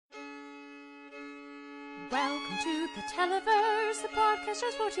Welcome to the Televerse, the podcast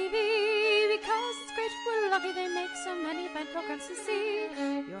just for TV. Because it's great, we're lucky they make so many fine programs to see.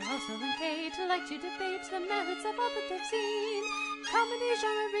 Your host, Noel and Kate, like to debate the merits of all that they've seen. Comedy,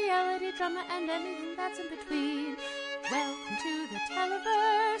 genre, reality, drama, and anything that's in between. Welcome to the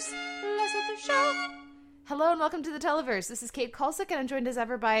Televerse. Let's get the show. Hello and welcome to the Televerse. This is Kate Kulsick, and I'm joined as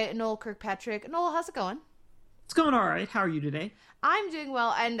ever by Noel Kirkpatrick. Noel, how's it going? It's going all right. How are you today? I'm doing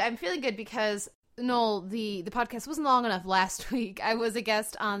well, and I'm feeling good because, Noel, the podcast wasn't long enough last week. I was a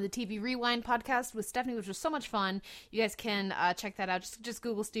guest on the TV Rewind podcast with Stephanie, which was so much fun. You guys can check that out. Just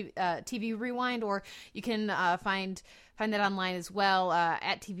Google TV Rewind, or you can find that online as well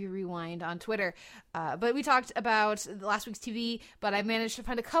at TV Rewind on Twitter. But we talked about last week's TV, but I managed to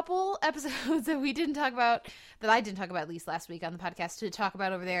find a couple episodes that I didn't talk about, at least last week on the podcast, to talk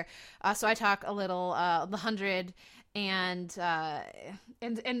about over there. So I talk a little The 100 and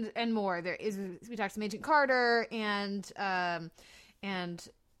more. We talked some Agent Carter and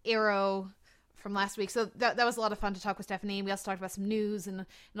Arrow from last week. So that was a lot of fun to talk with Stephanie. We also talked about some news and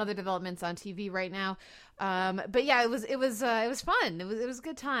other developments on TV right now. But yeah, it was fun. It was a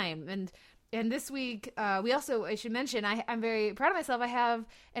good time. And this week, I should mention, I'm very proud of myself. I have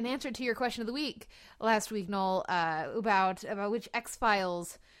an answer to your question of the week last week, Noel, about which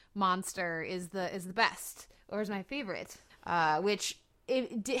X-Files monster is the best or is my favorite, which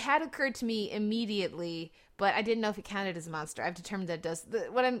it had occurred to me immediately, but I didn't know if it counted as a monster. I've determined that it does.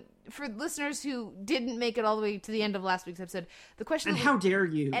 For listeners who didn't make it all the way to the end of last week's episode, the question... And how dare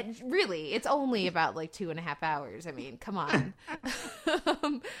you? Really, it's only about 2.5 hours. I mean, come on.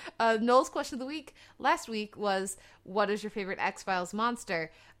 Noel's question of the week last week was, what is your favorite X-Files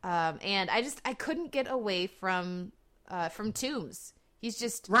monster? And I couldn't get away from Tooms. He's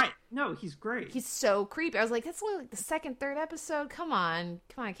just... Right. No, he's great. He's so creepy. I was like, that's only the second, third episode. Come on,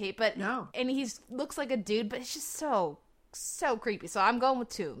 Kate. But no. And he looks like a dude, but it's just so creepy. So I'm going with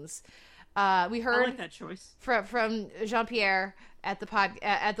Tooms. We heard... I like that choice. From Jean-Pierre at the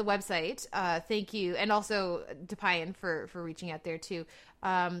website. Thank you. And also Depian for reaching out there too.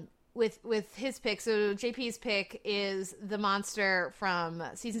 With his pick. So JP's pick is the monster from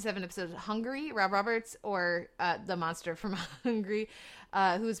season 7 episode Hungry, Rob Roberts, or the monster from Hungry,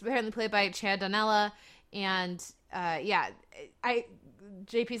 who's apparently played by Chad Donella. And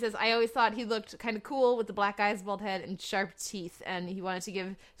JP says, I always thought he looked kind of cool with the black eyes, bald head, and sharp teeth. And he wanted to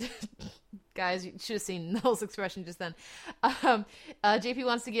give... Guys, you should have seen Noel's expression just then. JP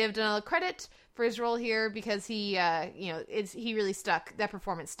wants to give Donella credit for his role here because he really stuck. That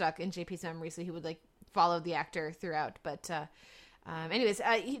performance stuck in JP's memory, so he would follow the actor throughout. But anyways,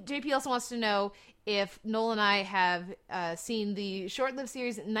 JP also wants to know if Noel and I have seen the short-lived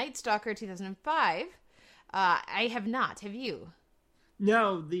series Night Stalker 2005. I have not. Have you?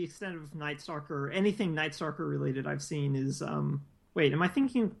 No, the extent of Night Stalker, anything Night Stalker related I've seen is... Wait, am I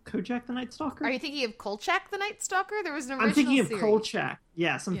thinking of Kojak the Night Stalker? Are you thinking of Kolchak the Night Stalker? There was an original I'm thinking of series. Kolchak.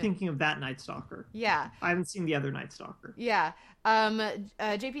 Yes, I'm thinking of that Night Stalker. Yeah. I haven't seen the other Night Stalker. Yeah.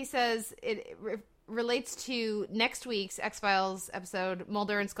 JP says it relates to next week's X-Files episode,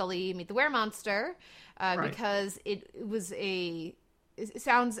 Mulder and Scully Meet the Weremonster, because it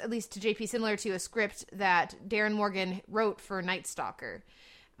sounds, at least to JP, similar to a script that Darren Morgan wrote for Night Stalker.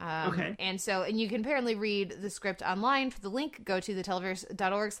 Okay. And you can apparently read the script online. For the link, go to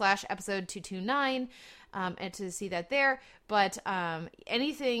theteleverse.org/episode 229 and to see that there. But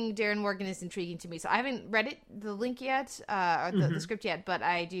anything Darren Morgan is intriguing to me. So I haven't read the link yet, or the script yet, but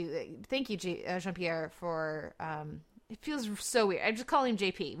I do. Thank you, Jean-Pierre, for... it feels so weird. I just call him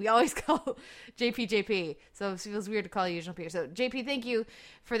JP. We always call JP, so it feels weird to call you Jean-Pierre. So JP, thank you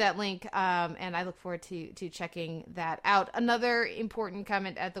for that link, and I look forward to checking that out. Another important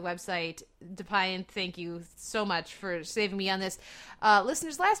comment at the website, Depian, thank you so much for saving me on this.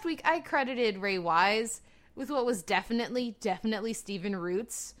 Listeners, last week I credited Ray Wise with what was definitely Stephen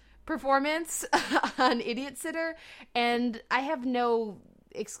Root's performance on Idiot Sitter, and I have no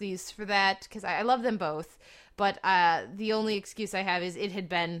excuse for that because I love them both. But the only excuse I have is it had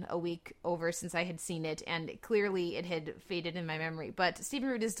been a week over since I had seen it, and clearly it had faded in my memory. But Stephen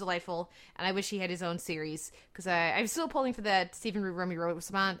Root is delightful, and I wish he had his own series, because I'm still pulling for that Stephen Root Romy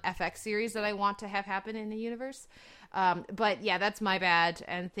Rosemont FX series that I want to have happen in the universe. But yeah, that's my bad,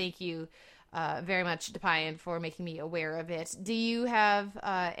 and thank you very much, Depian, for making me aware of it. Do you have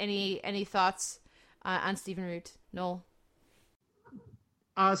any thoughts on Stephen Root, Noel?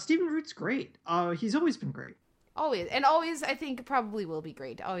 Stephen Root's great. He's always been great. Always. And always, I think, probably will be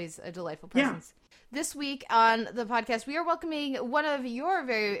great. Always a delightful presence. Yeah. This week on the podcast, we are welcoming one of your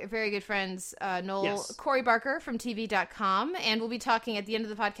very, very good friends, Noel, yes. Cory Barker from TV.com. And we'll be talking at the end of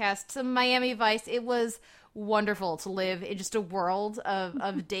the podcast some Miami Vice. It was wonderful to live in just a world of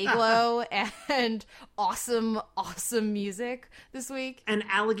Dayglow and awesome music this week. And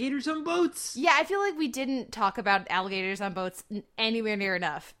alligators on boats. Yeah, I feel like we didn't talk about alligators on boats anywhere near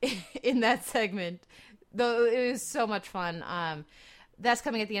enough in that segment, though it was so much fun. That's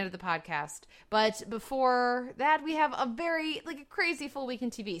coming at the end of the podcast. But before that, we have a crazy full week in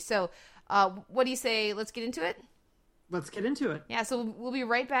TV. So what do you say? Let's get into it? Let's get into it. Yeah, so we'll be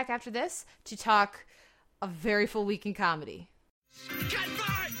right back after this to talk a very full week in comedy. Get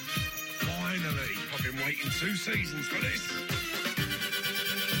back! Finally! I've been waiting 2 seasons for this.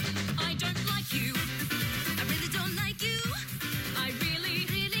 I don't like you. I really don't like you. I really,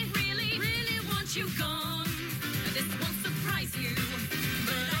 really, really, really want you gone. This won't surprise you,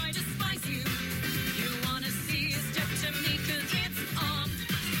 but I despise you. You wanna see a step to me 'cause it's on.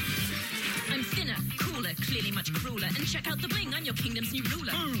 I'm thinner, cooler, clearly much crueler. And check out the bling, I'm your kingdom's new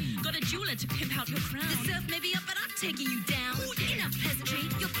ruler. Got a jeweler to pimp out your crown. The surf may be up, but I'm taking you down. Enough peasantry,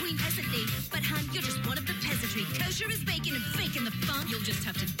 you're queen peasantly. But hun, you're just one of the peasantry. Kosher is bacon and faking the funk. You'll just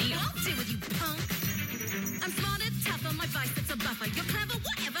have to deal with you, punk. I'm smarter, tougher, my biceps are buffer. You're clever,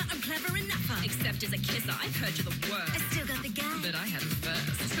 whatever, I'm clever enough. Except as a kisser, I've heard you're the worst. I still got the guy, but I had it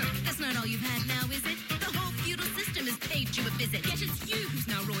first. That's not all you've had now, is it? The whole feudal system has paid you a visit. Yet it's you who's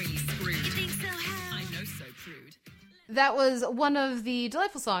now royally screwed. You think so, how? I know so, prude. That was one of the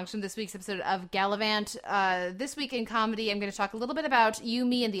delightful songs from this week's episode of Galavant. This week in comedy, I'm going to talk a little bit about You,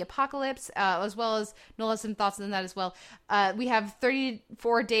 Me, and the Apocalypse, as well as Noel has some thoughts on that as well. We have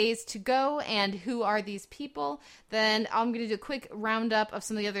 34 days to go, and who are these people? Then I'm going to do a quick roundup of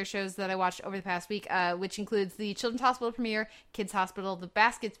some of the other shows that I watched over the past week, which includes the Children's Hospital premiere, Kids Hospital, The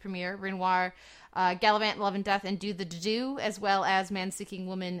Baskets premiere, Renoir, Galavant, Love and Death, and Do the Do, as well as Man Seeking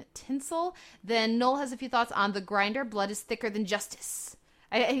Woman, Tinsel. Then Noel has a few thoughts on The Grinder, Blood is Thicker Than Justice.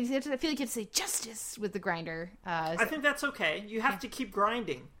 I feel like you have to say justice with The Grinder. I think that's okay. You have to keep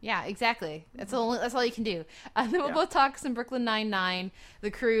grinding. Yeah, exactly. That's all you can do. Then we'll both talk some Brooklyn Nine-Nine,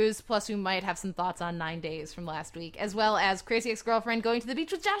 The Cruise, plus we might have some thoughts on 9 Days from last week, as well as Crazy Ex-Girlfriend Going to the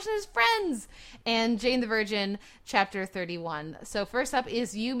Beach with Josh and His Friends, and Jane the Virgin, Chapter 31. So first up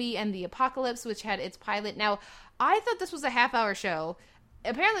is You, Me, and the Apocalypse, which had its pilot. Now, I thought this was a half-hour show.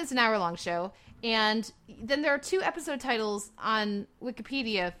 Apparently it's an hour-long show. And then there are 2 episode titles on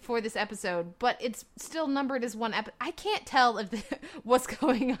Wikipedia for this episode, but it's still numbered as one episode. I can't tell what's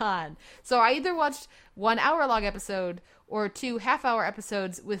going on. So I either watched 1 hour-long episode or 2 half-hour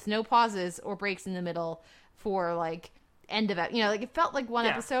episodes with no pauses or breaks in the middle for, end of it. It felt like one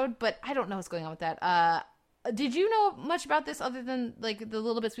episode, but I don't know what's going on with that. Did you know much about this other than, the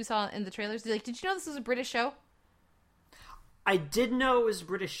little bits we saw in the trailers? Did you know this was a British show? I did know it was a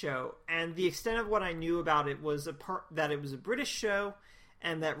British show, and the extent of what I knew about it was that it was a British show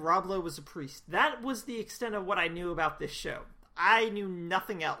and that Rob Lowe was a priest. That was the extent of what I knew about this show. I knew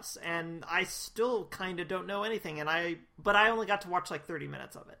nothing else, and I still kind of don't know anything, but I only got to watch 30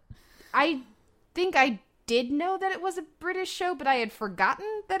 minutes of it. I think I did know that it was a British show, but I had forgotten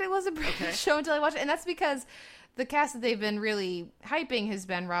that it was a British show until I watched it, and that's because the cast that they've been really hyping has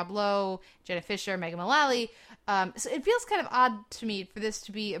been Rob Lowe, Jenna Fisher, Megan Mullally. So it feels kind of odd to me for this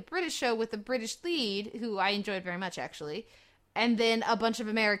to be a British show with a British lead, who I enjoyed very much, actually, and then a bunch of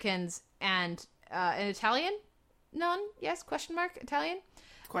Americans and an Italian nun? Yes? Question mark? Italian?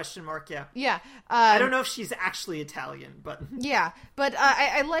 Question mark, yeah. Yeah. I don't know if she's actually Italian, but... Yeah, but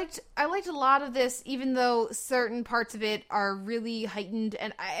I liked a lot of this, even though certain parts of it are really heightened,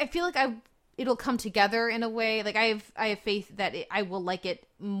 and I feel like it'll come together in a way. I have faith that I will like it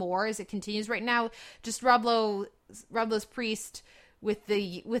more as it continues. Right now, just Rob Lowe's priest with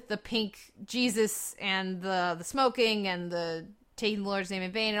the pink Jesus and the smoking and the taking the Lord's name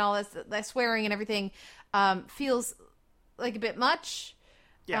in vain and all this, that swearing and everything, feels like a bit much.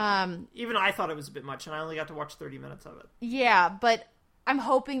 Yeah, even I thought it was a bit much, and I only got to watch 30 minutes of it. Yeah, but I'm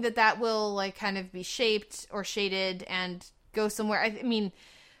hoping that will kind of be shaped or shaded and go somewhere. I mean,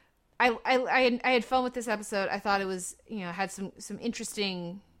 I had fun with this episode. I thought it was, had some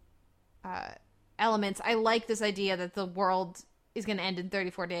interesting elements. I like this idea that the world is going to end in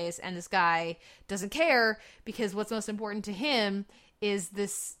 34 days and this guy doesn't care because what's most important to him is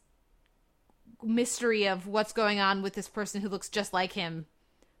this mystery of what's going on with this person who looks just like him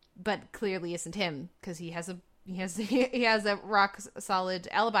but clearly isn't him because he has a rock solid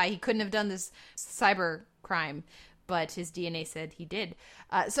alibi. He couldn't have done this cyber crime. but his DNA said he did.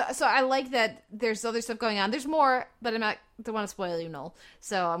 So I like that there's other stuff going on. There's more, but don't want to spoil you, Noel.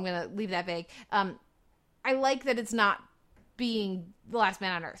 So I'm going to leave that vague. I like that it's not being the last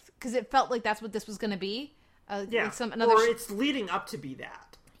man on Earth, because it felt like that's what this was going to be. Or it's leading up to be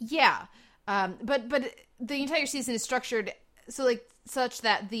that. Yeah. But the entire season is structured such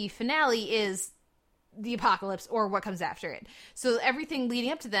that the finale is the apocalypse or what comes after it. So everything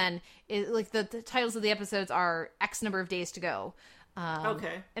leading up to then is like the titles of the episodes are X number of days to go.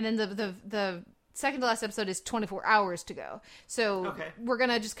 Okay. And then the second to last episode is 24 hours to go. So we're going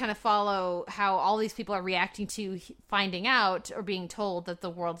to just kind of follow how all these people are reacting to finding out or being told that the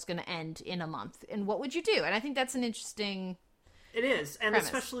world's going to end in a month. And what would you do? And I think that's an interesting... It is, and premise.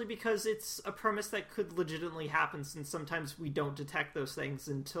 Especially because it's a premise that could legitimately happen, since sometimes we don't detect those things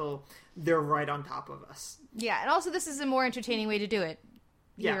until they're right on top of us. Yeah, and also this is a more entertaining way to do it.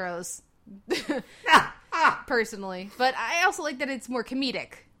 Yeah. Heroes. Personally. But I also like that it's more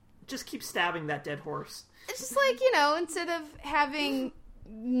comedic. Just keep stabbing that dead horse. It's just like, instead of having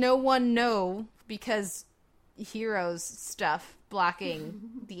no one know because heroes stuff blocking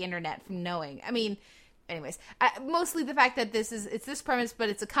the internet from knowing. I mean... Anyways, mostly the fact that it's this premise, but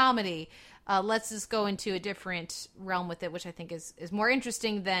it's a comedy, lets us go into a different realm with it, which I think is more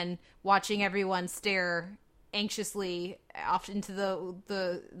interesting than watching everyone stare anxiously off into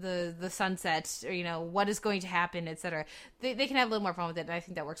the sunset, or what is going to happen, etc. They can have a little more fun with it, and I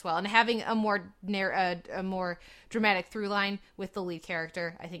think that works well. And having a more dramatic through line with the lead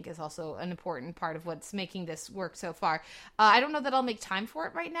character, I think, is also an important part of what's making this work so far. I don't know that I'll make time for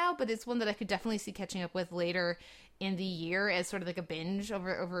it right now, but it's one that I could definitely see catching up with later in the year as sort of like a binge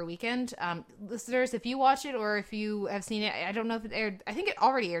over a weekend. Listeners, if you watch it or if you have seen it, I don't know if it aired. I think it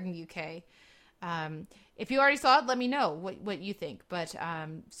already aired in the UK. If you already saw it, let me know what you think. But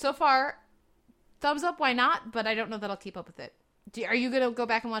so far, thumbs up, why not? But I don't know that I'll keep up with it. Are you going to go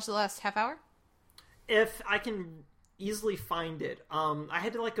back and watch the last half hour? If I can easily find it. I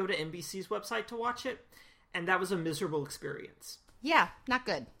had to go to NBC's website to watch it, and that was a miserable experience. Yeah, not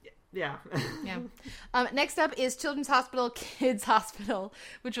good. Yeah. Yeah. Next up is Children's Hospital, Kids Hospital,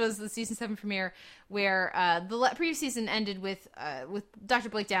 which was the season 7 premiere, where the previous season ended with Dr.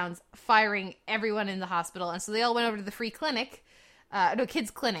 Blake Downs firing everyone in the hospital, and so they all went over to the free clinic.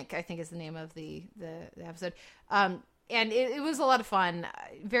 Kids Clinic, I think is the name of the episode. And it was a lot of fun,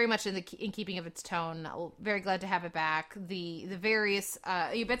 very much in keeping of its tone. Very glad to have it back. The various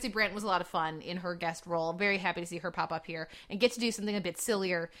Betsy Brant was a lot of fun in her guest role. Very happy to see her pop up here and get to do something a bit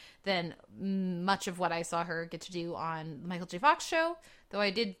sillier than much of what I saw her get to do on the Michael J. Fox show. Though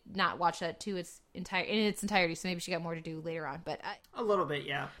I did not watch that in its entirety, so maybe she got more to do later on. But a little bit,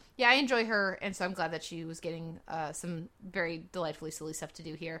 yeah. Yeah, I enjoy her, and so I'm glad that she was getting some very delightfully silly stuff to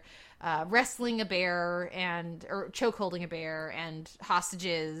do here. Wrestling a bear or choke holding a bear and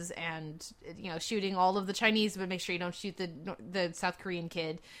hostages and, shooting all of the Chinese, but make sure you don't shoot the South Korean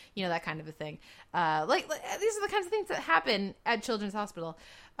kid, that kind of a thing. These are the kinds of things that happen at Children's Hospital.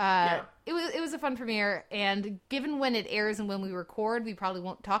 Yeah. It was a fun premiere, and given when it airs and when we record, we probably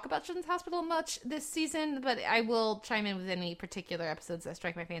won't talk about Children's Hospital much this season, but I will chime in with any particular episodes that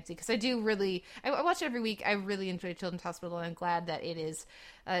strike my fancy, because I watch it every week. I really enjoy Children's Hospital, and I'm glad that it is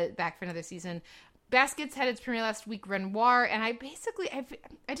back for another season. Baskets had its premiere last week, Renoir, and I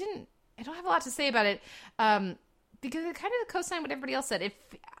don't have a lot to say about it, because it kind of co-signed what everybody else said.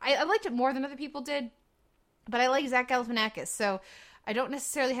 I liked it more than other people did, but I like Zach Galifianakis, so I don't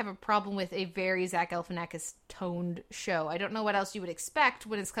necessarily have a problem with a very Zach Galifianakis toned show. I don't know what else you would expect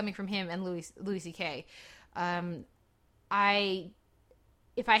when it's coming from him and Louis C.K. If I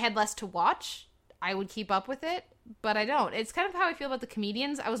had less to watch, I would keep up with it, but I don't. It's kind of how I feel about the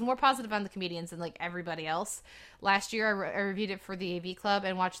comedians. I was more positive on the comedians than everybody else. Last year, I reviewed it for the AV Club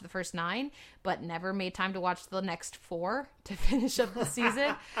and watched the first 9, but never made time to watch the next 4 to finish up the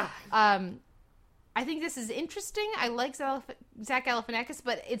season. I think this is interesting. I like Zach Galifianakis,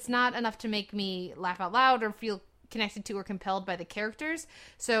 but it's not enough to make me laugh out loud or feel connected to or compelled by the characters.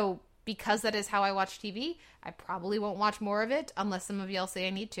 So because that is how I watch TV, I probably won't watch more of it unless some of y'all say I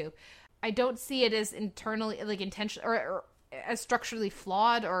need to. I don't see it as internally, intentional or as structurally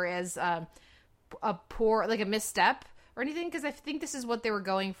flawed or as a poor, a misstep or anything, because I think this is what they were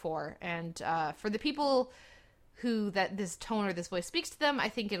going for. And for the people who that this tone or this voice speaks to them, I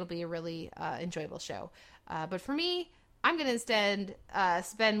think it'll be a really enjoyable show. But for me, I'm going to instead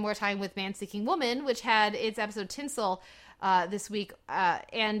spend more time with Man Seeking Woman, which had its episode Tinsel this week.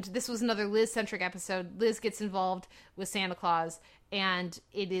 And this was another Liz-centric episode. Liz gets involved with Santa Claus, and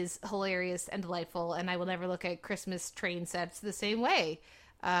it is hilarious and delightful, and I will never look at Christmas train sets the same way.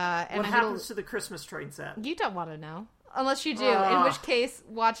 And what happens to the Christmas train set? You don't want to know. Unless you do, in which case,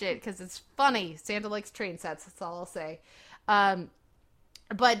 watch it, because it's funny. Santa likes train sets, that's all I'll say.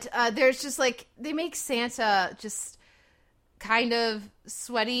 But there's just, like, they make Santa just kind of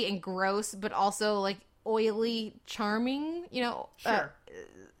sweaty and gross, but also, like, oily, charming, you know? Sure.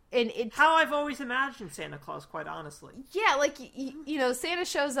 And it's how I've always imagined Santa Claus, quite honestly. Yeah, like, you know, Santa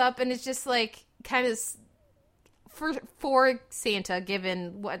shows up, and it's just, like, kind of... For Santa,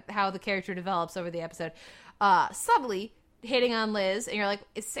 given how the character develops over the episode, subtly hitting on Liz, and you're like,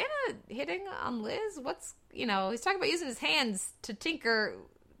 is Santa hitting on Liz? What's, you know, he's talking about using his hands to tinker,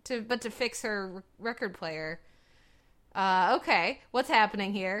 but to fix her record player. Okay, what's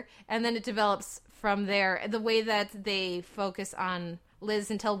happening here? And then it develops from there. The way that they focus on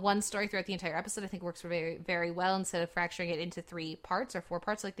Liz and tell one story throughout the entire episode, I think works very, very well instead of fracturing it into 3 parts or 4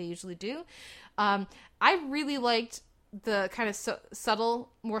 parts like they usually do. I really liked the kind of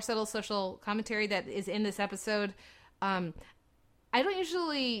more subtle social commentary that is in this episode. I don't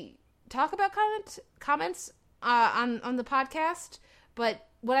usually talk about comments on the podcast, but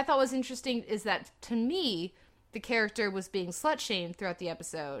what I thought was interesting is that, to me, the character was being slut-shamed throughout the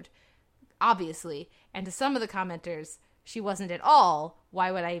episode, obviously, and to some of the commenters, she wasn't at all.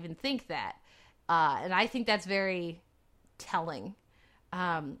 Why would I even think that? And I think that's very telling.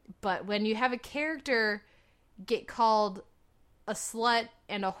 But when you have a character get called a slut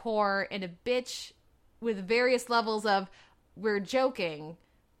and a whore and a bitch with various levels of we're joking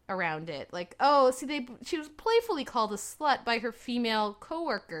around it. Like, oh, see, she was playfully called a slut by her female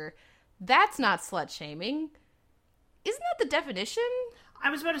coworker. That's not slut-shaming. Isn't that the definition? I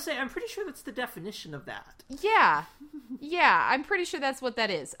was about to say, I'm pretty sure that's the definition of that. Yeah. Yeah, I'm pretty sure that's what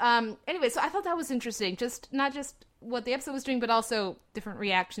that is. Anyway, so I thought that was interesting. Not just what the episode was doing, but also different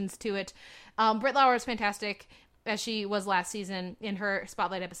reactions to it. Britt Lauer is fantastic, as she was last season in her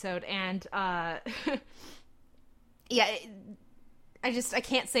Spotlight episode. And, yeah, I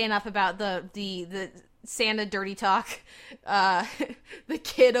can't say enough about the Santa dirty talk, the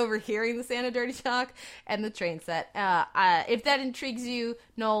kid overhearing the Santa dirty talk, and the train set. If that intrigues you,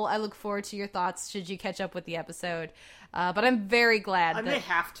 Noel, I look forward to your thoughts should you catch up with the episode. But I'm very glad they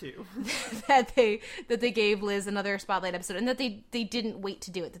have to that they gave Liz another Spotlight episode, and that they didn't wait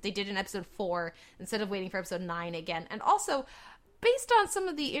to do it. That they did in episode 4 instead of waiting for episode 9 again. And also, based on some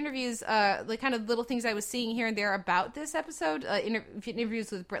of the interviews, the kind of little things I was seeing here and there about this episode,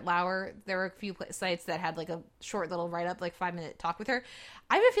 interviews with Britt Lauer, there were a few sites that had like a short little write-up, like 5-minute talk with her.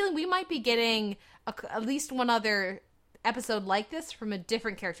 I have a feeling we might be getting at least one other episode like this from a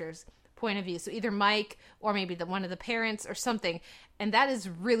different character's point of view. So either Mike or maybe one of the parents or something. And that is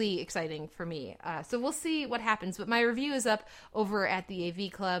really exciting for me. So we'll see what happens. But my review is up over at the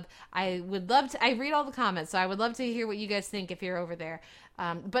AV Club. I would love to... I read all the comments, so I would love to hear what you guys think if you're over there.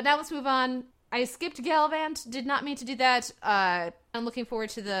 But now let's move on. I skipped Galavant. Did not mean to do that. I'm looking forward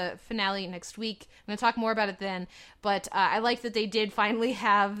to the finale next week. I'm going to talk more about it then. But I like that they did finally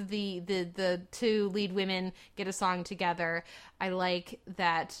have the 2 lead women get a song together. I like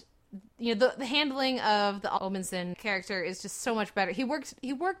that... You know, the handling of the Omenson character is just so much better. He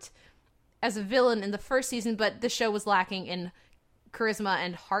worked as a villain in the first season, but the show was lacking in charisma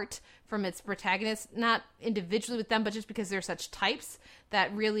and heart from its protagonists, not individually with them, but just because they're such types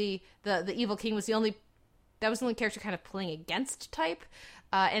that really the Evil King was the only character kind of playing against type.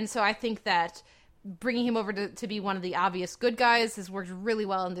 And so I think that bringing him over to be one of the obvious good guys has worked really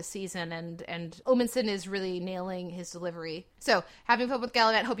well in this season, and Omenson is really nailing his delivery. So, having fun with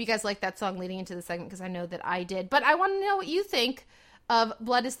Galavant. Hope you guys liked that song leading into the segment, because I know that I did. But I want to know what you think of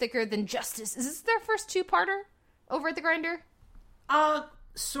Blood is Thicker Than Justice. Is this their first 2-parter over at the Grinder? I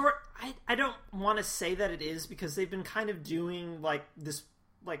don't want to say that it is, because they've been kind of doing, like, this,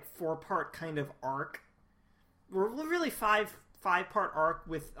 like, 4-part kind of arc. Really 5-part arc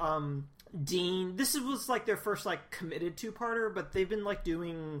with, Dean. This was like their first like committed 2-parter, but they've been like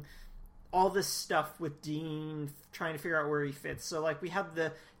doing all this stuff with Dean, trying to figure out where he fits. So like we have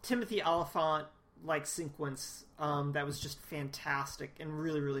the Timothy Oliphant like sequence that was just fantastic and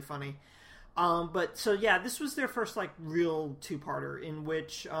really, really funny. But so yeah, this was their first like real 2-parter in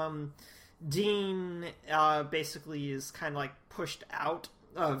which Dean basically is kind of like pushed out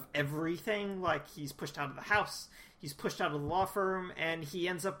of everything. Like he's pushed out of the house, he's pushed out of the law firm, and he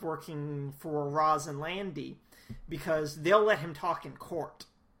ends up working for Roz and Landy because they'll let him talk in court.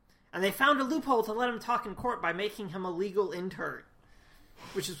 And they found a loophole to let him talk in court by making him a legal intern,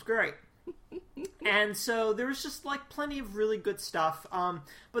 which is great. And so there was just like plenty of really good stuff.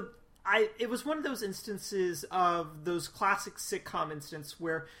 But it was one of those instances of those classic sitcom instances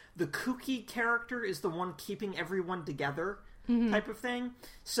where the kooky character is the one keeping everyone together. type of thing.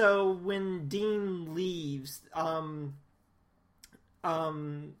 So when Dean leaves,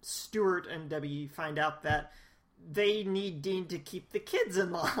 Stuart and Debbie find out that they need Dean to keep the kids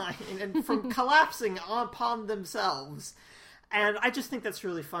in line and from collapsing upon themselves. And I just think that's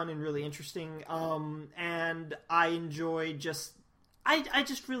really fun and really interesting. And I enjoy I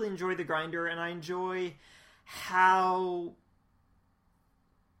just really enjoy the Grinder, and I enjoy how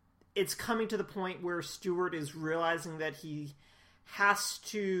it's coming to the point where Stuart is realizing that he has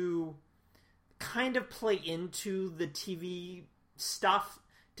to kind of play into the TV stuff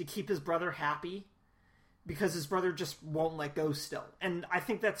to keep his brother happy, because his brother just won't let go still. And I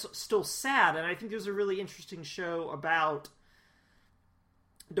think that's still sad, and I think there's a really interesting show about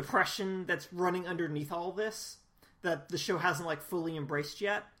depression that's running underneath all this that the show hasn't like fully embraced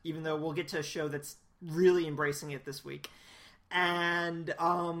yet, even though we'll get to a show that's really embracing it this week. And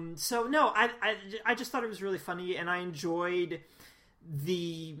so no, I just thought it was really funny, and I enjoyed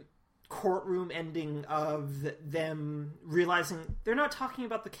the courtroom ending of them realizing they're not talking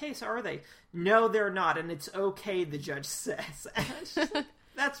about the case, are they? No, they're not, and it's okay, the judge says. And it's just like,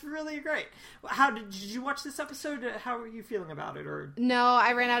 that's really great. Did you watch this episode? How are you feeling about it? Or no,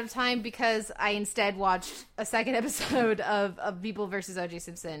 I ran out of time because I instead watched a second episode of People versus O.J.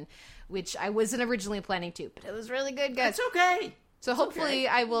 Simpson, which I wasn't originally planning to, but it was really good, guys. It's okay. So hopefully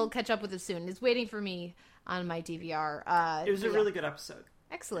I will catch up with it soon. It's waiting for me on my DVR. It was a really good episode.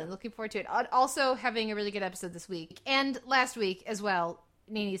 Excellent. Looking forward to it. Also having a really good episode this week. And last week as well,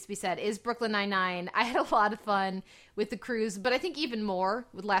 needs to be said, is Brooklyn Nine-Nine. I had a lot of fun with the cruise, but I think even more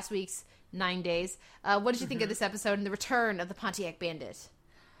with last week's 9 days. What did you think of this episode and the return of the Pontiac Bandit?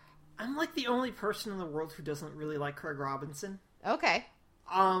 I'm like the only person in the world who doesn't really like Craig Robinson. Okay.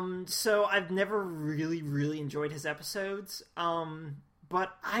 So I've never really enjoyed his episodes.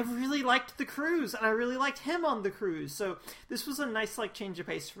 But I really liked the cruise, and I really liked him on the cruise. So this was a nice like change of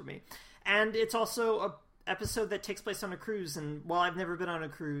pace for me. And it's also a episode that takes place on a cruise, and while I've never been on a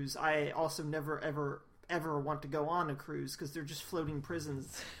cruise, I also never ever want to go on a cruise because they're just floating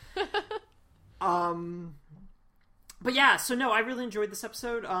prisons. But yeah, so no, I really enjoyed this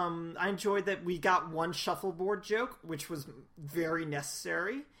episode. I enjoyed that we got one shuffleboard joke, which was very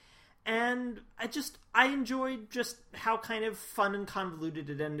necessary. And I enjoyed just how kind of fun and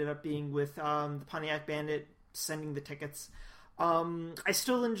convoluted it ended up being with the Pontiac Bandit sending the tickets. I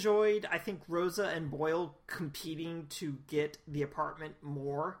still enjoyed, I think, Rosa and Boyle competing to get the apartment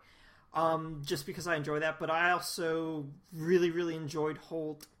more, just because I enjoy that. But I also really enjoyed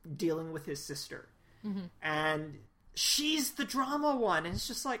Holt dealing with his sister. Mm-hmm. And she's the drama one. And it's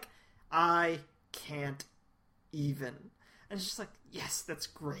just like, I can't even. And it's just like, yes, that's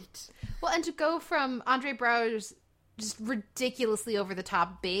great. Well, and to go from Andre Braugher's just ridiculously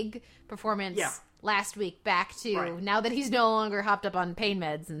over-the-top big performance last week back to, now that he's no longer hopped up on pain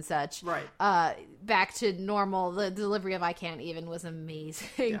meds and such, back to normal. The delivery of I Can't Even was amazing.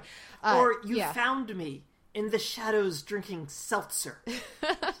 Yeah. Or You Found Me in the Shadows drinking seltzer.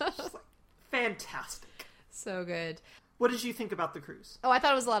 Just like, fantastic. So good. What did you think about the cruise? Oh, I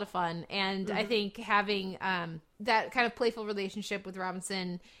thought it was a lot of fun. And I think having that kind of playful relationship with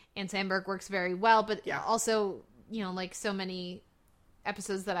Robinson and Sandberg works very well. But also, you know, like so many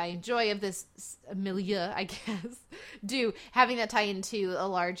episodes that I enjoy of this milieu, I guess, having that tie into a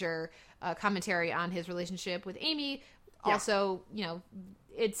larger commentary on his relationship with Amy. Yeah. Also, you know,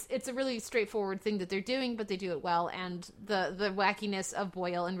 it's a really straightforward thing that they're doing, but they do it well. And the wackiness of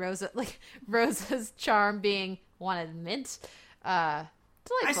Boyle and Rosa, like Rosa's charm being wanted mint. Delightful.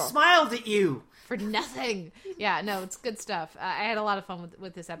 I smiled at you for nothing. Yeah, no, it's good stuff. I had a lot of fun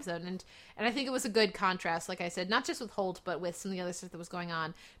with this episode, and I think it was a good contrast, like I said, not just with Holt, but with some of the other stuff that was going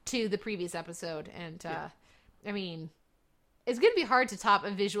on to the previous episode. And I mean, it's gonna be hard to top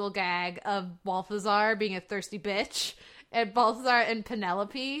a visual gag of Balthazar being a thirsty bitch, and Balthazar and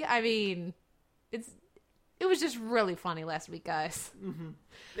Penelope. I mean, it was just really funny last week, guys. Mm-hmm.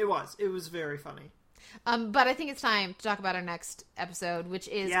 It was very funny. But I think it's time to talk about our next episode, which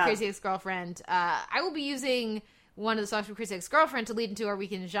is Crazy Ex-Girlfriend. I will be using one of the songs from Crazy Ex-Girlfriend to lead into our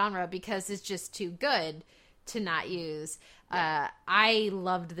weekend genre because it's just too good to not use. I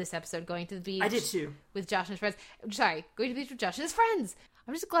loved this episode, going to the beach. I did too. With Josh and his friends. Sorry, going to the beach with Josh and his friends.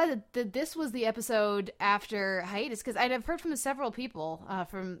 I'm just glad that this was the episode after hiatus, because I've heard from several people,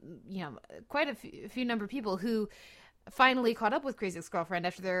 from, you know, quite a few number of people who finally caught up with Crazy Ex-Girlfriend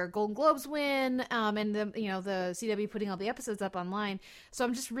after their Golden Globes win, and the CW putting all the episodes up online. So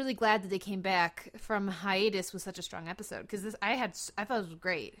I'm just really glad that they came back from hiatus with such a strong episode, because I thought it was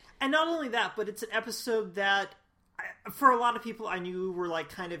great. And not only that, but it's an episode that for a lot of people I knew were like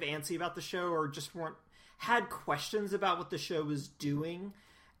kind of antsy about the show or just had questions about what the show was doing,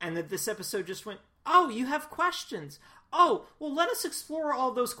 and that this episode just went, oh, you have questions. Oh, well, let us explore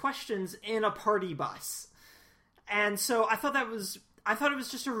all those questions in a party bus. And so I thought it was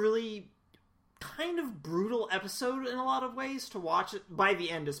just a really kind of brutal episode in a lot of ways to watch it, by the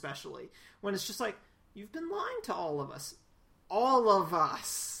end especially, when it's just like, you've been lying to all of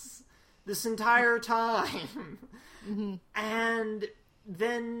us this entire time. Mm-hmm. And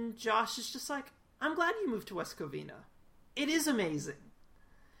then Josh is just like, I'm glad you moved to West Covina. It is amazing.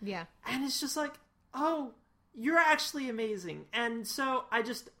 Yeah. And it's just like, oh, you're actually amazing. And so I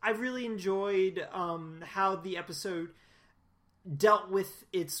really enjoyed how the episode dealt with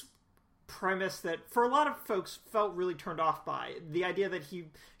its premise that for a lot of folks felt really turned off by. The idea that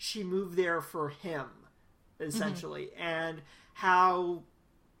she moved there for him, essentially. Mm-hmm. And how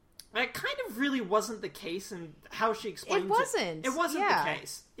that kind of really wasn't the case, and how she explains it. It wasn't the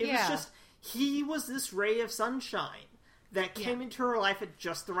case. It was just, he was this ray of sunshine that came into her life at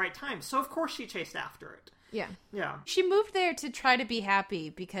just the right time. So of course she chased after it. Yeah. Yeah. She moved there to try to be happy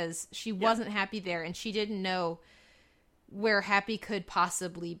because she wasn't happy there, and she didn't know where happy could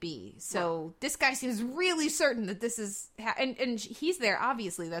possibly be. So this guy seems really certain that this is... and he's there,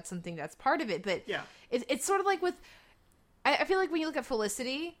 obviously. That's something that's part of it. But it's sort of like with... I feel like when you look at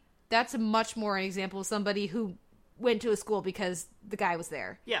Felicity, that's a much more an example of somebody who went to a school because the guy was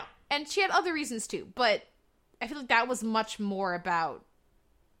there. Yeah. And she had other reasons too, but I feel like that was much more about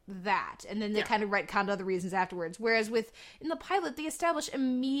that, and then they kind of retconned other reasons afterwards. Whereas in the pilot, they establish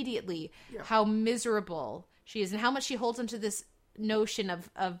immediately how miserable she is and how much she holds onto this notion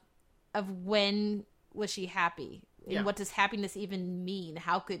of when was she happy, and what does happiness even mean?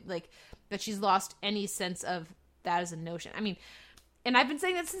 How could that she's lost any sense of that as a notion. I mean, and I've been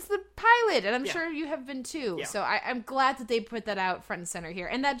saying that since the pilot, and I'm sure you have been too. Yeah. So I'm glad that they put that out front and center here,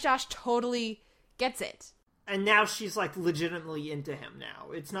 and that Josh totally gets it. And now she's, legitimately into him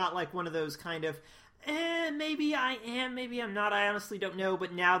now. It's not like one of those kind of, maybe I am, maybe I'm not, I honestly don't know.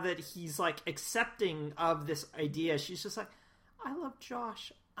 But now that he's, accepting of this idea, she's just like, I love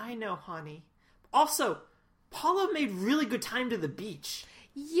Josh. I know, honey. Also, Paula made really good time to the beach.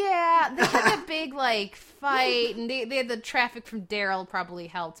 Yeah, they had a big, fight, and they had the traffic from Daryl probably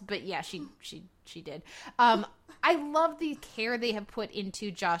helped. But, yeah, she did. I love the care they have put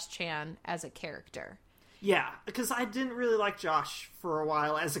into Josh Chan as a character. Yeah, because I didn't really like Josh for a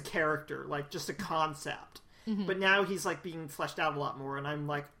while as a character, just a concept. Mm-hmm. But now he's being fleshed out a lot more, and I'm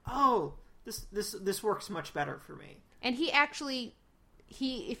like, oh, this works much better for me. And he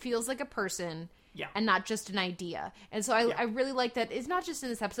feels like a person, and not just an idea. And so I really like that. It's not just in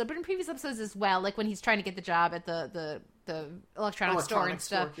this episode, but in previous episodes as well. Like when he's trying to get the job at the electronic store and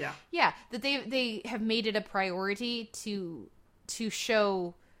stuff. Yeah, that they have made it a priority to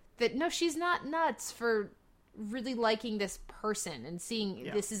show that, no, she's not nuts for really liking this person and seeing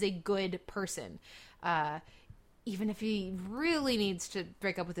this is a good person. Even if he really needs to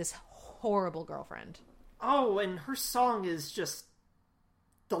break up with this horrible girlfriend. Oh, and her song is just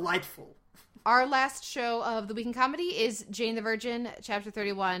delightful. Our last show of the week in comedy is Jane the Virgin, Chapter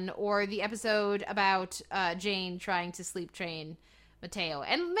 31, or the episode about Jane trying to sleep train Mateo,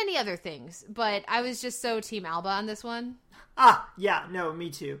 and many other things. But I was just so Team Alba on this one. Yeah, no,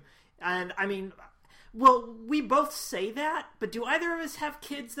 me too. And, I mean, well, we both say that, but do either of us have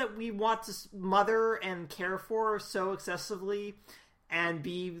kids that we want to mother and care for so excessively and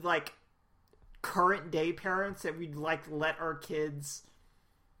be, current day parents that we'd, let our kids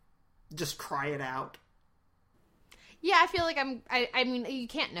just cry it out? Yeah, I feel like I mean, you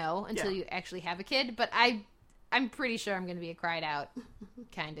can't know until you actually have a kid, but I'm pretty sure I'm going to be a cried out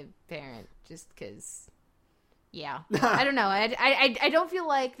kind of parent, just because... Yeah. I don't know. I don't feel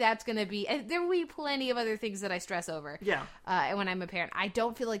like that's going to be... There will be plenty of other things that I stress over. Yeah. When I'm a parent. I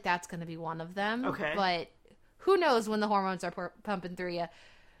don't feel like that's going to be one of them. Okay. But who knows when the hormones are pumping through you.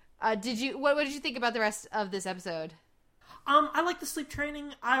 What did you think about the rest of this episode? I like the sleep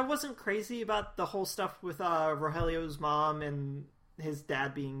training. I wasn't crazy about the whole stuff with Rogelio's mom and his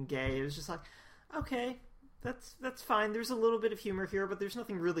dad being gay. It was just like, okay... That's fine. There's a little bit of humor here, but there's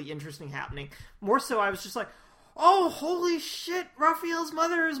nothing really interesting happening. More so, I was just like, oh, holy shit, Raphael's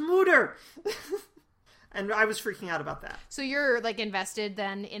mother is Mutter! And I was freaking out about that. So you're, invested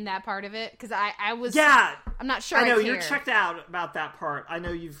then in that part of it? Because I was... Yeah! I'm not sure I know, you're checked out about that part. I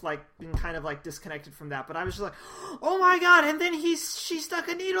know you've, been kind of, disconnected from that, but I was just like, oh my god, and then she stuck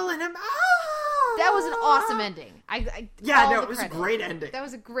a needle in him. Ah! That was an awesome ending. It was a great ending. That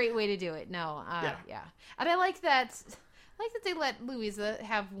was a great way to do it. No, yeah. And I like that they let Louisa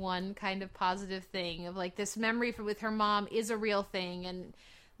have one kind of positive thing of, this memory with her mom is a real thing, and,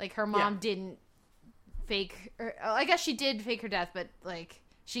 her mom didn't fake, or I guess she did fake her death, but like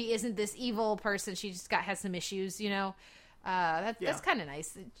she isn't this evil person. She just has some issues, That's kind of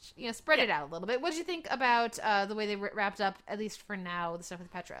nice. Spread it out a little bit. What did you think about the way they wrapped up, at least for now, the stuff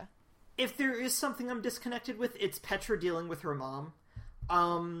with Petra? If there is something I'm disconnected with, it's Petra dealing with her mom.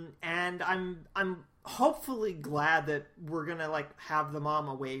 And I'm hopefully glad that we're gonna have the mom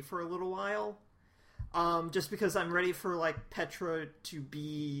away for a little while. Just because I'm ready for Petra to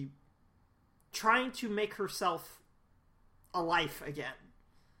be trying to make herself a life again.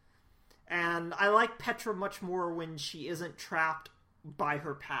 And I like Petra much more when she isn't trapped by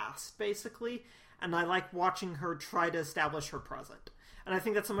her past, basically. And I like watching her try to establish her present. And I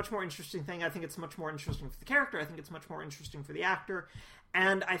think that's a much more interesting thing. I think it's much more interesting for the character. I think it's much more interesting for the actor.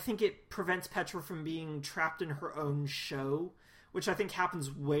 And I think it prevents Petra from being trapped in her own show, which I think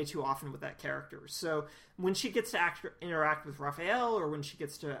happens way too often with that character. So when she gets to interact with Raphael, or when she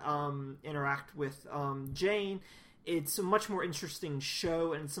gets to interact with Jane, it's a much more interesting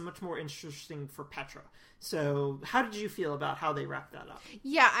show, and it's a much more interesting for Petra. So how did you feel about how they wrapped that up?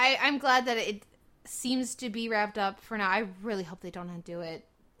 Yeah, I'm glad that it seems to be wrapped up for now. I really hope they don't undo it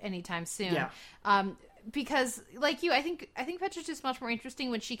anytime soon. Yeah. Because, like you, I think Petra's just much more interesting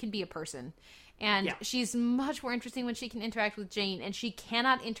when she can be a person. And she's much more interesting when she can interact with Jane. And she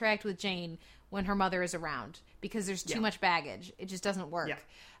cannot interact with Jane when her mother is around, because there's too much baggage. It just doesn't work. Yeah.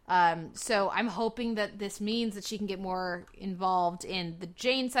 So I'm hoping that this means that she can get more involved in the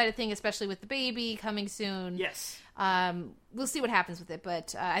Jane side of thing, especially with the baby coming soon. Yes. We'll see what happens with it,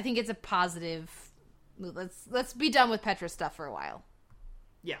 but I think it's a positive move. Let's be done with Petra's stuff for a while.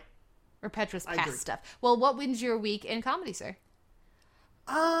 Yeah. Or Petra's past stuff. Well, what wins your week in comedy, sir?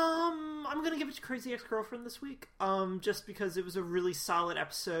 I'm gonna give it to Crazy Ex-Girlfriend this week. Just because it was a really solid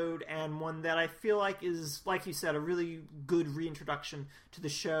episode, and one that I feel like is, like you said, a really good reintroduction to the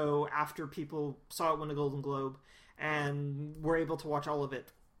show after people saw it win a Golden Globe and were able to watch all of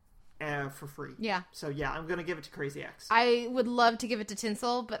it for free. Yeah. So yeah, I'm gonna give it to Crazy Ex. I would love to give it to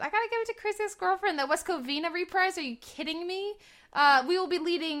Tinsel, but I gotta give it to Crazy Ex-Girlfriend. That West Covina reprise, are you kidding me? We will be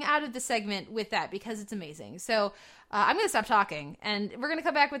leading out of the segment with that because it's amazing. So I'm going to stop talking, and we're going to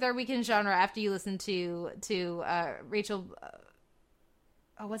come back with our weekend genre after you listen to Rachel.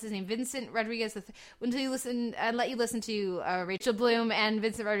 What's his name? Vincent Rodriguez. Until you listen, and let you listen to Rachel Bloom and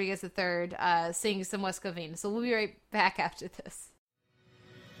Vincent Rodriguez III sing some West Covina. So we'll be right back after this.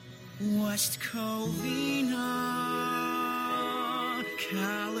 West Covina,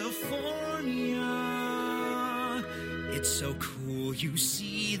 California. It's so cool, you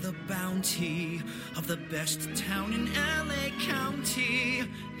see the bounty of the best town in LA County.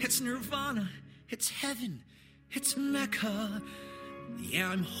 It's Nirvana, it's heaven, it's Mecca. Yeah,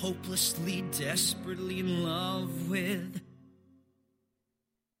 I'm hopelessly, desperately in love with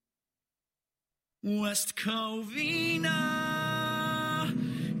West Covina.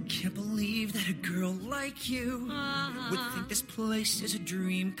 Can't believe that a girl like you would think this place is a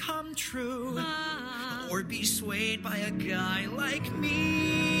dream come true, or be swayed by a guy like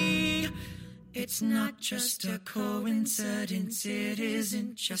me. It's not just a coincidence, it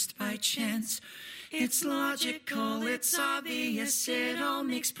isn't just by chance. It's logical, it's obvious, it all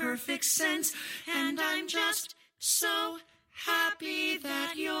makes perfect sense. And I'm just so happy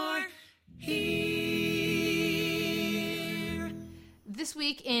that you're here. This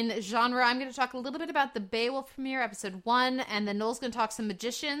week in genre, I'm going to talk a little bit about the Beowulf premiere, episode 1, and then Noel's going to talk some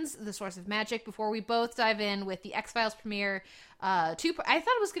Magicians, the Source of Magic, before we both dive in with the X-Files premiere. I thought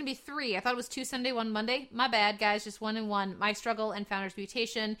it was going to be 3. I thought it was 2 Sunday, 1 Monday. My bad, guys. Just 1 and 1. My Struggle and Founder's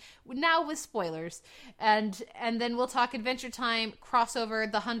Mutation. Now with spoilers. And then we'll talk Adventure Time, crossover,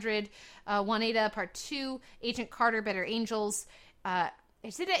 The 100, Juanita, Part 2, Agent Carter, Better Angels. Did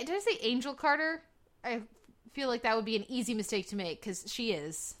I say Angel Carter? I feel like that would be an easy mistake to make, because she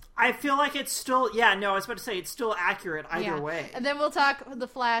is. I feel like it's still, I was about to say, it's still accurate either way. And then we'll talk The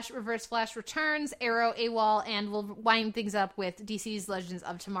Flash, Reverse Flash Returns, Arrow, AWOL, and we'll wind things up with DC's Legends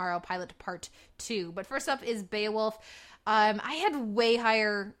of Tomorrow, Pilot Part 2. But first up is Beowulf. I had way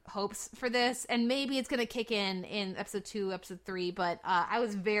higher hopes for this, and maybe it's going to kick in episode 2, episode 3, but I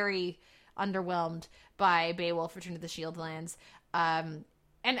was very underwhelmed by Beowulf, Return to the Shieldlands.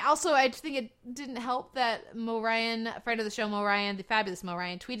 And also, I just think it didn't help that Mo Ryan, friend of the show, Mo Ryan, the fabulous Mo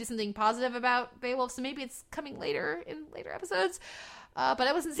Ryan, tweeted something positive about Beowulf, so maybe it's coming later in later episodes. But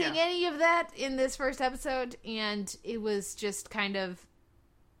I wasn't seeing any of that in this first episode, and it was just kind of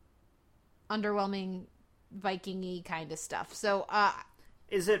underwhelming, Viking-y kind of stuff. So,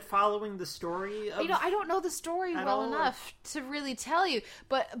 is it following the story of... I don't know the story well enough to really tell you,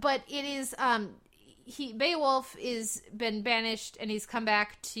 but it is... Beowulf is been banished, and he's come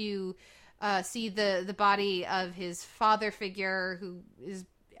back to see the body of his father figure, who is,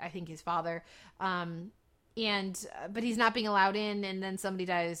 I think, his father. But he's not being allowed in, and then somebody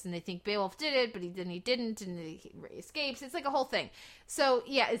dies, and they think Beowulf did it, but he didn't, and he escapes. It's like a whole thing. So,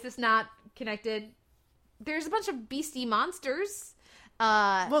 yeah, is this not connected? There's a bunch of beastie monsters.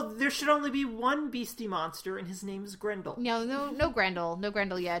 Well, there should only be one beastie monster, and his name is Grendel. No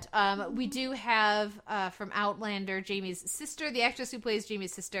Grendel yet. We do have, from Outlander, Jamie's sister. The actress who plays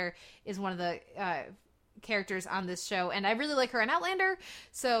Jamie's sister is one of the characters on this show, and I really like her in Outlander,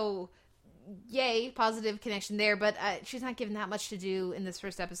 so... Yay, positive connection there, but she's not given that much to do in this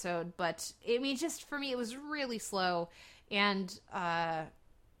first episode. But I mean, just for me, it was really slow and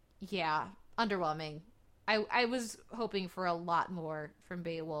yeah, underwhelming. I was hoping for a lot more from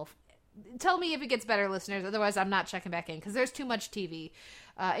Beowulf. Tell me if it gets better, listeners. Otherwise, I'm not checking back in because there's too much TV,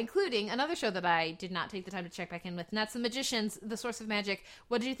 including another show that I did not take the time to check back in with, and that's The Magicians, The Source of Magic.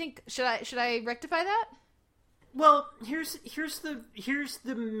 What did you think? Should I rectify that? Well, here's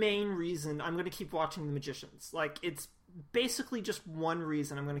the main reason I'm going to keep watching The Magicians. Like, it's basically just one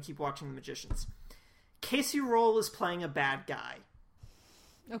reason I'm going to keep watching The Magicians. Casey Roll is playing a bad guy.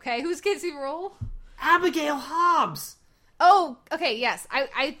 Okay, who's Casey Roll? Abigail Hobbs! Oh, okay, yes.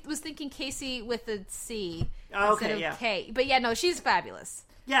 I was thinking Casey with a C instead of K. But yeah, no, she's fabulous.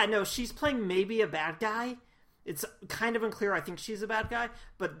 Yeah, no, she's playing maybe a bad guy. It's kind of unclear. I think she's a bad guy,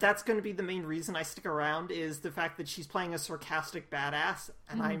 but that's going to be the main reason I stick around is the fact that she's playing a sarcastic badass,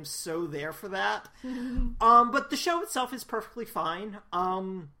 and I'm so there for that. But the show itself is perfectly fine.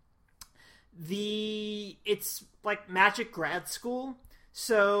 It's like magic grad school,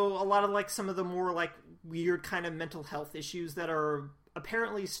 so a lot of like some of the more like weird kind of mental health issues that are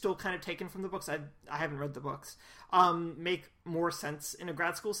apparently still kind of taken from the books. I haven't read the books. Make more sense in a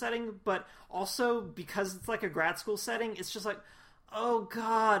grad school setting, but also because it's like a grad school setting, it's just like, oh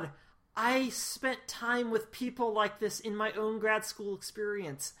god, I spent time with people like this in my own grad school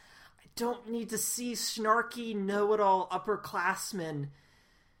experience. I don't need to see snarky, know-it-all upperclassmen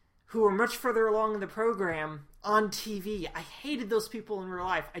who are much further along in the program on TV. I hated those people in real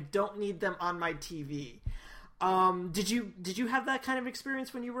life. I don't need them on my TV. Did you have that kind of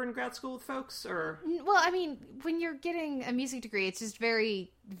experience when you were in grad school with folks, or? Well, I mean, when you're getting a music degree, it's just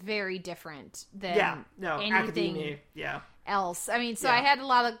very, very different than anything academia, else. I mean, so I had a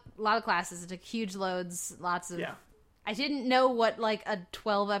lot of classes. I took huge loads, lots of. Yeah. I didn't know what like a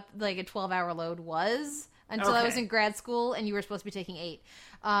 12-hour load was until I was in grad school, and you were supposed to be taking 8.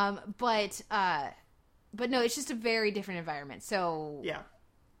 But no, it's just a very different environment. So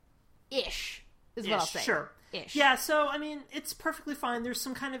ish is what I'll say. Sure. Ish. Yeah, so, I mean, it's perfectly fine. There's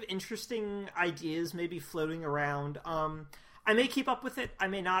some kind of interesting ideas maybe floating around. I may keep up with it. I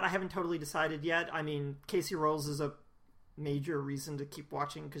may not. I haven't totally decided yet. I mean, Casey Rolls is a major reason to keep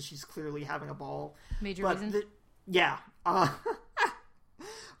watching because she's clearly having a ball. Major reason?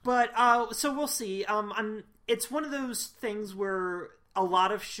 But, so we'll see. It's one of those things where a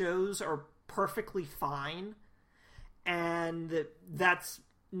lot of shows are perfectly fine, and that's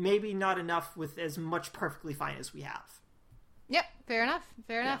maybe not enough with as much perfectly fine as we have. Yep, fair enough.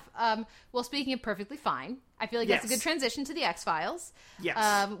 Well, speaking of perfectly fine, I feel like that's a good transition to the X-Files.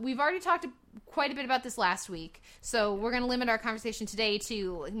 Yes. We've already talked quite a bit about this last week, so we're going to limit our conversation today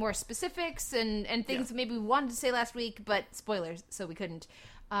to more specifics and things that maybe we wanted to say last week, but spoilers, so we couldn't.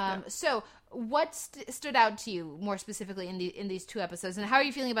 So what stood out to you more specifically in these 2 episodes, and how are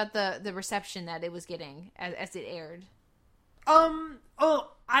you feeling about the reception that it was getting as it aired?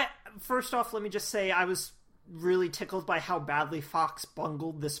 First off, let me just say I was really tickled by how badly Fox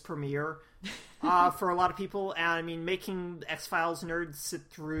bungled this premiere for a lot of people. And I mean, making X-Files nerds sit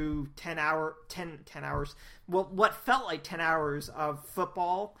through 10 hours, well, what felt like 10 hours of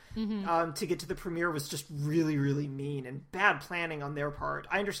football to get to the premiere was just really, really mean and bad planning on their part.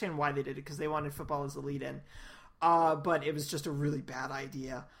 I understand why they did it, because they wanted football as the lead-in. But it was just a really bad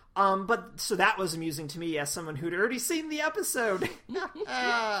idea. So that was amusing to me as someone who'd already seen the episode.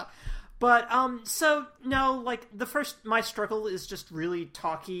 So no, like my struggle is just really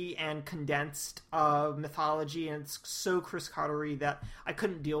talky and condensed, mythology, and it's so Chris Cartery that I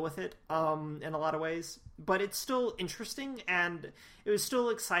couldn't deal with it, in a lot of ways. But it's still interesting and it was still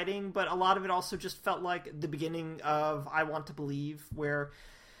exciting, but a lot of it also just felt like the beginning of I Want to Believe, where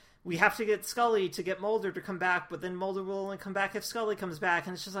we have to get Scully to get Mulder to come back, but then Mulder will only come back if Scully comes back,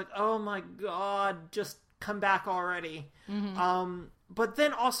 and it's just like, oh my god, just come back already. But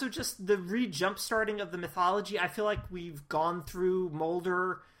then also just the re-jump starting of the mythology. I feel like we've gone through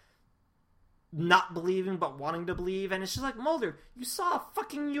Mulder not believing but wanting to believe, and it's just like, Mulder, you saw a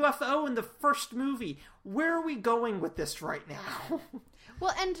fucking UFO in the first movie. Where are we going with this right now?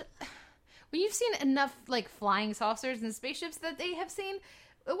 Well, and when you've seen enough like flying saucers and spaceships that they have seen,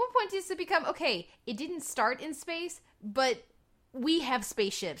 at what point does it become, okay, it didn't start in space, but we have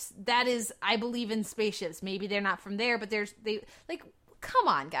spaceships. That is, I believe in spaceships. Maybe they're not from there, but come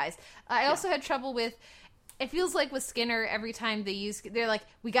on, guys. I also had trouble with, it feels like with Skinner, every time they're like,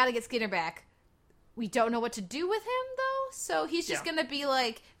 we got to get Skinner back. We don't know what to do with him, though, so he's just going to be,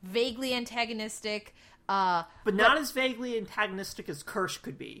 like, vaguely antagonistic. But not as vaguely antagonistic as Kirsch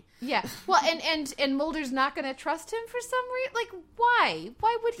could be. Yeah. Well, and Mulder's not going to trust him for some reason. Like, why?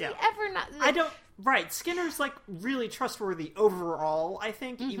 Why would he ever not? Like, I don't... Right. Skinner's, like, really trustworthy overall, I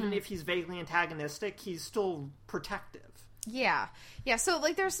think. Even if he's vaguely antagonistic, he's still protective. Yeah. Yeah, so,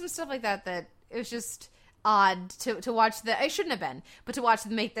 like, there's some stuff like that it was just odd to watch I shouldn't have been, but to watch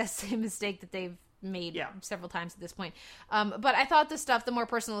them make that same mistake that they've made several times at this point. But I thought the more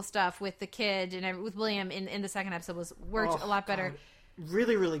personal stuff with the kid and with William in the second episode worked a lot better. God.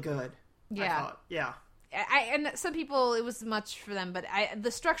 Really, really good. Yeah. I thought. Yeah. And some people, it was much for them, but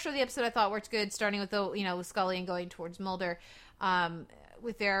the structure of the episode I thought worked good, starting with with Scully and going towards Mulder,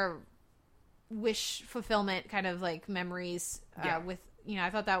 with their wish fulfillment kind of like memories, with, I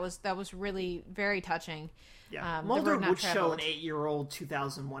thought that was really very touching. Yeah, Mulder would show an 8-year-old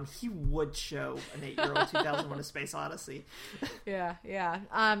 2001. He would show an 8-year-old 2001: A Space Odyssey. Yeah.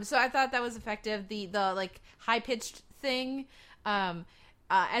 So I thought that was effective. The like high pitched thing.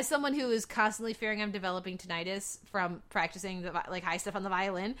 As someone who is constantly fearing I'm developing tinnitus from practicing the like high stuff on the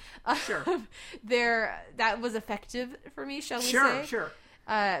violin, sure, that was effective for me. Shall we say? Sure.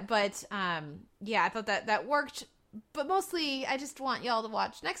 But I thought that worked. But mostly, I just want y'all to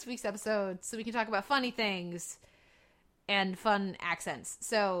watch next week's episode so we can talk about funny things and fun accents.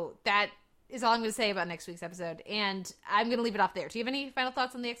 So that is all I'm going to say about next week's episode. And I'm going to leave it off there. Do you have any final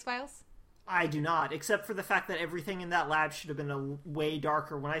thoughts on the X-Files? I do not, except for the fact that everything in that lab should have been way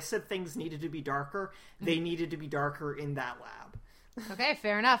darker. When I said things needed to be darker, they needed to be darker in that lab. Okay,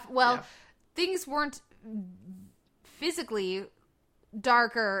 fair enough. Well, things weren't physically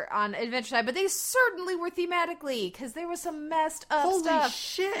darker on Adventure Time, but they certainly were thematically, because there was some messed up stuff. Holy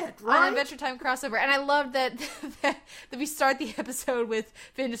shit, right? On Adventure Time crossover. And I loved that we start the episode with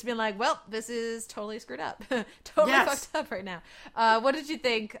Finn just being like, well, this is totally screwed up. Totally fucked up right now. What did you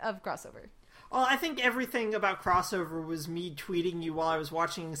think of crossover? Well, I think everything about crossover was me tweeting you while I was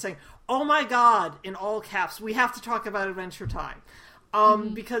watching and saying, oh my god, in all caps, we have to talk about Adventure Time.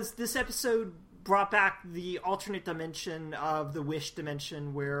 Because this episode brought back the alternate dimension of the Wish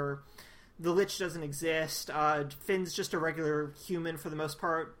dimension where the Lich doesn't exist. Finn's just a regular human for the most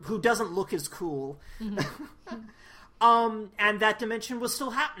part who doesn't look as cool. And that dimension was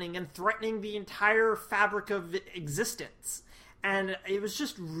still happening and threatening the entire fabric of existence. And it was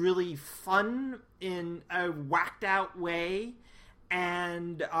just really fun in a whacked out way.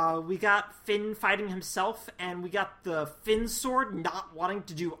 And we got Finn fighting himself, and we got the Finn sword not wanting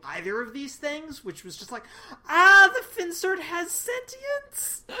to do either of these things, which was just like, the Finn sword has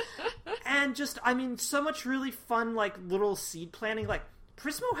sentience! And just, so much really fun, like, little seed planting. Like,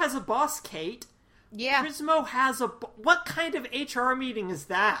 Prismo has a boss, Kate. Yeah. Prismo has what kind of HR meeting is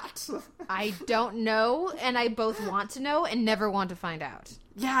that? I don't know, and I both want to know and never want to find out.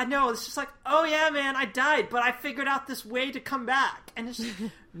 Yeah, no, it's just like, oh yeah, man, I died, but I figured out this way to come back. And it's just,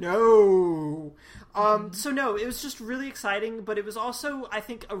 no. So no, it was just really exciting, but it was also, I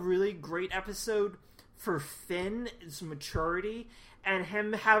think, a really great episode for Finn's maturity and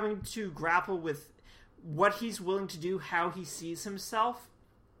him having to grapple with what he's willing to do, how he sees himself.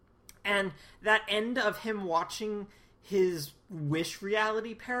 And that end of him watching his Wish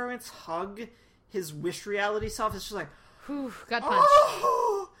reality parents hug his Wish reality self is just like, whew, gut punch.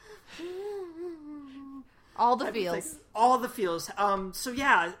 Oh! All the feels. All the feels. So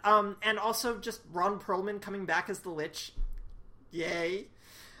yeah, and also just Ron Perlman coming back as the Lich. Yay.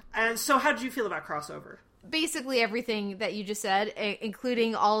 And so how did you feel about crossover? Basically everything that you just said,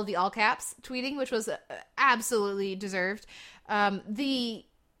 including all of the all caps tweeting, which was absolutely deserved.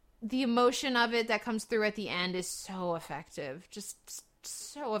 The emotion of it that comes through at the end is so effective. Just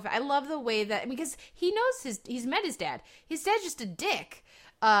so I love the way that, because he knows he's met his dad. His dad's just a dick.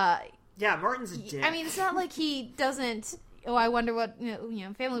 Yeah, Martin's a dick. It's not like he doesn't, I wonder what,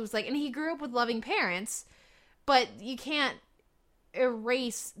 family was like. And he grew up with loving parents, but you can't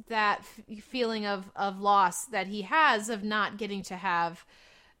erase that feeling of loss that he has of not getting to have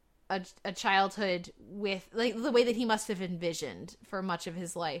a childhood with, like, the way that he must have envisioned for much of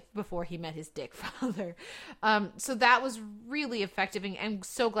his life before he met his dick father. So that was really effective, and I'm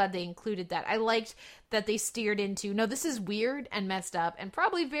so glad they included that. I liked that they steered into, no, this is weird and messed up and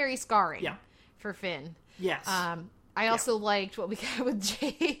probably very scarring for Finn. Yes. I also liked what we got with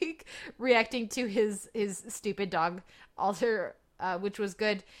Jake reacting to his stupid dog alter, which was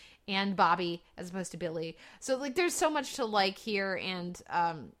good, and Bobby as opposed to Billy. So like, there's so much to like here, and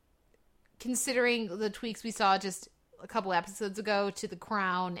considering the tweaks we saw just a couple episodes ago to the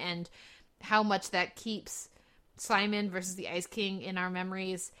crown and how much that keeps Simon versus the Ice King in our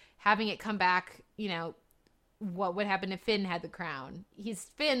memories, having it come back, you know, what would happen if Finn had the crown? He's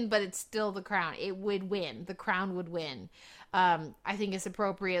Finn, but it's still the crown. It would win. The crown would win. I think it's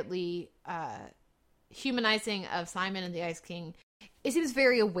appropriately humanizing of Simon and the Ice King. It seems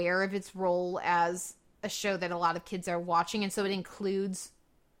very aware of its role as a show that a lot of kids are watching, and so it includes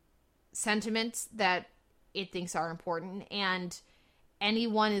sentiments that it thinks are important, and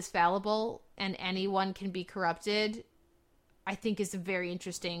anyone is fallible and anyone can be corrupted, I think is a very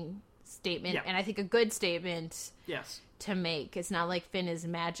interesting statement, and I think a good statement to make. It's not like Finn is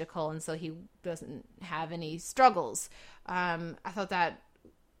magical and so he doesn't have any struggles. I thought that,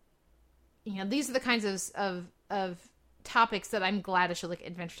 you know, these are the kinds of topics that I'm glad a show like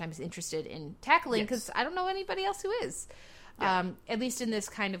Adventure Time is interested in tackling, because I don't know anybody else who is, at least in this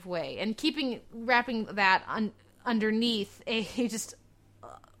kind of way, and wrapping that underneath a just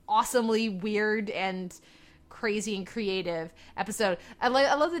awesomely weird and crazy and creative episode. I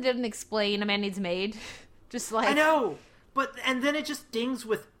love that it didn't explain A Man Needs a Maid. Just like, I know, and then it just dings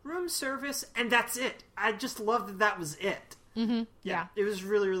with room service, and that's it. I just love that was it. Mm-hmm. Yeah, it was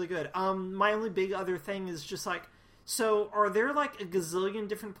really, really good. My only big other thing is just like, so are there like a gazillion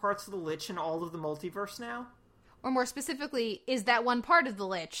different parts of the Lich in all of the multiverse now? Or more specifically, is that one part of the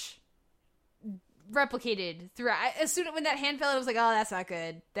Lich replicated throughout? As soon as when that hand fell, I was like, oh, that's not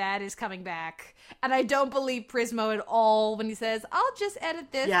good. That is coming back. And I don't believe Prismo at all when he says, I'll just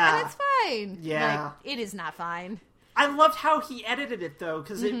edit this and it's fine. Yeah. Like, it is not fine. I loved how he edited it, though,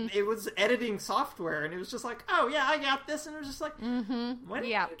 because it was editing software, and it was just like, oh, yeah, I got this, and it was just like, why didn't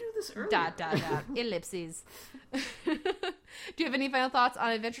you do this earlier? ... Ellipses. Do you have any final thoughts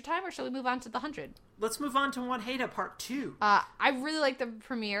on Adventure Time, or shall we move on to the 100? Let's move on to One Hada Part 2. I really like the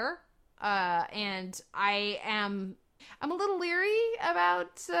premiere. And I'm a little leery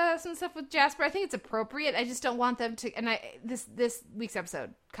about some stuff with Jasper. I think it's appropriate. I just don't want them to. And this week's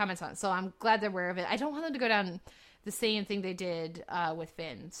episode comments on it, so I'm glad they're aware of it. I don't want them to go down the same thing they did with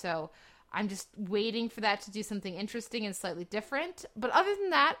Finn. So I'm just waiting for that to do something interesting and slightly different. But other than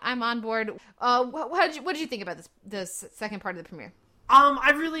that, I'm on board. What did you think about this second part of the premiere?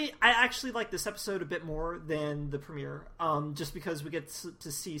 I actually like this episode a bit more than the premiere, just because we get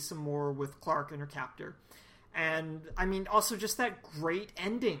to see some more with Clark and her captor. And, I mean, also just that great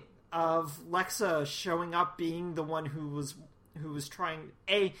ending of Lexa showing up being the one who was trying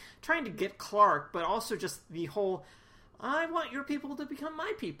to get Clark, but also just the whole, I want your people to become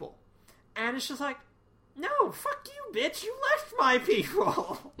my people. And it's just like, no, fuck you, bitch, you left my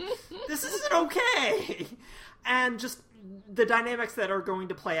people! This isn't okay! And just the dynamics that are going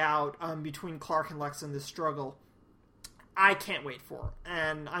to play out between Clark and Lex in this struggle, I can't wait for.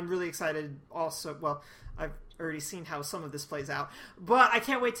 And I'm really excited also. Well, I've already seen how some of this plays out, but I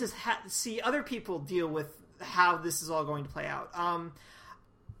can't wait to see other people deal with how this is all going to play out.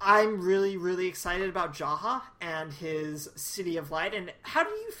 I'm really, really excited about Jaha and his City of Light. And how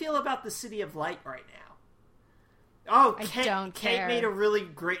do you feel about the City of Light right now? Oh, I don't care. Kate made a really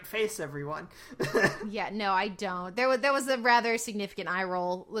great face, everyone. Yeah, no, I don't. There was a rather significant eye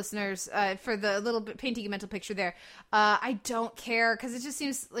roll, listeners, for the little bit painting a mental picture there. I don't care, because it just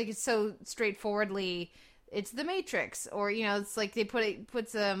seems like it's so straightforwardly, it's the Matrix, or, you know, it's like they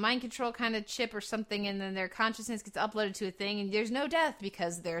puts a mind control kind of chip or something, and then their consciousness gets uploaded to a thing, and there's no death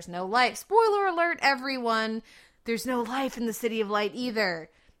because there's no life. Spoiler alert, everyone! There's no life in the City of Light either.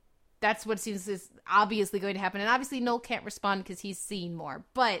 That's what seems is obviously going to happen. And obviously Noel can't respond because he's seen more.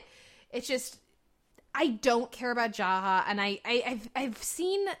 But it's just, I don't care about Jaha. And I've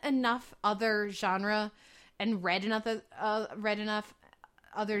seen enough other genre and read enough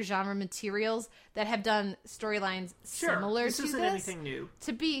other genre materials that have done storylines similar to this. This isn't anything new.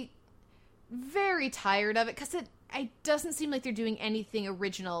 To be very tired of it, because it doesn't seem like they're doing anything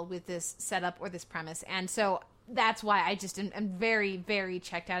original with this setup or this premise. And so that's why I just am very, very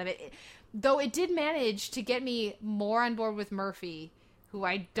checked out of it. Though it did manage to get me more on board with Murphy, who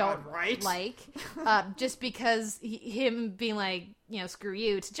I don't like, just because him being like, you know, screw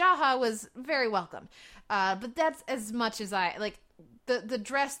you to Jaha was very welcome. But that's as much as I like. The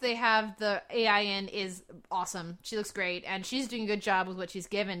dress they have the AI in is awesome. She looks great, and she's doing a good job with what she's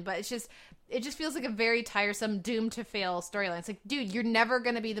given. But it just feels like a very tiresome, doomed to fail storyline. It's like, dude, you're never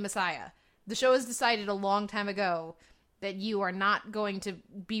going to be the Messiah. The show has decided a long time ago that you are not going to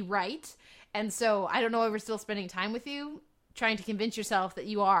be right, And so I don't know why we're still spending time with you, trying to convince yourself that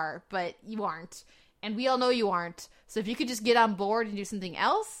you are, but you aren't. And we all know you aren't. So if you could just get on board and do something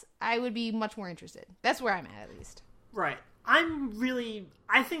else, I would be much more interested. That's where I'm at least. Right.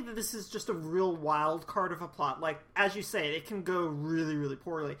 I think that this is just a real wild card of a plot. Like, as you say, it can go really, really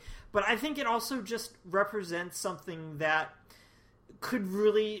poorly. But I think it also just represents something that could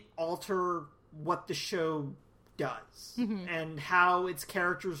really alter what the show does. And how its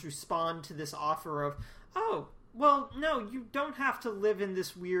characters respond to this offer of, oh, well, no, you don't have to live in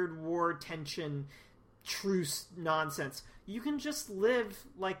this weird war, tension, truce nonsense. You can just live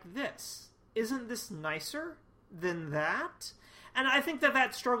like this. Isn't this nicer than that? And I think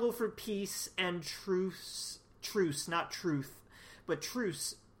that struggle for peace and truce, not truth, but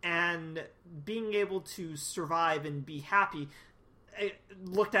truce, and being able to survive and be happy,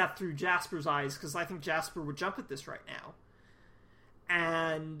 looked at through Jasper's eyes, because I think Jasper would jump at this right now.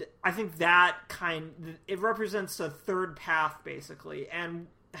 And I think it represents a third path, basically, and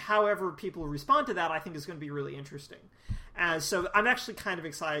however people respond to that, I think is going to be really interesting. So I'm actually kind of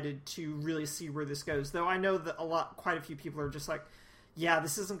excited to really see where this goes, though I know that quite a few people are just like, yeah,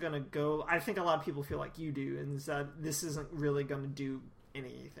 this isn't going to go. I think a lot of people feel like you do, and that this isn't really going to do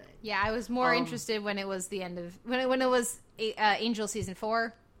anything. Yeah, I was more interested when it was the end of when it was Angel season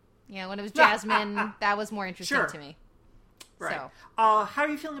 4. You know, when it was Jasmine, that was more interesting to me. Right. So. How are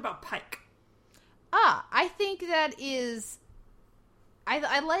you feeling about Pike? I think that is.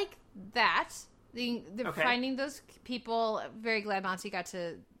 I like that. The finding those people. Very glad Monty got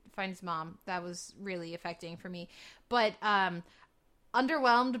to find his mom. That was really affecting for me. But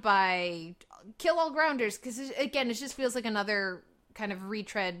underwhelmed by kill all grounders, because again, it just feels like another kind of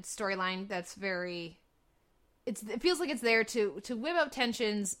retread storyline that's very. It feels like it's there to whip up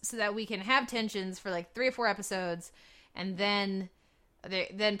tensions so that we can have tensions for like 3 or 4 episodes, and then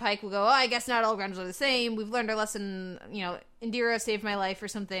Pike will go, oh, I guess not all grounders are the same. We've learned our lesson. You know, Indira saved my life or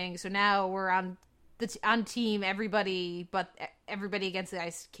something. So now we're on team everybody, but everybody against the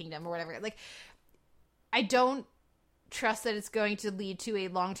Ice Kingdom or whatever. Like, I don't trust that it's going to lead to a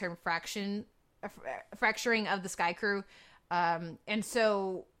long-term fracturing of the Sky Crew. And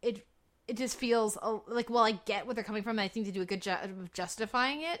so it just feels like, well, I get what they're coming from, and I think they do a good job of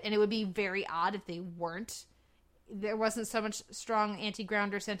justifying it, and it would be very odd if they weren't. There wasn't so much strong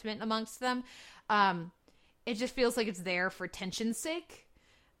anti-grounder sentiment amongst them. It just feels like it's there for tension's sake.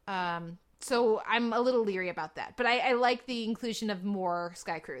 So I'm a little leery about that. But I like the inclusion of more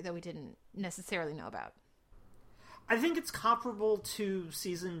Sky Crew that we didn't necessarily know about. I think it's comparable to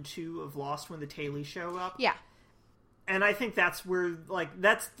season 2 of Lost when the Taylor show up. Yeah. And I think that's where, like,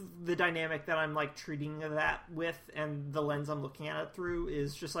 that's the dynamic that I'm, like, treating that with, and the lens I'm looking at it through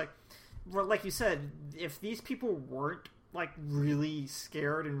is just, like you said, if these people weren't, like, really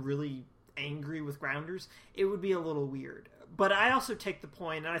scared and really angry with grounders, it would be a little weird. But I also take the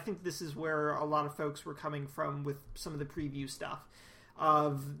point, and I think this is where a lot of folks were coming from with some of the preview stuff,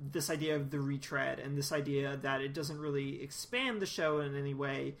 of this idea of the retread, and this idea that it doesn't really expand the show in any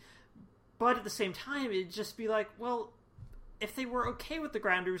way. But at the same time, it'd just be like, well, if they were okay with the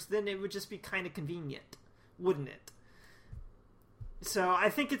grounders, then it would just be kind of convenient, wouldn't it? So I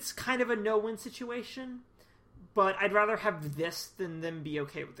think it's kind of a no-win situation, but I'd rather have this than them be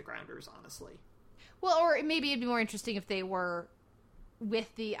okay with the grounders, honestly. Well, or maybe it'd be more interesting if they were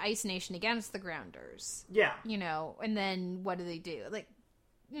with the Ice Nation against the grounders. Yeah. You know, and then what do they do? Like,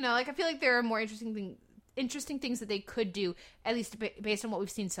 you know, like, I feel like there are more interesting things that they could do, at least based on what we've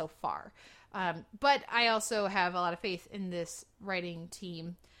seen so far. But I also have a lot of faith in this writing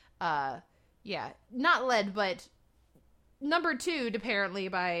team. Yeah, not led, but number 2, apparently,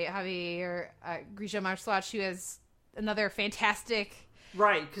 by Javier Grillo-Marxuach, who has another fantastic...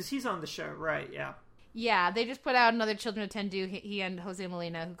 Right, because he's on the show, right, yeah. Yeah, they just put out another Children of Tendu. He and Jose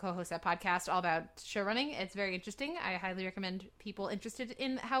Molina, who co-host that podcast, all about show running. It's very interesting. I highly recommend people interested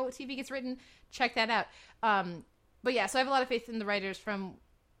in how TV gets written, check that out. But yeah, so I have a lot of faith in the writers from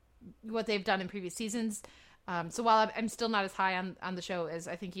what they've done in previous seasons. So while I'm still not as high on the show as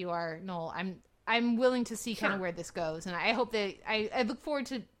I think you are, Noel, I'm willing to see kind of where this goes, and I hope that I look forward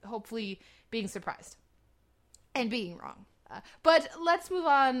to hopefully being surprised and being wrong. But let's move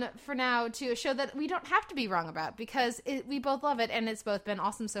on for now to a show that we don't have to be wrong about, because we both love it, and it's both been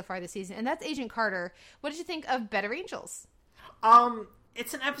awesome so far this season, and that's Agent Carter. What did you think of Better Angels?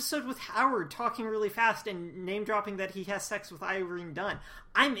 It's an episode with Howard talking really fast and name-dropping that he has sex with Irene Dunn.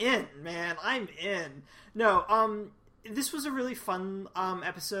 I'm in, man. I'm in. No, this was a really fun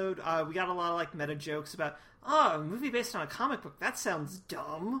episode. We got a lot of, like, meta jokes about, a movie based on a comic book. That sounds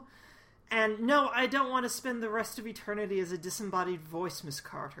dumb. And no, I don't want to spend the rest of eternity as a disembodied voice, Miss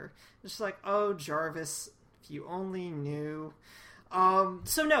Carter. It's just like, oh, Jarvis, if you only knew.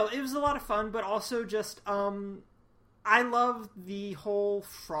 So no, it was a lot of fun, but also just, I love the whole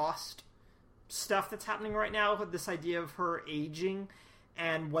Frost stuff that's happening right now, with this idea of her aging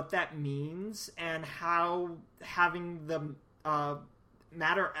and what that means, and how having the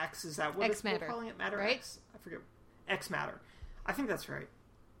Matter X, is that what we're calling it? Matter right? X? I forget. X Matter. I think that's right.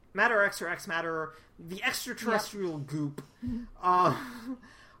 Matter X or X Matter, the extraterrestrial goop.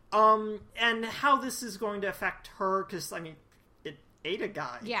 And how this is going to affect her, because, I mean, it ate a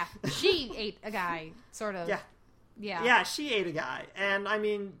guy. Yeah, she ate a guy, sort of. Yeah. Yeah, she ate a guy. And, I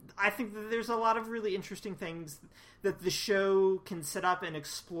mean, I think that there's a lot of really interesting things that the show can set up and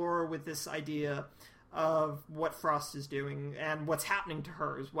explore with this idea of what Frost is doing and what's happening to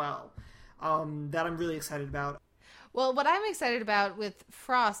her as well, that I'm really excited about. Well, what I'm excited about with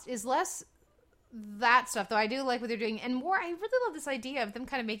Frost is less that stuff, though I do like what they're doing, and more, I really love this idea of them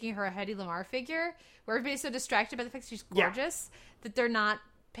kind of making her a Hedy Lamarr figure, where everybody's so distracted by the fact she's gorgeous that they're not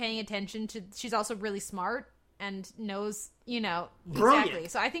paying attention to, she's also really smart and knows, Brilliant. Exactly.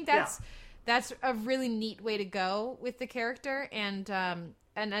 So I think that's a really neat way to go with the character, and a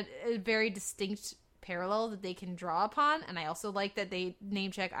very distinct parallel that they can draw upon. And I also like that they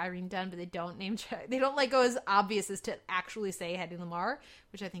name check Irene Dunn, but they don't go as obvious as to actually say Hedy Lamarr,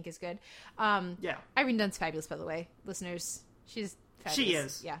 which I think is good. Irene Dunn's fabulous, by the way, listeners. She's fabulous. She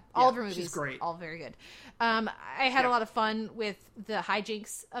is. Yeah. All of her movies. She's great. All very good. I had a lot of fun with the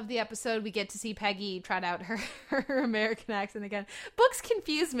hijinks of the episode. We get to see Peggy trot out her American accent again. Books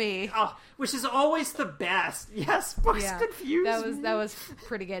confuse me. Oh, which is always the best. Yes, books confuse me. That was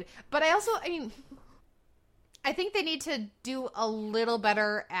pretty good. But I think they need to do a little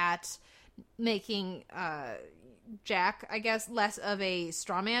better at making Jack, I guess, less of a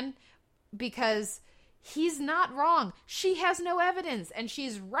straw man, because he's not wrong. She has no evidence, and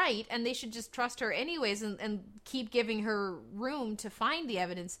she's right, and they should just trust her anyways and keep giving her room to find the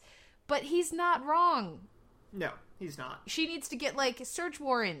evidence. But he's not wrong. No, he's not. She needs to get, search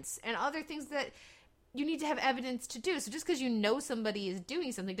warrants and other things that you need to have evidence to do. So just because you know somebody is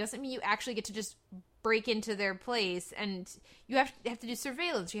doing something doesn't mean you actually get to just break into their place, and you have to do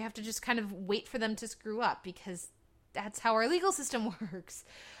surveillance. You have to just kind of wait for them to screw up, because that's how our legal system works.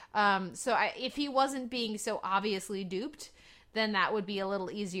 If he wasn't being so obviously duped, then that would be a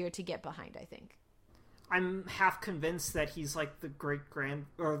little easier to get behind, I think. I'm half convinced that he's like the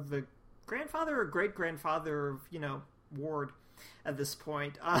the grandfather or great-grandfather of, Ward at this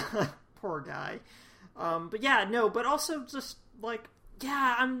point. Poor guy. But also just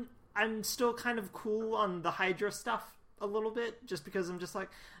I'm still kind of cool on the Hydra stuff a little bit, just because I'm just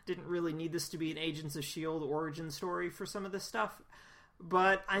didn't really need this to be an Agents of S.H.I.E.L.D. origin story for some of this stuff.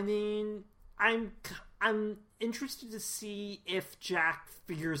 But, I mean, I'm interested to see if Jack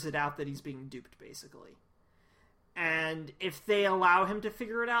figures it out that he's being duped, basically. And if they allow him to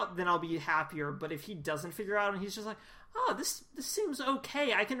figure it out, then I'll be happier. But if he doesn't figure it out and he's just this seems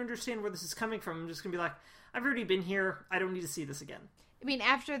okay, I can understand where this is coming from, I'm just going to be I've already been here, I don't need to see this again. I mean,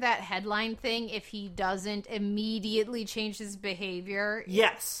 after that headline thing, if he doesn't immediately change his behavior...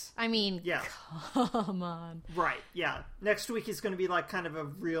 Yes. I mean, come on. Right, yeah. Next week is going to be kind of a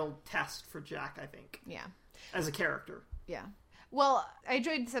real test for Jack, I think. Yeah. As a character. Yeah. Well, I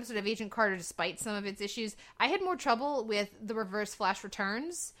enjoyed this episode of Agent Carter despite some of its issues. I had more trouble with the Reverse Flash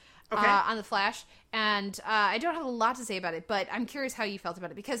returns on the Flash, and I don't have a lot to say about it, but I'm curious how you felt about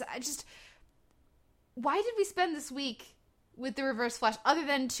it, because why did we spend this week with the Reverse Flash, other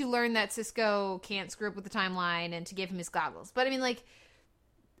than to learn that Cisco can't screw up with the timeline and to give him his goggles? But I mean,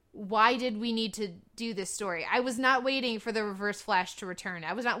 why did we need to do this story? I was not waiting for the Reverse Flash to return.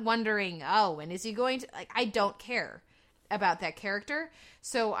 I was not wondering, when is he going to... I don't care about that character.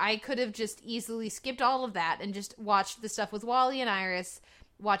 So I could have just easily skipped all of that and just watched the stuff with Wally and Iris,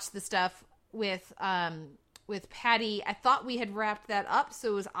 watched the stuff with Patty. I thought we had wrapped that up, so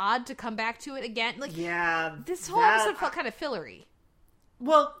it was odd to come back to it again. This whole episode felt kind of fillery.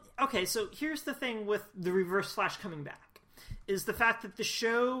 Well, okay, so here's the thing with the Reverse Flash coming back, is the fact that the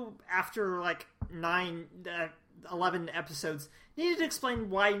show, after 11 episodes, needed to explain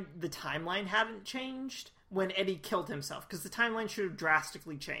why the timeline hadn't changed when Eddie killed himself, because the timeline should have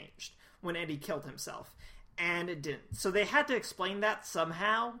drastically changed when Eddie killed himself, and it didn't. So they had to explain that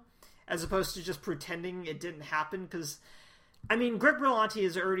somehow, as opposed to just pretending it didn't happen, because, I mean, Greg Berlanti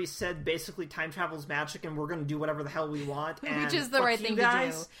has already said basically time travel's magic and we're going to do whatever the hell we want. And which is the right thing to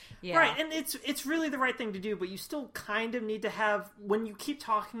do. Yeah. Right, and it's really the right thing to do, but you still kind of need to have, when you keep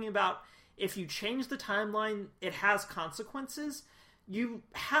talking about if you change the timeline, it has consequences, you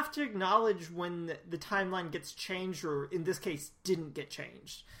have to acknowledge when the timeline gets changed, or in this case, didn't get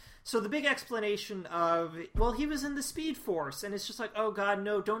changed. So the big explanation of, well, he was in the Speed Force, and it's just like, oh god,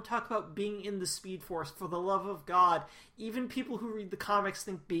 no, don't talk about being in the Speed Force, for the love of God. Even people who read the comics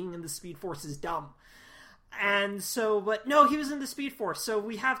think being in the Speed Force is dumb. And so, but no, he was in the Speed Force, so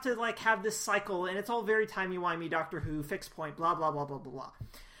we have to, like, have this cycle, and it's all very timey-wimey, Doctor Who, fixed point, blah, blah, blah, blah, blah, blah.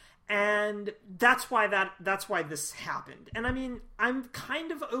 And that's why this happened. And I mean, I'm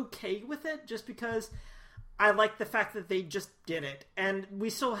kind of okay with it, just because I like the fact that they just did it. And we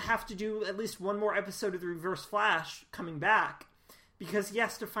still have to do at least one more episode of the Reverse Flash coming back, because he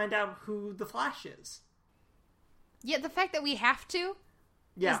has to find out who the Flash is. Yeah, the fact that we have to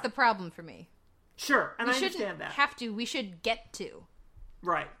is the problem for me. Sure, and I understand that. Have to. We should get to.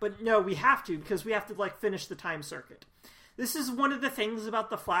 Right, but no, we have to, because we have to, like, finish the time circuit. This is one of the things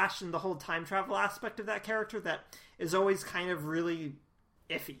about the Flash and the whole time travel aspect of that character that is always kind of really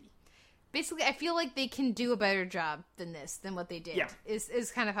iffy. Basically, I feel like they can do a better job than what they did. Yeah.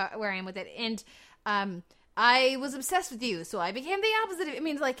 Is kind of where I am with it. And I was obsessed with you, so I became the opposite of it. I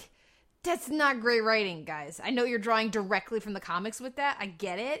mean, like, that's not great writing, guys. I know you're drawing directly from the comics with that. I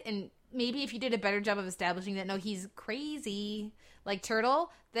get it, and maybe if you did a better job of establishing that, no, he's crazy, like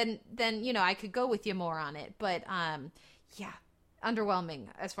Turtle, then you know, I could go with you more on it. But, yeah, underwhelming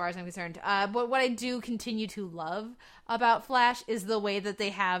as far as I'm concerned. But what I do continue to love about Flash is the way that they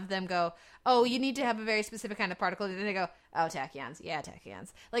have them go, oh, you need to have a very specific kind of particle. And then they go, oh, tachyons. Yeah,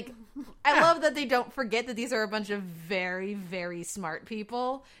 tachyons. Like, I love that they don't forget that these are a bunch of very, very smart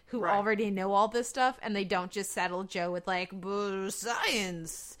people who already know all this stuff, and they don't just saddle Joe with, like,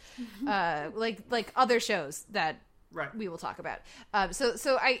 science. Like other shows that we will talk about.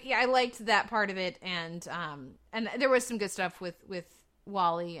 So I liked that part of it, and there was some good stuff with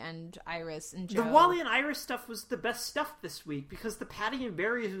Wally and Iris and Joe. The Wally and Iris stuff was the best stuff this week, because the Patty and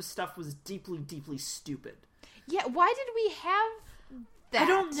Barry stuff was deeply, deeply stupid. Yeah, why did we have that? I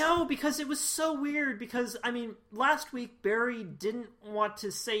don't know, because it was so weird, because, I mean, last week Barry didn't want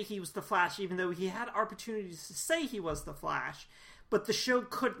to say he was the Flash, even though he had opportunities to say he was the Flash. But the show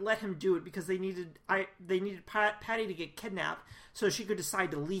couldn't let him do it because they needed Patty to get kidnapped so she could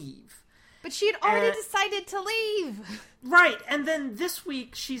decide to leave. But she had already decided to leave. Right, and then this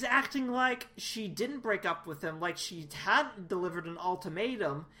week she's acting like she didn't break up with him, like she hadn't delivered an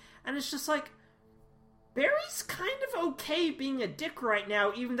ultimatum, and it's just like, Barry's kind of okay being a dick right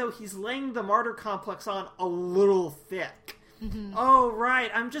now, even though he's laying the martyr complex on a little thick. Mm-hmm. Oh, right,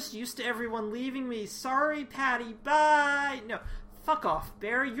 I'm just used to everyone leaving me. Sorry, Patty, bye. No. Fuck off,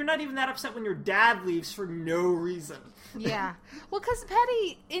 Barry. You're not even that upset when your dad leaves for no reason. Yeah. Well, because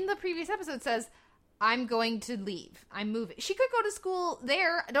Patty, in the previous episode, says, I'm going to leave. I'm moving. She could go to school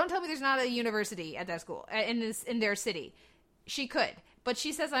there. Don't tell me there's not a university at that school, in their city. She could. But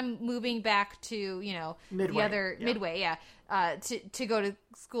she says, I'm moving back to, you know, Midway. Midway, to go to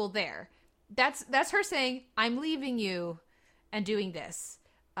school there. That's her saying, I'm leaving you and doing this.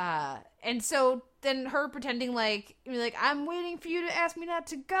 And so then her pretending like I'm waiting for you to ask me not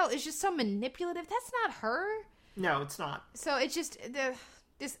to go. It's just so manipulative. That's not her. No, it's not. So it's just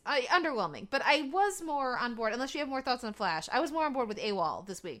underwhelming. But I was more on board. Unless you have more thoughts on Flash, I was more on board with AWOL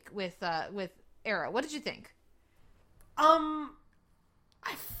this week with Arrow. What did you think? I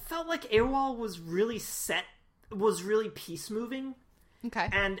felt like AWOL was really peace moving. Okay.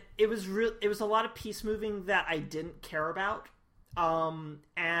 And it was a lot of peace moving that I didn't care about.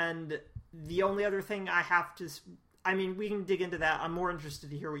 And the only other thing we can dig into that. I'm more interested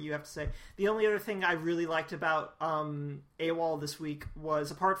to hear what you have to say. The only other thing I really liked about AWOL this week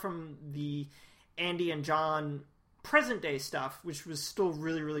was, apart from the Andy and John present day stuff, which was still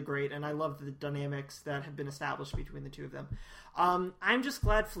really, really great, and I love the dynamics that have been established between the two of them. I'm just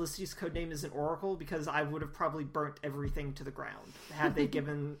glad Felicity's codename isn't Oracle, because I would have probably burnt everything to the ground had they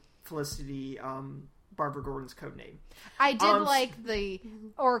given Felicity Barbara Gordon's codename. I did like the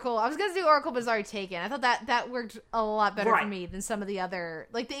Oracle. I was going to do Oracle, but it's already taken. I thought that worked a lot better for me than some of the other,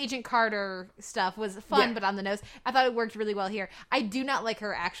 like the Agent Carter stuff was fun, but on the nose. I thought it worked really well here. I do not like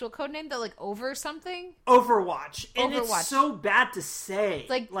her actual codename, though, like Over something. Overwatch. And it's so bad to say.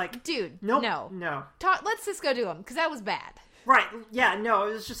 Like dude, nope, no. Let Cisco do them, because that was bad. Right, yeah, no,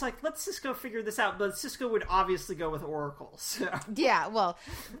 it was just like, let Cisco figure this out, but Cisco would obviously go with Oracle, so. Yeah, well,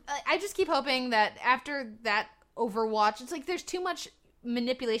 I just keep hoping that after that Overwatch, it's like there's too much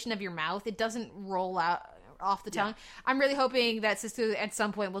manipulation of your mouth, it doesn't roll out off the tongue. I'm really hoping that Cisco at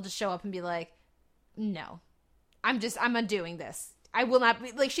some point will just show up and be like, no, I'm undoing this. I will not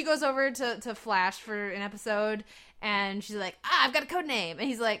be, like, she goes over to Flash for an episode, and she's like, I've got a code name, and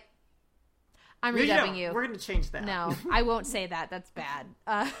he's like, I'm No, redubbing you. We're going to change that. No, I won't say that. That's bad.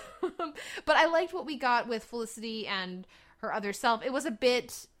 But I liked what we got with Felicity and her other self. It was a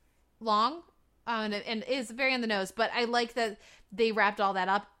bit long, and it is very on the nose, but I like that they wrapped all that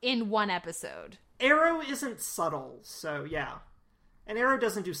up in one episode. Arrow isn't subtle, so yeah. And Arrow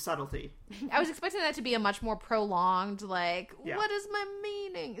doesn't do subtlety. I was expecting that to be a much more prolonged, like, Yeah. what is my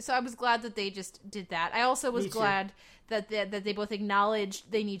meaning? So I was glad that they just did that. I also was Me too. glad that they both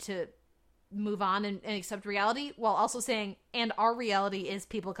acknowledged they need to move on and accept reality, while also saying, and our reality is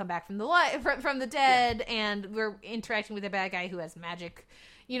people come back from the from the dead, and we're interacting with a bad guy who has magic.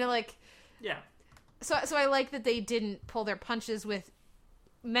 You know, like... Yeah. So I like that they didn't pull their punches with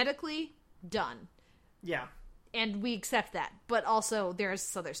medically done. Yeah. And we accept that, but also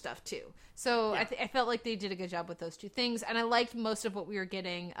there's other stuff too. So Yeah. I felt like they did a good job with those two things, and I liked most of what we were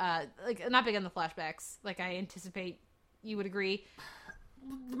getting. Like, not big on the flashbacks, like I anticipate you would agree.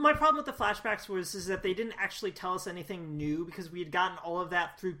 My problem with the flashbacks is that they didn't actually tell us anything new, because we had gotten all of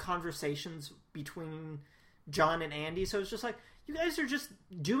that through conversations between John and Andy. So it's just like, you guys are just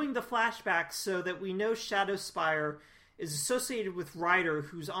doing the flashbacks so that we know Shadowspire is associated with Ryder,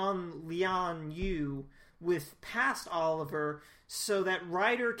 who's on Leon Yu with past Oliver, so that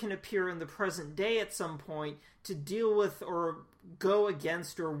Ryder can appear in the present day at some point to deal with or go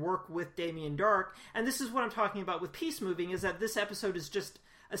against or work with Damien Dark. And this is what I'm talking about with Peace Moving, is that this episode is just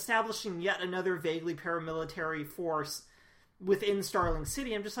establishing yet another vaguely paramilitary force within Starling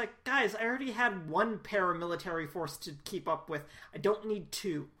City. I'm just like, guys, I already had one paramilitary force to keep up with. I don't need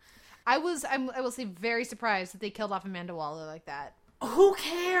two. I will say, very surprised that they killed off Amanda Waller like that. Who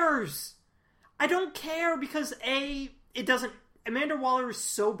cares? I don't care, because Amanda Waller is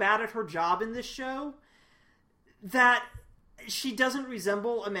so bad at her job in this show that she doesn't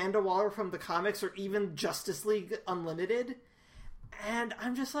resemble Amanda Waller from the comics or even Justice League Unlimited. And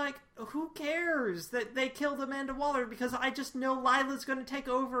I'm just like, who cares that they killed Amanda Waller? Because I just know Lila's going to take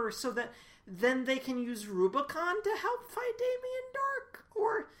over, so that then they can use Rubicon to help fight Damien Dark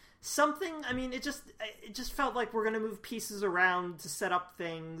or something. I mean, it just felt like we're going to move pieces around to set up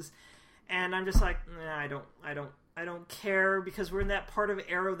things. And I'm just like, nah, I don't care, because we're in that part of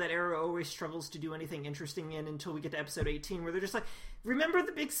Arrow that Arrow always struggles to do anything interesting in until we get to episode 18, where they're just like, remember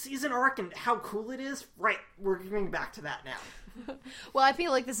the big season arc and how cool it is? Right, we're getting back to that now. Well, I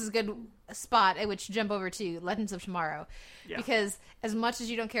feel like this is a good spot at which to jump over to Legends of Tomorrow. Yeah. Because as much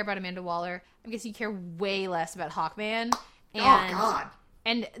as you don't care about Amanda Waller, I guess you care way less about Hawkman. And, Oh, God.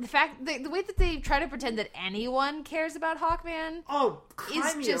 And the fact, the way that they try to pretend that anyone cares about Hawkman Oh,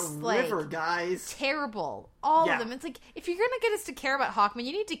 cry me just, a like, river, guys. terrible. All Yeah. of them. It's like, if you're going to get us to care about Hawkman,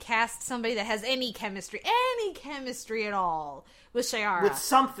 you need to cast somebody that has any chemistry at all with Shiara. With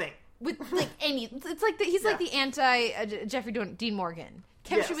something. With like it's like he's like the anti Jeffrey Dean Morgan.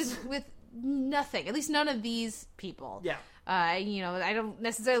 Chemistry Yes. with nothing. At least none of these people. Yeah. I don't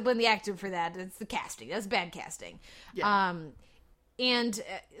necessarily blame the actor for that. It's the casting. That's bad casting. Yeah. And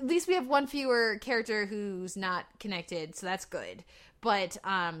at least we have one fewer character who's not connected, so that's good. But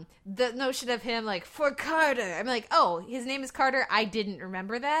the notion of him, like, for Carter, I'm like, oh, his name is Carter? I didn't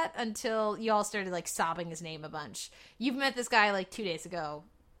remember that until y'all started, like, sobbing his name a bunch. You've met this guy, like, 2 days ago.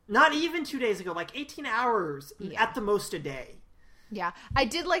 Not even 2 days ago, like 18 hours, at the most a day. Yeah. I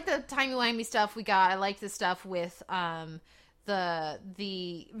did like the timey-wimey stuff we got. I liked the stuff with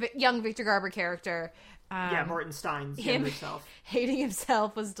the young Victor Garber character. Martin Stein's Him himself. hating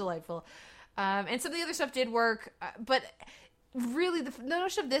himself was delightful. And some of the other stuff did work. But really, the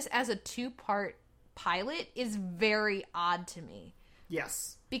notion of this as a 2-part pilot is very odd to me.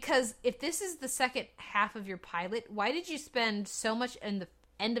 Yes. Because if this is the second half of your pilot, why did you spend so much in the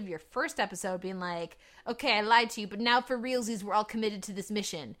end of your first episode being like, okay, I lied to you, but now for realsies, we're all committed to this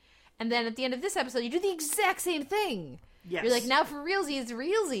mission. And then at the end of this episode, you do the exact same thing. Yes. You're like, now for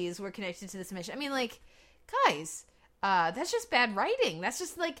realsies, we're connected to this mission. I mean, like, guys, that's just bad writing. That's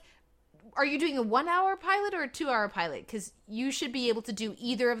just like, are you doing a 1-hour pilot or a 2-hour pilot? Because you should be able to do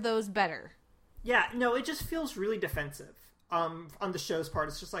either of those better. Yeah, no, it just feels really defensive on the show's part.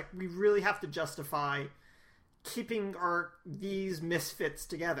 It's just like, we really have to justify keeping these misfits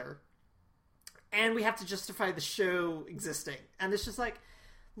together. And we have to justify the show existing. And it's just like,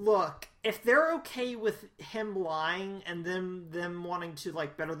 look, if they're okay with him lying and them wanting to,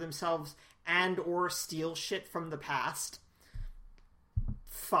 like, better themselves and or steal shit from the past,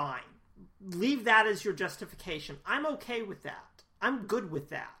 fine. Leave that as your justification. I'm okay with that. I'm good with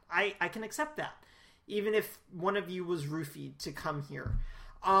that. I can accept that. Even if one of you was roofied to come here.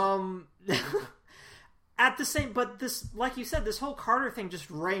 at the same, but this, like you said, this whole Carter thing just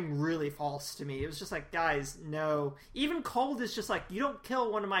rang really false to me. It was just like, guys, no. Even Cold is just like, you don't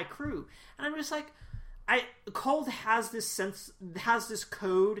kill one of my crew. And I'm just like, Cold has this sense, has this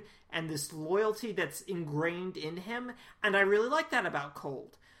code and this loyalty that's ingrained in him, and I really like that about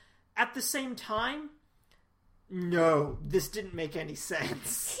Cold. At the same time, no, this didn't make any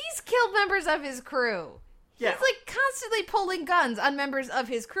sense. He's killed members of his crew. Yeah. He's, like, constantly pulling guns on members of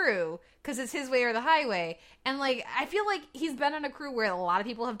his crew because it's his way or the highway. And, like, I feel like he's been on a crew where a lot of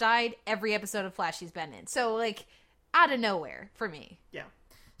people have died every episode of Flash he's been in. So, like, out of nowhere for me. Yeah.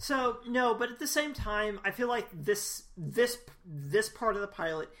 So, no, but at the same time, I feel like this part of the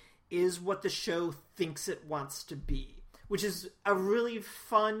pilot is what the show thinks it wants to be, which is a really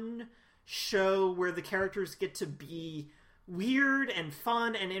fun show where the characters get to be weird and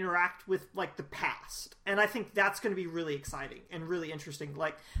fun and interact with, like, the past. And I think that's going to be really exciting and really interesting.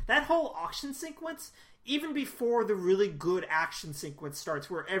 Like, that whole auction sequence, even before the really good action sequence starts,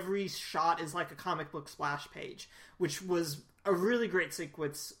 where every shot is like a comic book splash page, which was a really great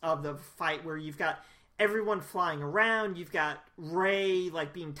sequence of the fight where you've got everyone flying around, you've got Ray,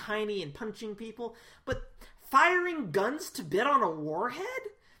 like, being tiny and punching people, but firing guns to bid on a warhead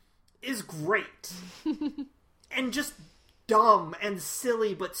is great. And just dumb and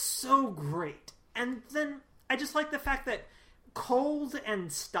silly, but so great. And then I just like the fact that Cold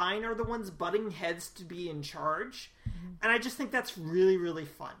and Stein are the ones butting heads to be in charge. And I just think that's really, really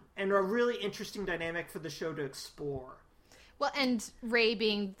fun and a really interesting dynamic for the show to explore. Well, and Ray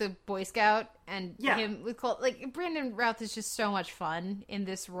being the Boy Scout and him with Colt, like, Brandon Routh is just so much fun in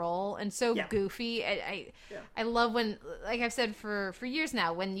this role and so goofy. I love when, like I've said for years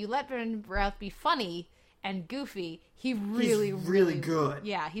now, when you let Brandon Routh be funny and goofy, he's really good.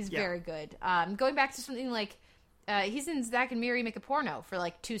 Yeah, he's very good. Going back to something like, he's in Zack and Miri Make a Porno for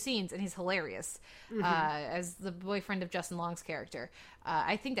like 2 scenes, and he's hilarious as the boyfriend of Justin Long's character.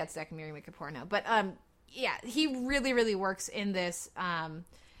 I think that's Zack and Miri Make a Porno. But yeah, he really, really works in this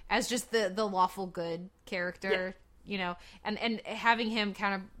as just the lawful good character. You know, and having him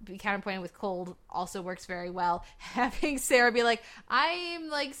be counterpointed with Cold also works very well. Having Sarah be like, I'm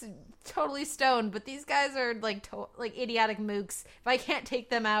like totally stoned, but these guys are like idiotic mooks. If I can't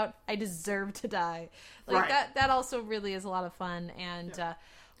take them out, I deserve to die. Like that also really is a lot of fun. And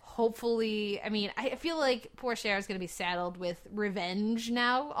hopefully, I mean, I feel like poor Cher is going to be saddled with revenge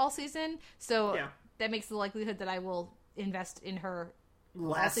now all season. So that makes the likelihood that I will invest in her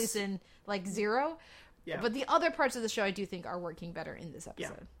all season like 0. Yeah. But the other parts of the show I do think are working better in this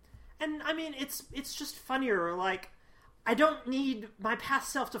episode. Yeah. And, I mean, it's just funnier. Like, I don't need my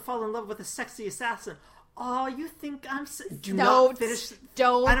past self to fall in love with a sexy assassin. Oh, you think I'm... not finish...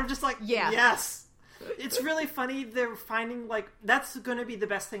 Don't. And I'm just like, yes. It's really funny. They're finding, like... That's going to be the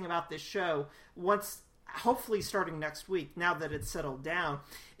best thing about this show. Once... Hopefully starting next week, now that it's settled down,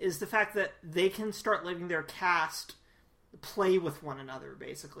 is the fact that they can start letting their cast play with one another,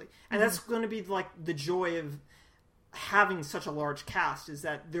 basically. And that's going to be like the joy of having such a large cast, is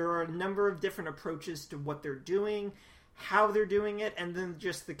that there are a number of different approaches to what they're doing, how they're doing it, and then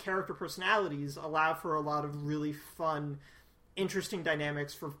just the character personalities allow for a lot of really fun, interesting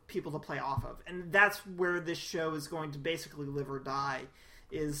dynamics for people to play off of. And that's where this show is going to basically live or die,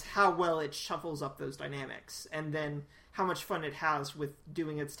 is how well it shuffles up those dynamics, and then how much fun it has with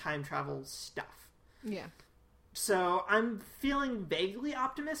doing its time travel stuff. Yeah. So I'm feeling vaguely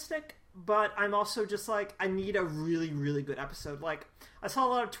optimistic, but I'm also just like, I need a really, really good episode. Like, I saw a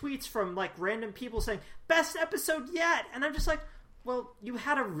lot of tweets from, like, random people saying, best episode yet! And I'm just like, well, you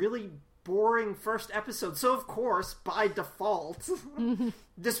had a really boring first episode, so of course, by default,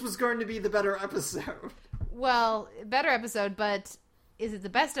 this was going to be the better episode. Well, better episode, but is it the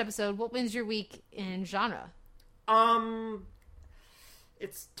best episode? What wins your week in genre?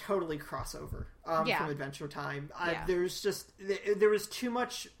 It's totally crossover from Adventure Time. There was too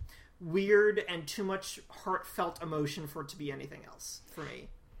much weird and too much heartfelt emotion for it to be anything else for me.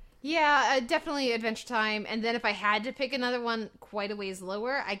 Yeah, definitely Adventure Time. And then if I had to pick another one quite a ways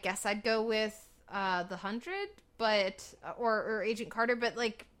lower, I guess I'd go with The 100, but or Agent Carter. But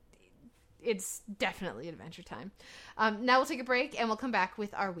like, it's definitely Adventure Time. Now we'll take a break and we'll come back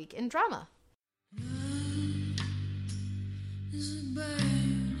with our week in drama. Is a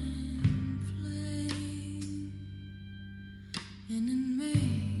burning flame, and in me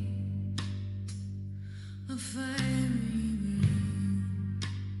a fiery ring,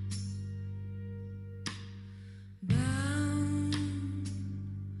 bound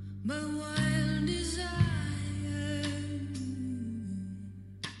by wild desire,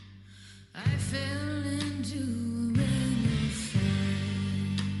 I fell into a ring of fire.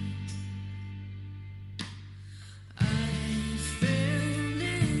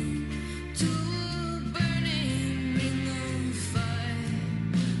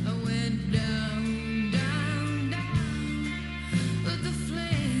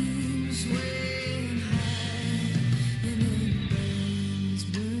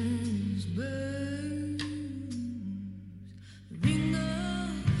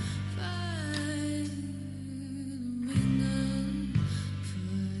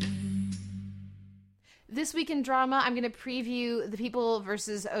 this week in drama, I'm going to preview The People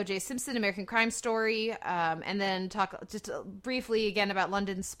versus O.J. Simpson, American Crime Story, and then talk just briefly again about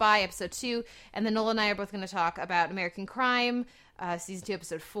London Spy, episode 2, and then Noel and I are both going to talk about American Crime, season 2,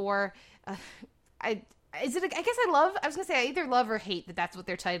 episode 4. I was going to say I either love or hate that that's what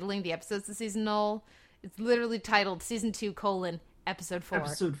they're titling the episodes this season, Noel. It's literally titled Season 2, Episode 4.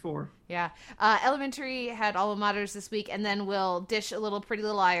 Episode 4. Yeah. Elementary had alma maters this week, and then we'll dish a little Pretty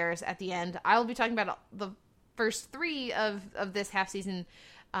Little Liars at the end. I'll be talking about the first 3 of this half season,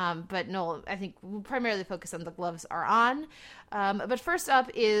 but no, I think we'll primarily focus on The Gloves Are On. But first up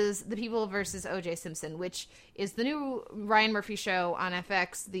is The People versus O.J. Simpson, which is the new Ryan Murphy show on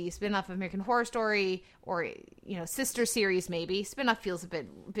FX, the spin-off of American Horror Story, or, sister series maybe. Spin-off feels a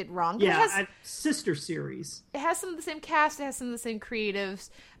bit wrong. But yeah, sister series. It has some of the same cast, it has some of the same creatives,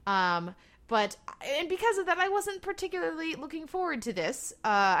 and because of that, I wasn't particularly looking forward to this.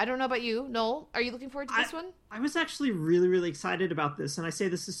 I don't know about you, Noel. Are you looking forward to this one? I was actually really, really excited about this, and I say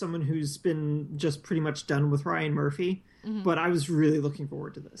this as someone who's been just pretty much done with Ryan Murphy, but I was really looking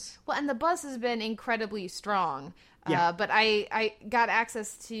forward to this. Well, and the buzz has been incredibly strong. Yeah. But I got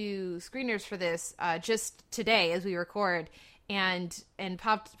access to screeners for this just today as we record, and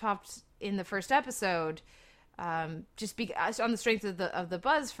popped in the first episode. Just on the strength of the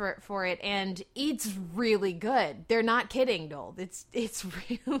buzz for it, and it's really good. They're not kidding, Noel. It's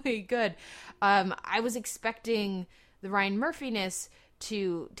really good. I was expecting the Ryan Murphy-ness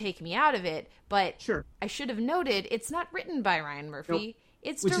to take me out of it, but sure. I should have noted it's not written by Ryan Murphy. Nope.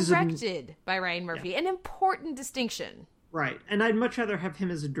 It's Which directed by Ryan Murphy. Yeah. An important distinction. Right, and I'd much rather have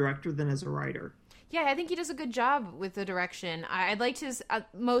him as a director than as a writer. Yeah, I think he does a good job with the direction. I liked his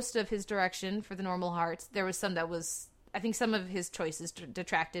most of his direction for The Normal Hearts. There was some that was, I think some of his choices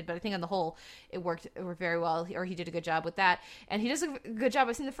detracted, but I think on the whole it worked very well, or he did a good job with that. And he does a good job.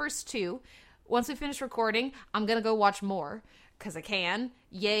 I've seen the first 2. Once we finish recording, I'm going to go watch more because I can.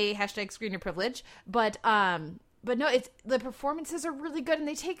 Yay, #screener privilege. But no, the performances are really good, and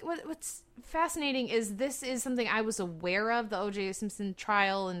they take what's fascinating is this is something I was aware of, the O.J. Simpson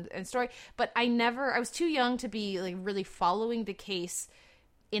trial and story, but I was too young to be like really following the case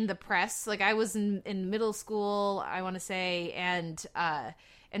in the press. Like I was in middle school, I want to say, and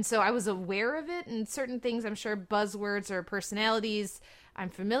so I was aware of it, and certain things I'm sure buzzwords or personalities I'm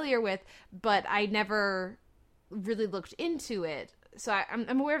familiar with, but I never really looked into it. So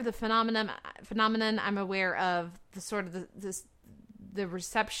I'm aware of the phenomenon. I'm aware of the sort of the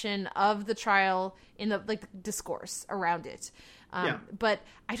reception of the trial in the discourse around it. But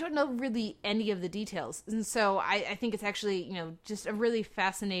I don't know really any of the details. And so I think it's actually, just a really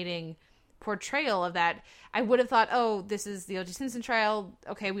fascinating portrayal of that. I would have thought, oh, this is the O.J. Simpson trial.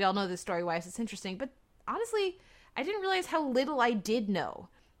 Okay, we all know this story. Why is this interesting? But honestly, I didn't realize how little I did know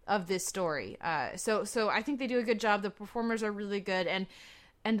of this story. So I think they do a good job. The performers are really good, and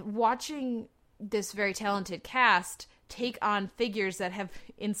watching this very talented cast take on figures that have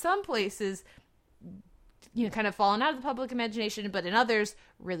in some places kind of fallen out of the public imagination, but in others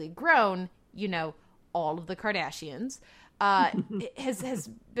really grown, all of the Kardashians, it has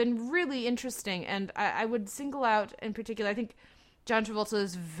been really interesting. And I would single out in particular, I think John Travolta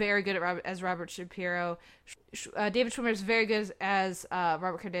is very good as Robert Shapiro. David Schwimmer is very good as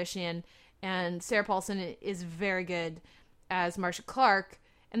Robert Kardashian, and Sarah Paulson is very good as Marcia Clark.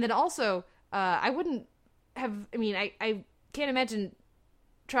 And then also, I can't imagine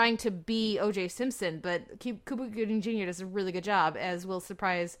trying to be O.J. Simpson, but Cuba Gooding Jr. does a really good job, as will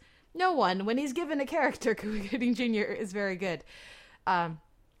surprise no one when he's given a character. Cuba Gooding Jr. is very good.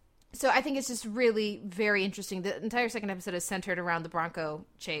 So I think it's just really very interesting. The entire second episode is centered around the Bronco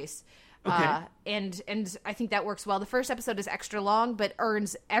chase. Okay. And I think that works well. The first episode is extra long, but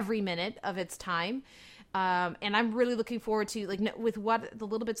earns every minute of its time. And I'm really looking forward to, with what the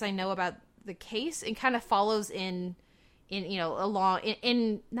little bits I know about the case, it kind of follows in along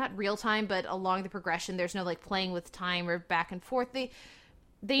in not real time, but along the progression. There's no playing with time or back and forth.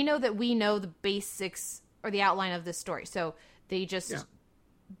 They know that we know the basics or the outline of this story. So they just,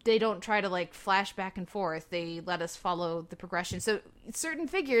 they don't try to flash back and forth. They let us follow the progression. So certain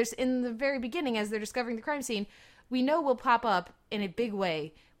figures in the very beginning, as they're discovering the crime scene, we know will pop up in a big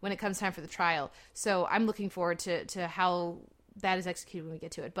way when it comes time for the trial. So I'm looking forward to how that is executed when we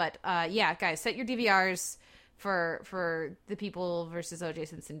get to it. But guys, set your DVRs for The People versus O.J.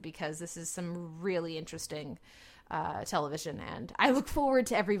 Simpson, because this is some really interesting television, and I look forward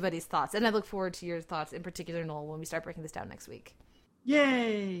to everybody's thoughts, and I look forward to your thoughts in particular, Noel, when we start breaking this down next week.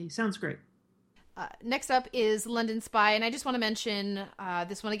 Yay! Sounds great. Next up is London Spy, and I just want to mention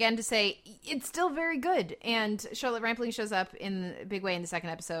this one again to say it's still very good, and Charlotte Rampling shows up in a big way in the second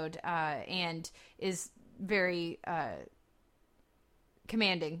episode, and is very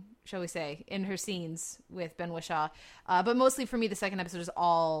commanding, shall we say, in her scenes with Ben Whishaw. But mostly for me, the second episode is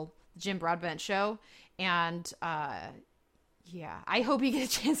all Jim Broadbent show. And yeah, I hope you get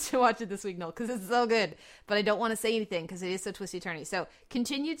a chance to watch it this week, Noel, because it's so good. But I don't want to say anything because it is so twisty-turny. So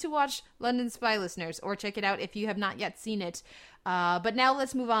continue to watch London Spy, listeners, or check it out if you have not yet seen it. But now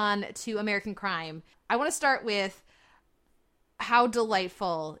let's move on to American Crime. I want to start with how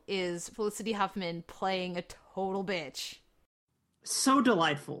delightful is Felicity Huffman playing a total bitch. So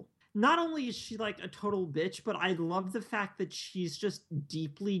delightful. Not only is she like a total bitch, but I love the fact that she's just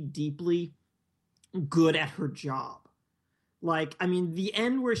deeply, deeply good at her job. Like, I mean, the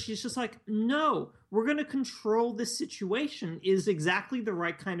end where she's just like, no, we're going to control this situation is exactly the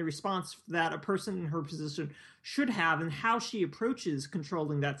right kind of response that a person in her position should have, and how she approaches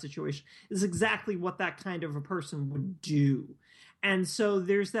controlling that situation is exactly what that kind of a person would do. And so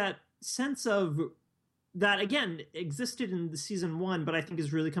there's that sense of that, again, existed in the season 1, but I think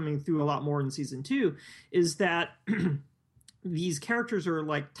is really coming through a lot more in season 2, is that these characters are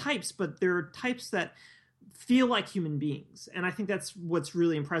like types, but they're types that feel like human beings. And I think that's what's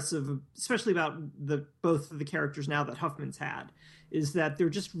really impressive, especially about both of the characters now that Huffman's had, is that they're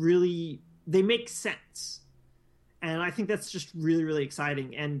just really, they make sense. And I think that's just really, really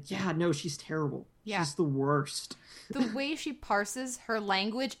exciting. And yeah, no, she's terrible. Yeah. She's the worst. The way she parses her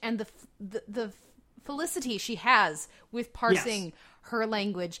language and the felicity she has with parsing her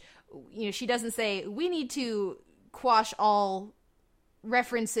language. You know, she doesn't say, we need to quash all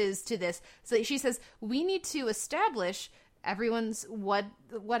references to this. So she says, we need to establish everyone's what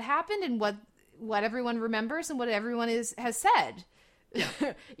happened and what everyone remembers and what everyone has said. Yeah.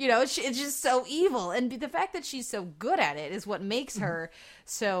 You know, it's just so evil, and the fact that she's so good at it is what makes her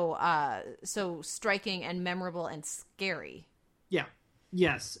so striking and memorable and scary. Yeah.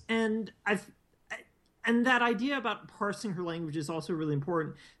 Yes. And and that idea about parsing her language is also really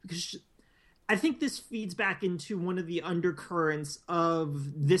important, because I think this feeds back into one of the undercurrents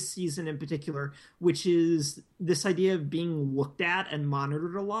of this season in particular, which is this idea of being looked at and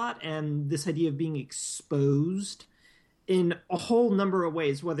monitored a lot, and this idea of being exposed in a whole number of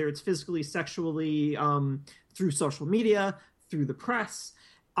ways, whether it's physically, sexually, through social media, through the press.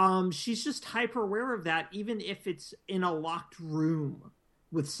 She's just hyper aware of that, even if it's in a locked room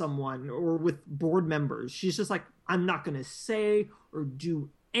with someone or with board members. She's just like, I'm not going to say or do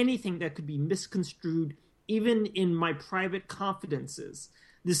anything that could be misconstrued, even in my private confidences.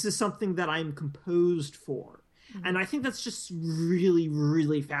 This is something that I'm composed for. Mm-hmm. And I think that's just really,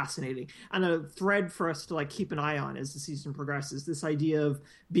 really fascinating. And a thread for us to like keep an eye on as the season progresses, this idea of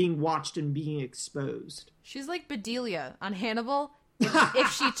being watched and being exposed. She's like Bedelia on Hannibal if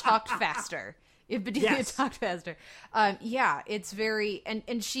she talked faster. If Bedelia talked faster. Yeah, it's very...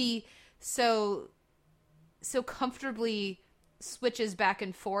 And she so comfortably switches back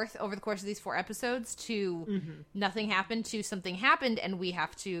and forth over the course of these 4 episodes to nothing happened to something happened, and we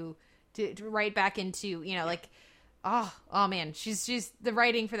have to right back into, you know, like, oh man, she's the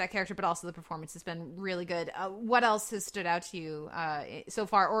writing for that character, but also the performance has been really good. What else has stood out to you so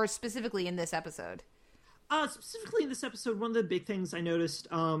far, or specifically in this episode? Specifically in this episode, one of the big things I noticed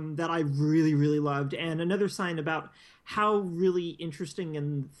that I really, really loved, and another sign about how really interesting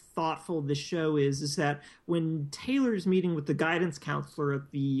and thoughtful this show is that when Taylor's meeting with the guidance counselor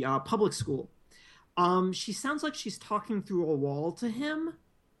at the public school, she sounds like she's talking through a wall to him.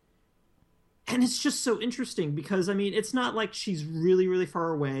 And it's just so interesting because, I mean, it's not like she's really, really far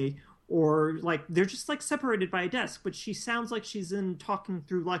away, or like they're just like separated by a desk, but she sounds like she's talking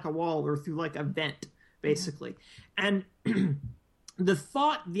through like a wall or through like a vent, basically. And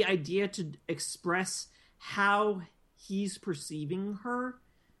the idea to express how he's perceiving her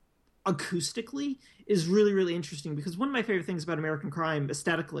acoustically is really, really interesting, because one of my favorite things about American Crime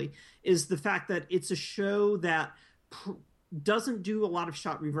aesthetically is the fact that it's a show that doesn't do a lot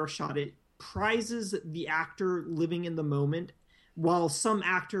of reverse shot. It prizes the actor living in the moment, while some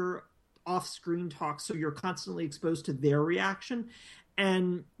actor off screen talks, so you're constantly exposed to their reaction.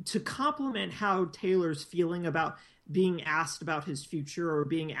 And to complement how Taylor's feeling about being asked about his future, or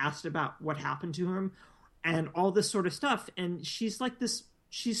being asked about what happened to him and all this sort of stuff, and she's like this,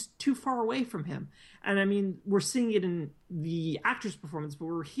 she's too far away from him. And I mean, we're seeing it in the actor's performance, but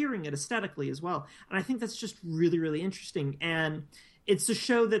we're hearing it aesthetically as well. And I think that's just really, really interesting. And it's a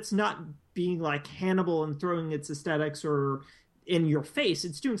show that's not being like Hannibal and throwing its aesthetics or in your face.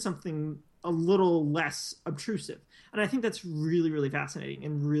 It's doing something a little less obtrusive. And I think that's really, really fascinating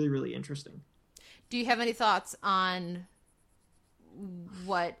and really, really interesting. Do you have any thoughts on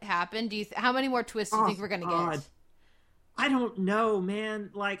what happened? How many more twists do you think we're going to get? I don't know, man.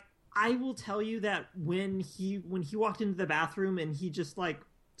 Like, I will tell you that when he walked into the bathroom and he just like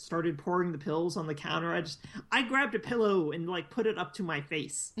started pouring the pills on the counter, I grabbed a pillow and like put it up to my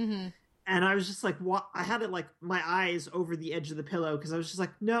face. Mm-hmm. And I was just like, what? I had it like my eyes over the edge of the pillow because I was just like,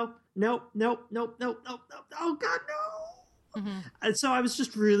 no, oh God, no. Mm-hmm. And so I was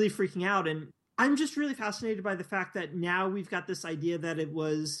just really freaking out. And I'm just really fascinated by the fact that now we've got this idea that it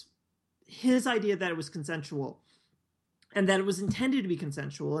was his idea that it was consensual and that it was intended to be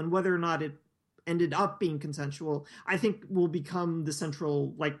consensual, and whether or not it ended up being consensual, I think will become the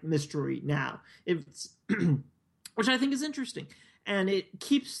central like mystery now. It's which I think is interesting. And it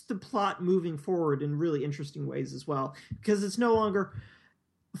keeps the plot moving forward in really interesting ways as well, because it's no longer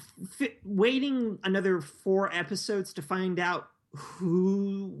waiting another 4 episodes to find out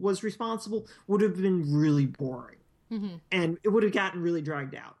who was responsible would have been really boring. Mm-hmm. And it would have gotten really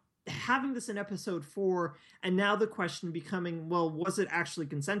dragged out. Having this in episode 4, and now the question becoming, well, was it actually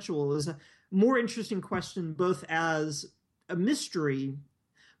consensual, is a more interesting question, both as a mystery,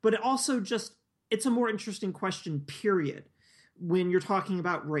 but it also just, it's a more interesting question, period, when you're talking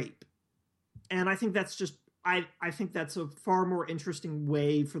about rape. And I think that's just, I think that's a far more interesting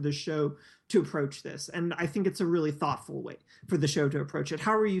way for the show to approach this. And I think it's a really thoughtful way for the show to approach it.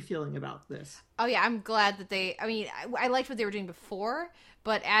 How are you feeling about this? Oh yeah, I'm glad that I liked what they were doing before,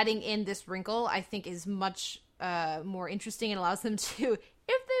 but adding in this wrinkle, I think is much more interesting and allows them to,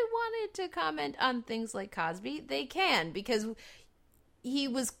 if they wanted to comment on things like Cosby, they can, because he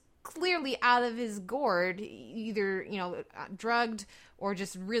was clearly out of his gourd, either, drugged or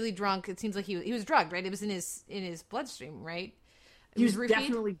just really drunk. It seems like he was drugged, right? It was in his bloodstream, right? He was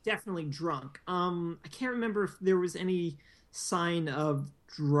definitely drunk. I can't remember if there was any sign of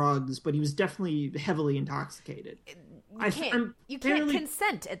drugs, but he was definitely heavily intoxicated. You can't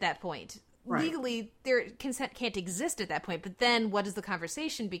consent at that point. Right. Legally, consent can't exist at that point. But then what does the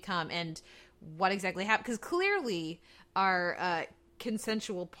conversation become, and what exactly happened? Because clearly our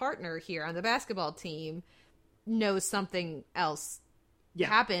consensual partner here on the basketball team knows something else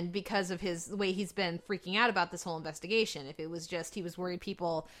happened because of the way he's been freaking out about this whole investigation. If it was just he was worried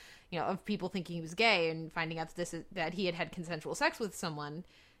people thinking he was gay and finding out that he had consensual sex with someone,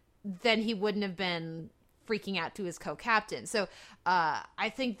 then he wouldn't have been freaking out to his co-captain. So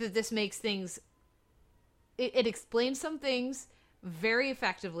I think that this makes things, it explains some things very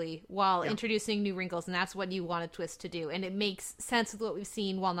effectively while introducing new wrinkles, and that's what you want a twist to do, and it makes sense with what we've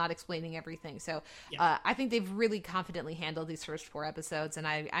seen while not explaining everything. So I think they've really confidently handled these first 4 episodes, and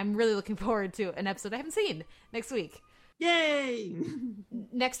I'm really looking forward to an episode I haven't seen next week. Yay!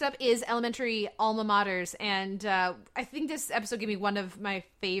 Next up is Elementary Alma Maters, and I think this episode gave me one of my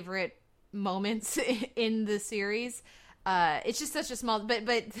favorite moments in the series. It's just such a small, but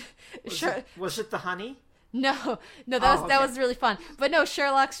was it the honey? No, that was really fun. But no,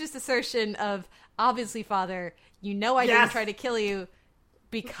 Sherlock's just assertion of, obviously, Father, I didn't try to kill you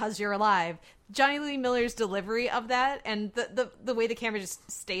because you're alive. Johnny Lee Miller's delivery of that and the way the camera just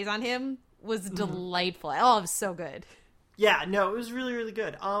stays on him was delightful. Oh, it was so good. Yeah, no, it was really, really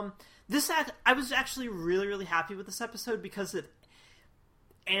good. I was actually really, really happy with this episode because it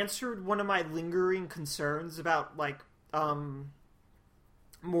answered one of my lingering concerns about, like,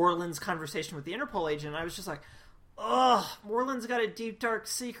 Moreland's conversation with the Interpol agent. I was just like, Moreland's got a deep, dark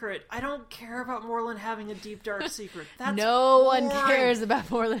secret. I don't care about Moreland having a deep, dark secret. That's no boring. one cares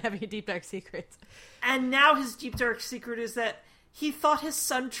about Moreland having a deep, dark secret. And now his deep, dark secret is that he thought his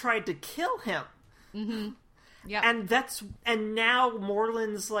son tried to kill him. Mm-hmm. Yeah. And now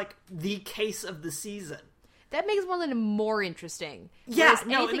Moreland's like the case of the season. That makes Moreland more interesting. Yeah,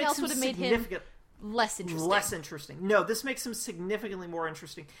 anything else would have made him less interesting. No, this makes him significantly more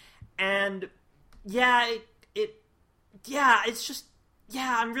interesting. And it's just,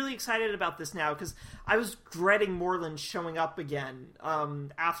 I'm really excited about this now because I was dreading Moreland showing up again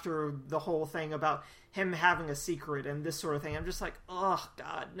after the whole thing about him having a secret and this sort of thing. I'm just like, oh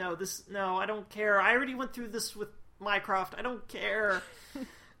God, no, I don't care. I already went through this with Mycroft. I don't care.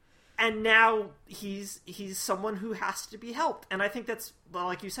 And now he's someone who has to be helped. And I think that's, well,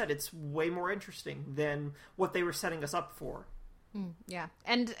 like you said, it's way more interesting than what they were setting us up for. Yeah.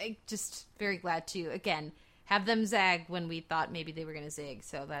 And I'm just very glad to, again, have them zag when we thought maybe they were going to zig.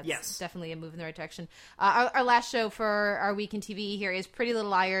 So that's definitely a move in the right direction. Our last show for our week in TV here is Pretty Little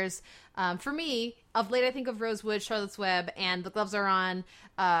Liars. For me, of late, I think of Rosewood, Charlotte's Web, and The Gloves Are On.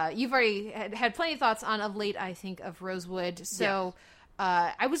 You've already had plenty of thoughts on of late, I think, of Rosewood. So... Yes.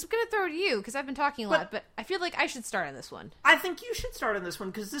 I was going to throw it to you because I've been talking a lot, but I feel like I should start on this one. I think you should start on this one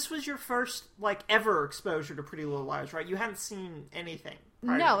because this was your first, ever exposure to Pretty Little Liars, right? You hadn't seen anything.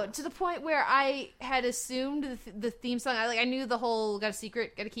 No, to the point where I had assumed the theme song. I knew the whole "got a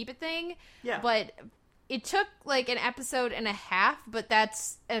secret, got to keep it" thing. Yeah. But it took an episode and a half, but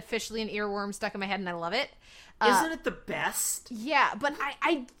that's officially an earworm stuck in my head, and I love it. Isn't it the best? Yeah, but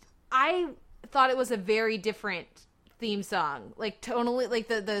I thought it was a very different theme song, tonally,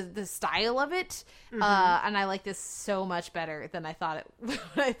 the style of it, and I like this so much better than I thought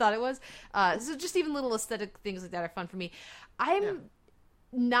it was. So just even little aesthetic things like that are fun for me. I'm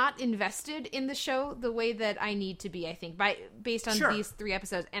not invested in the show the way that I need to be, I think, based on these 3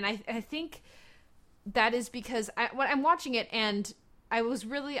 episodes, and I think that is because when I'm watching it, and I was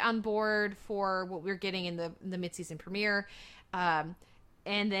really on board for what we were getting in the mid-season premiere, and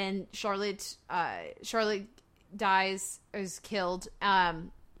then Charlotte dies, is killed,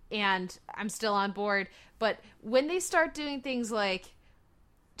 and I'm still on board. But when they start doing things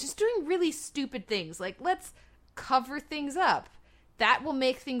just doing really stupid things, let's cover things up, that will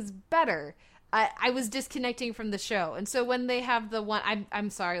make things better. I was disconnecting from the show, and so when they have the one, I'm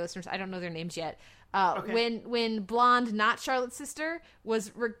sorry, listeners, I don't know their names yet. When blonde, not Charlotte's sister,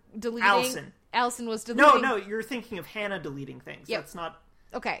 was deleting, Allison was deleting. No, you're thinking of Hannah deleting things. Yep. That's not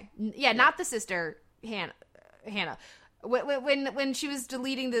okay. Yeah, not the sister, Hannah. When she was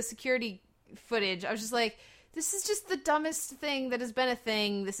deleting the security footage, I was just like, this is just the dumbest thing that has been a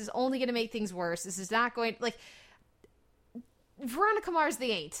thing. This is only going to make things worse. This is not going Veronica Mars,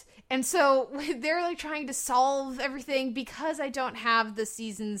 they ain't. And so they're trying to solve everything because I don't have the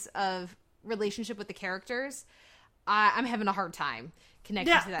seasons of relationship with the characters. I'm having a hard time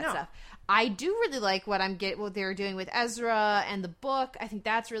connecting to that stuff. I do really like what they're doing with Ezra and the book. I think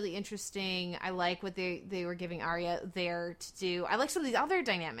that's really interesting. I like what they were giving Arya there to do. I like some of these other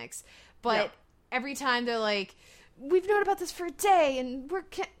dynamics, but every time they're like, we've known about this for a day, and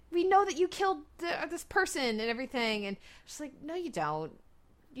we know that you killed this person and everything, and just no, you don't.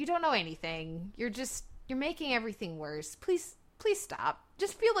 You don't know anything. You're making everything worse. Please stop.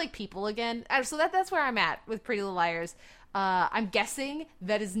 Just feel like people again. So that's where I'm at with Pretty Little Liars. I'm guessing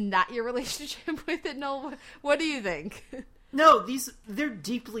that is not your relationship with it, Noel. What do you think? No, they're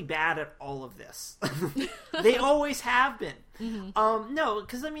deeply bad at all of this. They always have been. Mm-hmm. No,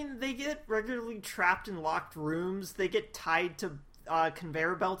 because they get regularly trapped in locked rooms. They get tied to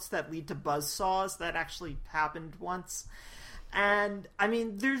conveyor belts that lead to buzzsaws. That actually happened once. And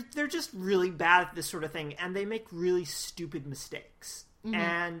they're just really bad at this sort of thing, and they make really stupid mistakes. Mm-hmm.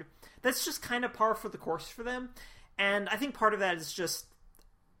 And that's just kind of par for the course for them. And I think part of that is just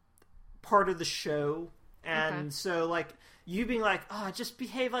part of the show. And so you being just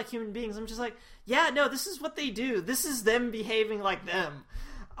behave like human beings. I'm just yeah, no, this is what they do. This is them behaving like them.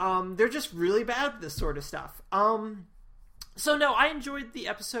 They're just really bad at this sort of stuff. So no, I enjoyed the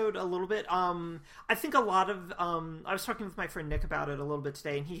episode a little bit. I think a lot of, I was talking with my friend Nick about it a little bit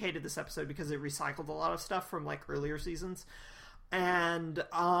today, and he hated this episode because it recycled a lot of stuff from earlier seasons. And,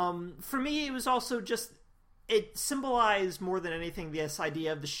 for me, it was also just, it symbolized more than anything this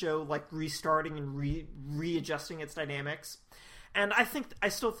idea of the show restarting and readjusting its dynamics. And I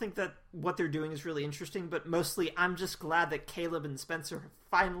still think that what they're doing is really interesting, but mostly I'm just glad that Caleb and Spencer have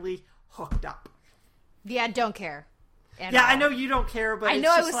finally hooked up. Yeah, don't care. Yeah, I know you don't care, but I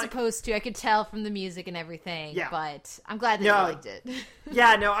know I was supposed to. I could tell from the music and everything, but I'm glad that you liked it.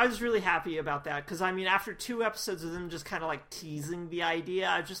 Yeah, no, I was really happy about that, because, after 2 episodes of them just kind of, teasing the idea,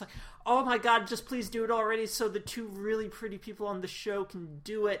 I was just oh my god, just please do it already so the 2 really pretty people on the show can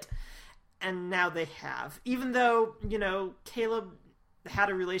do it. And now they have. Even though, Caleb had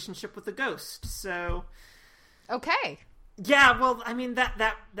a relationship with a ghost, so... Okay. Yeah, well,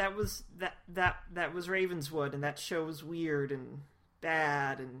 that was Ravenswood, and that show was weird and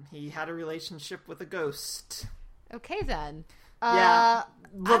bad, and he had a relationship with a ghost. Okay, then. Yeah,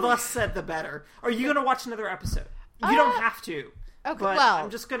 the less said, the better. Are you going to watch another episode? You don't have to. Okay, but well,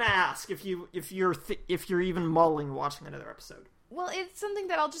 I'm just going to ask if you're even mulling watching another episode. Well, it's something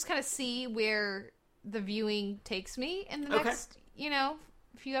that I'll just kind of see where the viewing takes me in the next,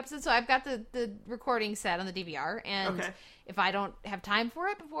 few episodes. So I've got the recording set on the DVR, and if I don't have time for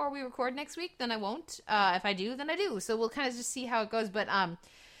it before we record next week, then I won't. If I do, then I do. So we'll kind of just see how it goes. But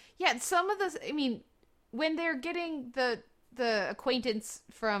yeah, some of those. When they're getting the acquaintance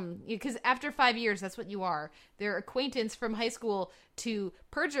from, because after 5 years, that's what you are. Their acquaintance from high school to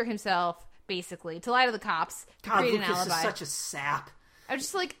perjure himself, basically, to lie to the cops, to create an alibi. Lucas is such a sap. I'm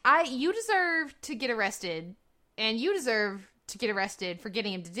just you deserve to get arrested, and you deserve to get arrested for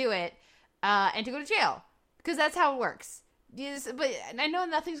getting him to do it, and to go to jail, because that's how it works. Yes, but I know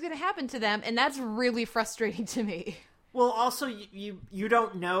nothing's going to happen to them, and that's really frustrating to me. Well, also, you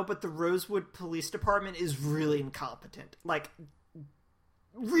don't know, but the Rosewood Police Department is really incompetent. Like,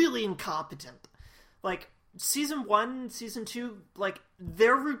 really incompetent. Like, Season 1, Season 2, like,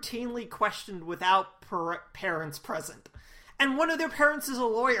 they're routinely questioned without parents present. And one of their parents is a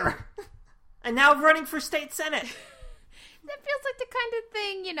lawyer. And now running for state senate. That feels like the kind of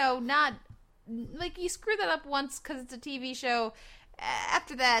thing, you know, not... Like, you screw that up once because it's a TV show.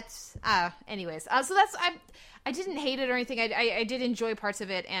 After that... anyways. So that's... I didn't hate it or anything. I did enjoy parts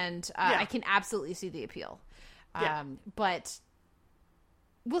of it, and I can absolutely see the appeal. But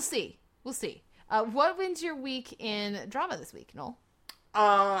we'll see. We'll see. What wins your week in drama this week, Noel?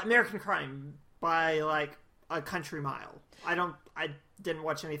 American Crime by, like, a country mile. I didn't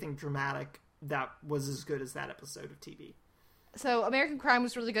watch anything dramatic that was as good as that episode of TV. So American Crime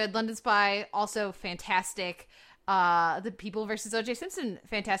was really good. London Spy, also fantastic. The People versus O.J. Simpson,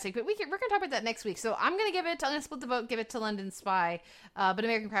 fantastic. But we're going to talk about that next week. So I'm going to split the vote, give it to London Spy. But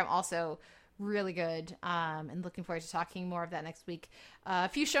American Crime also really good. And looking forward to talking more of that next week. A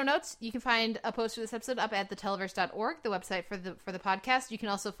few show notes. You can find a post for this episode up at theteleverse.org, the website for the podcast. You can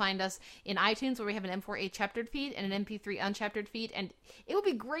also find us in iTunes, where we have an M4A chaptered feed and an MP3 unchaptered feed. And it would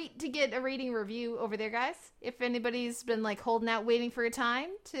be great to get a rating review over there, guys. If anybody's been like holding out, waiting for a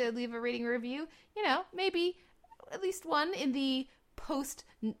time to leave a rating review, you know, maybe at least one in the post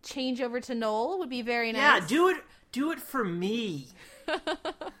changeover to Noel would be very nice. Yeah, do it for me.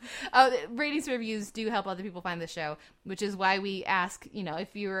 Ratings and reviews do help other people find the show, which is why we ask, you know,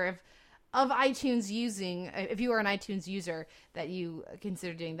 if you are an iTunes user, that you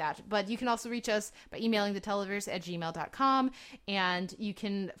consider doing that. But you can also reach us by emailing theteleverse@gmail.com, and you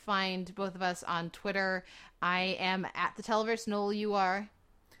can find both of us on Twitter. I am at the Televerse. Noel, you are?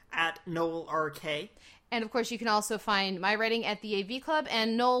 At Noel RK. And, of course, you can also find my writing at the AV Club.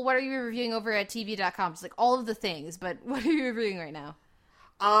 And, Noel, what are you reviewing over at TV.com? It's like all of the things, but what are you reviewing right now?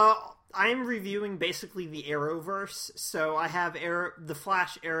 I'm reviewing basically the Arrowverse. So I have The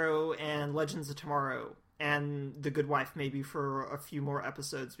Flash, Arrow, and Legends of Tomorrow, and The Good Wife maybe for a few more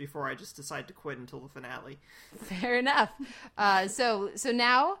episodes before I just decide to quit until the finale. Fair enough. So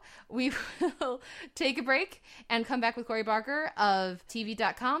now we will take a break and come back with Cory Barker of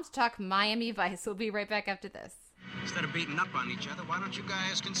TV.com to talk Miami Vice. We'll be right back after this. Instead of beating up on each other, why don't you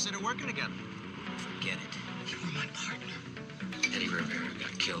guys consider working together? Forget it. You were my partner. Eddie Rivera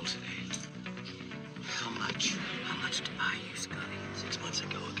got killed today. How much? How much do I owe you, Scotty? 6 months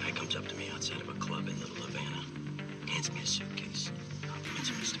ago, a guy comes up to me outside of a club in Little Havana, hands me a suitcase,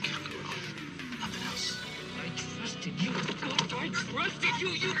 compliments Mr. Calderon. Nothing else. I trusted you. I trusted you,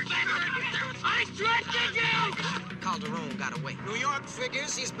 you bastard! I trusted you! Calderon got away. New York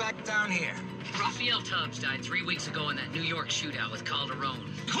figures he's back down here. Raphael Tubbs died 3 weeks ago in that New York shootout with Calderon.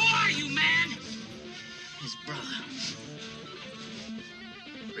 Who are you, man? His brother.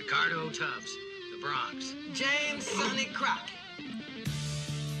 Ricardo Tubbs, the Bronx. James Sonny Crockett. I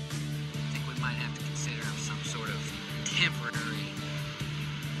think we might have to consider some sort of temporary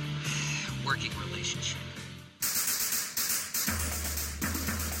working relationship.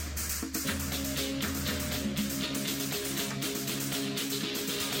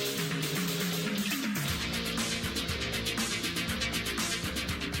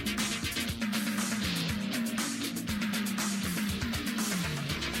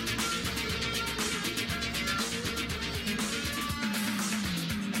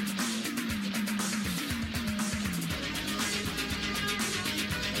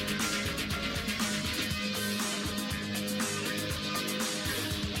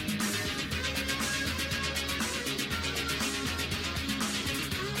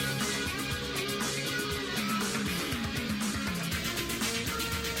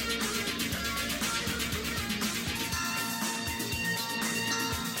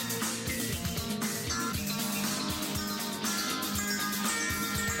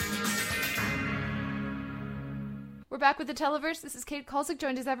 Back with the Televerse. This is Kate Kulzick,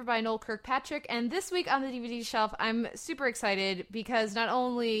 joined as ever by Noel Kirkpatrick, and this week on the DVD shelf, I'm super excited because not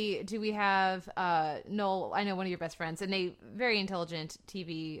only do we have Noel, I know one of your best friends, and a very intelligent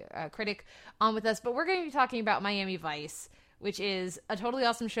TV critic on with us, but we're going to be talking about Miami Vice, which is a totally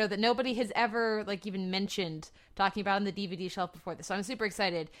awesome show that nobody has ever even mentioned talking about on the DVD shelf before this. So I'm super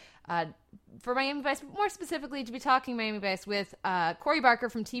excited for Miami Vice, but more specifically to be talking Miami Vice with Cory Barker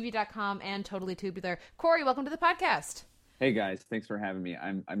from TV.com and Totally Tubular. Cory, welcome to the podcast. Hey guys, thanks for having me.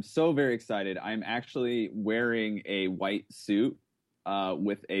 I'm so very excited. I'm actually wearing a white suit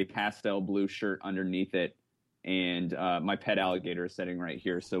with a pastel blue shirt underneath it and my pet alligator is sitting right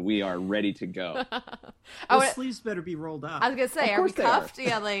here, so we are ready to go. Those sleeves better be rolled up. I was gonna say, are we cuffed?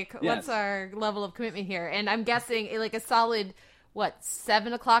 Yeah, like Yes. what's our level of commitment here? And I'm guessing like a solid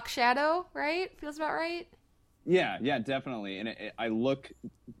 7 o'clock shadow, right? Feels about right. Yeah, definitely. And I look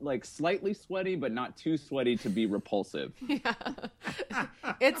like slightly sweaty, but not too sweaty to be repulsive. Yeah,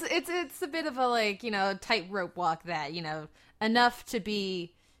 it's a bit of a tightrope walk that enough to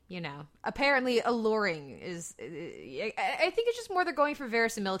be apparently alluring is. I think it's just more they're going for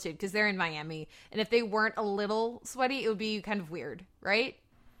verisimilitude because they're in Miami, and if they weren't a little sweaty, it would be kind of weird, right?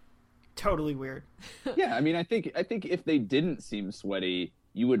 Totally weird. Yeah, I mean, I think if they didn't seem sweaty,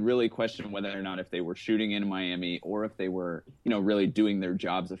 you would really question whether or not if they were shooting in Miami or if they were, really doing their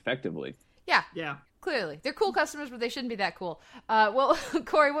jobs effectively. Yeah. Clearly. They're cool customers, but they shouldn't be that cool. Well,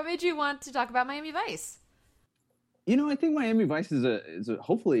 Cory, what made you want to talk about Miami Vice? I think Miami Vice is a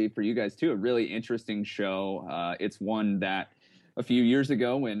hopefully for you guys too, a really interesting show. It's one that a few years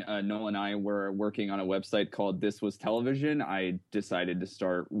ago when Noel and I were working on a website called This Was Television, I decided to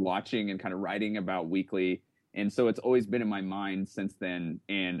start watching and kind of writing about weekly. And so it's always been in my mind since then.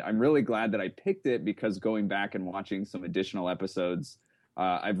 And I'm really glad that I picked it because going back and watching some additional episodes,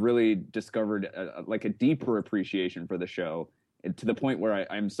 I've really discovered a deeper appreciation for the show, and to the point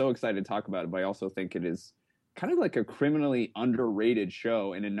where I'm so excited to talk about it. But I also think it is kind of like a criminally underrated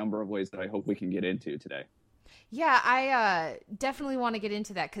show in a number of ways that I hope we can get into today. Yeah, I definitely want to get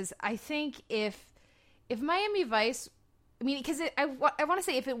into that because I think if Miami Vice, I mean, because I want to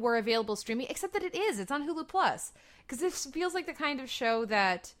say if it were available streaming, except that it's on Hulu Plus, because this feels like the kind of show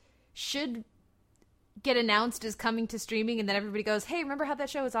that should get announced as coming to streaming, and then everybody goes, "Hey, remember how that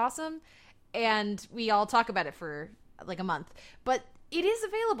show was awesome?" And we all talk about it for like a month, but it is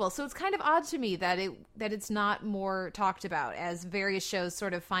available, so it's kind of odd to me that it's not more talked about as various shows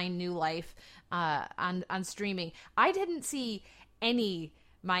sort of find new life on streaming. I didn't see any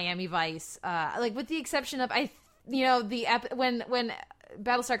Miami Vice, with the exception of when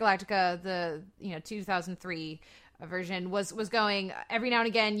Battlestar Galactica, the 2003 version was going, every now and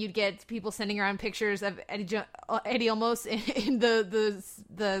again you'd get people sending around pictures of Eddie Olmos in the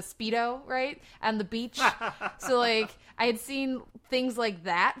Speedo, right, on the beach. So I had seen things like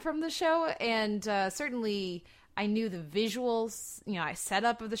that from the show, and certainly I knew the visuals,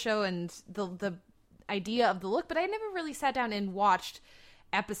 setup of the show and the idea of the look, but I never really sat down and watched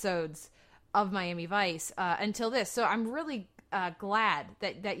episodes of Miami Vice until this. So I'm really glad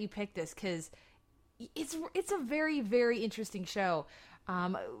that you picked this because it's a very, very interesting show.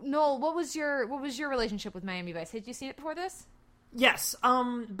 Noel, what was your relationship with Miami Vice? Had you seen it before this? Yes,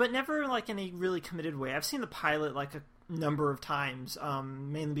 but never in a really committed way. I've seen the pilot a number of times,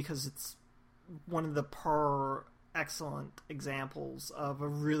 mainly because it's one of the par excellent examples of a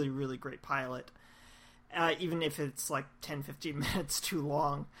really, really great pilot, even if it's 10-15 minutes too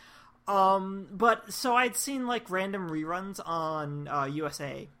long. But so I'd seen random reruns on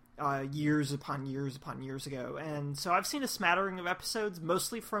USA years upon years ago, and so I've seen a smattering of episodes,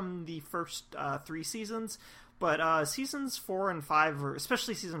 mostly from the first 3 seasons, but seasons 4 and 5, or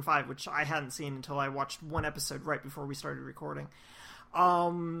especially season 5, which I hadn't seen until I watched one episode right before we started recording,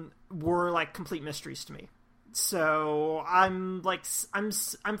 were complete mysteries to me. So I'm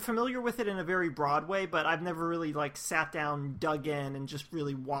familiar with it in a very broad way, but I've never really sat down, dug in, and just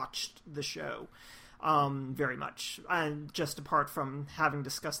really watched the show very much. And just apart from having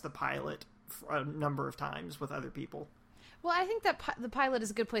discussed the pilot a number of times with other people. Well, I think that the pilot is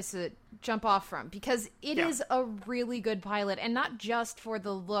a good place to jump off from because it is a really good pilot, and not just for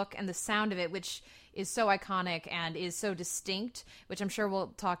the look and the sound of it, which is so iconic and is so distinct, which I'm sure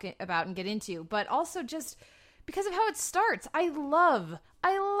we'll talk about and get into, but also just because of how it starts. I love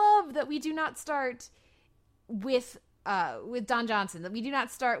that we do not start with Don Johnson, that we do not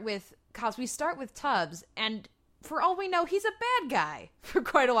start with Cos. We start with Tubbs, and for all we know, he's a bad guy for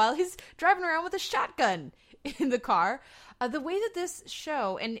quite a while. He's driving around with a shotgun in the car. The way that this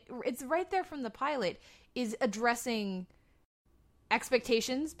show, and it's right there from the pilot, is addressing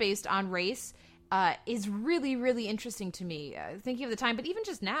expectations based on race is really, really interesting to me. Thinking of the time, but even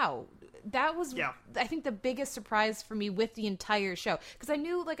just now, that was, I think, the biggest surprise for me with the entire show. Because I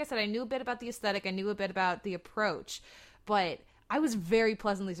knew, like I said, I knew a bit about the aesthetic, I knew a bit about the approach, but I was very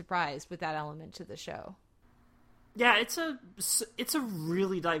pleasantly surprised with that element to the show. Yeah, it's a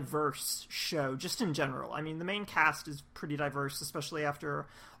really diverse show, just in general. I mean, the main cast is pretty diverse, especially after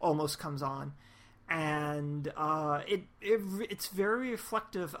Almost comes on. And it's very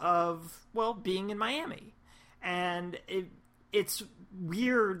reflective of, being in Miami. And it's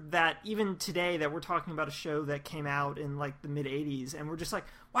weird that even today that we're talking about a show that came out in the mid-'80s, and we're just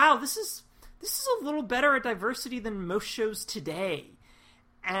wow, this is this is a little better at diversity than most shows today.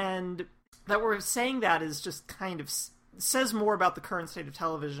 And that we're saying that is just kind of says more about the current state of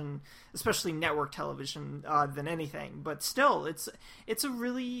television, especially network television, than anything. But still, it's a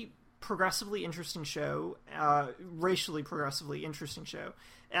really progressively interesting show, racially progressively interesting show,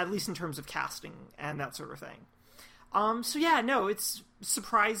 at least in terms of casting and that sort of thing. So yeah, no, it's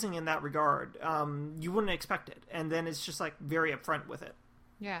surprising in that regard. You wouldn't expect it, and then it's just like very upfront with it.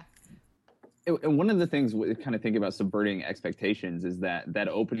 Yeah. And one of the things we kind of think about subverting expectations is that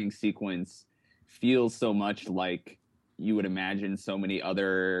opening sequence feels so much like you would imagine so many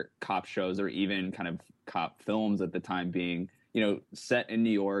other cop shows or even kind of cop films at the time being, set in New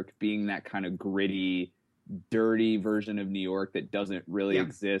York, being that kind of gritty, dirty version of New York that doesn't really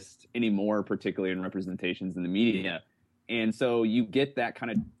exist anymore, particularly in representations in the media. And so you get that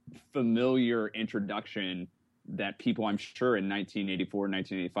kind of familiar introduction that people, I'm sure, in 1984,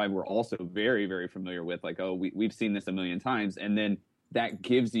 1985 were also very, very familiar with. Like, oh, we've seen this a million times. And then that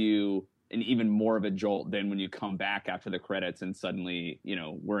gives you an even more of a jolt than when you come back after the credits and suddenly,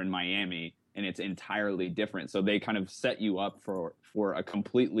 we're in Miami and it's entirely different. So they kind of set you up for a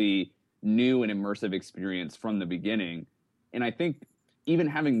completely new and immersive experience from the beginning. And I think even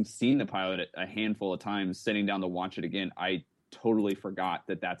having seen the pilot a handful of times, sitting down to watch it again, I totally forgot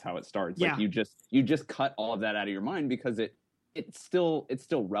that that's how it starts. Yeah. Like you just cut all of that out of your mind because it's still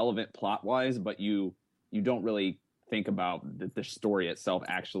relevant plot wise, but you don't really think about that the story itself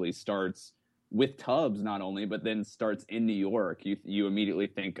actually starts with Tubbs not only, but then starts in New York. You immediately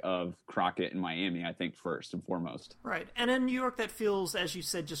think of Crockett in Miami, I think, first and foremost. Right. And in New York, that feels, as you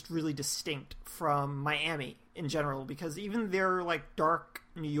said, just really distinct from Miami in general, because even their like dark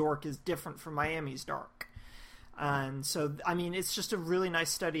New York is different from Miami's dark. And so, I mean, it's just a really nice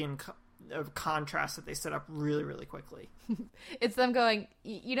study of contrast that they set up really, really quickly. It's them going,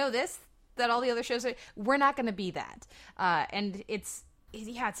 this, that all the other shows are, we're not going to be that. And it's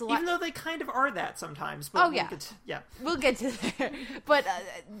a lot. Even though they kind of are that sometimes. But we'll get to there. But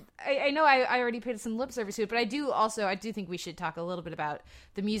I know I already paid some lip service to it, but I do think we should talk a little bit about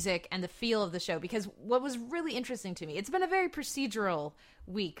the music and the feel of the show, because what was really interesting to me, it's been a very procedural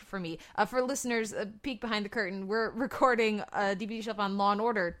week for me. For listeners, a peek behind the curtain, we're recording a DVD shelf on Law &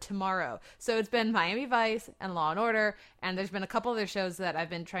 Order tomorrow. So it's been Miami Vice and Law & Order, and there's been a couple other shows that I've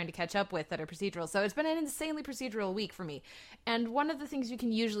been trying to catch up with that are procedural. So it's been an insanely procedural week for me. And one of the things you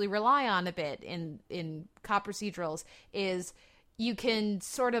can usually rely on a bit in cop procedurals is you can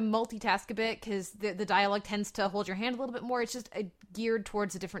sort of multitask a bit, because the dialogue tends to hold your hand a little bit more. It's just geared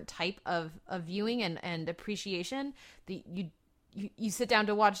towards a different type of viewing and appreciation. You sit down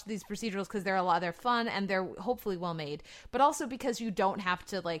to watch these procedurals because they're fun and they're hopefully well made, but also because you don't have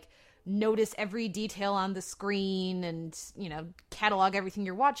to like notice every detail on the screen and catalog everything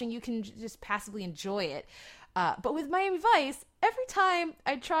you're watching. You can just passively enjoy it. But with Miami Vice, every time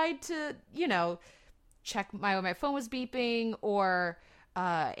I tried to check when my phone was beeping or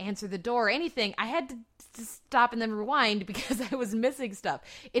answer the door or anything, I had to stop and then rewind because I was missing stuff.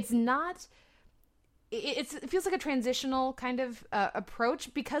 It's not. It feels like a transitional kind of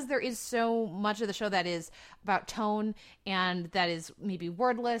approach, because there is so much of the show that is about tone and that is maybe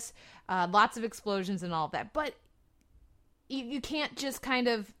wordless, lots of explosions and all of that. But you can't just kind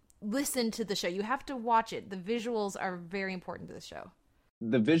of listen to the show. You have to watch it. The visuals are very important to the show.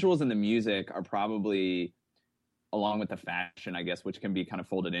 The visuals and the music are probably, along with the fashion, I guess, which can be kind of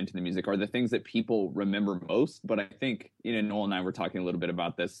folded into the music, are the things that people remember most. But I think, Noel and I were talking a little bit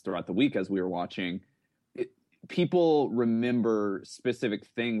about this throughout the week as we were watching. People remember specific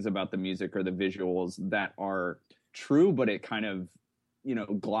things about the music or the visuals that are true, but it kind of,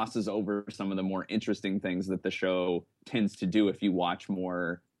 glosses over some of the more interesting things that the show tends to do if you watch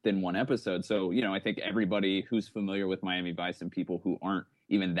more than one episode. So, I think everybody who's familiar with Miami Vice and people who aren't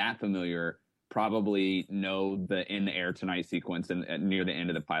even that familiar probably know the In the Air Tonight sequence and near the end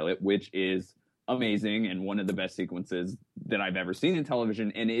of the pilot, which is amazing and one of the best sequences that I've ever seen in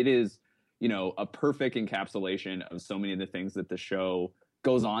television. And it is, a perfect encapsulation of so many of the things that the show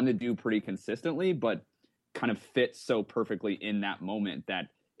goes on to do pretty consistently, but kind of fits so perfectly in that moment that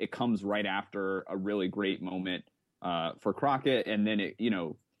it comes right after a really great moment for Crockett. And then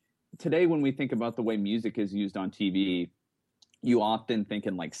today when we think about the way music is used on TV, you often think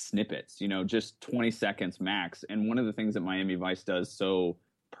in like snippets, just 20 seconds max. And one of the things that Miami Vice does so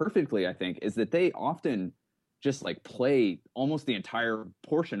perfectly, I think, is that they often just like play almost the entire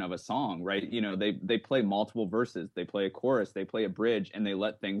portion of a song, right? They play multiple verses, they play a chorus, they play a bridge, and they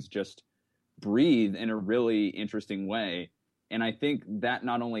let things just breathe in a really interesting way. And I think that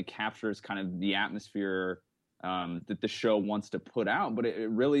not only captures kind of the atmosphere that the show wants to put out, but it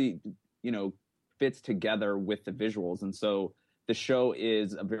really fits together with the visuals. And so the show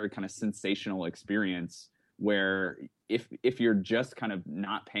is a very kind of sensational experience where if you're just kind of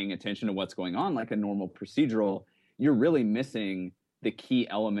not paying attention to what's going on like a normal procedural, you're really missing the key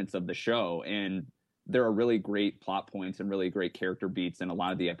elements of the show. And there are really great plot points and really great character beats in a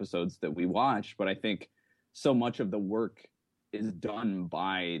lot of the episodes that we watch. But I think so much of the work is done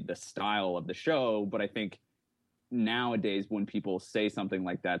by the style of the show. But I think nowadays when people say something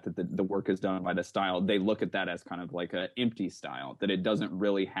like that the work is done by the style, they look at that as kind of like an empty style, that it doesn't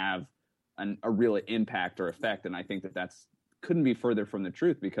really have a real impact or effect. And I think that's couldn't be further from the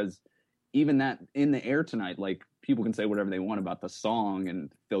truth, because even that In the Air Tonight, like, people can say whatever they want about the song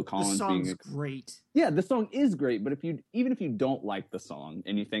and Phil Collins being great. Yeah, the song is great, but even if you don't like the song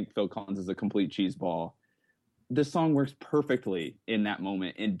and you think Phil Collins is a complete cheeseball, the song works perfectly in that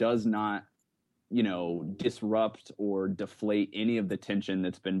moment and does not, disrupt or deflate any of the tension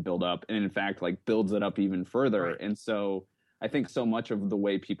that's been built up, and in fact, like, builds it up even further. Right. And so I think so much of the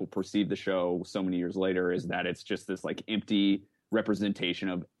way people perceive the show so many years later is that it's just this like empty representation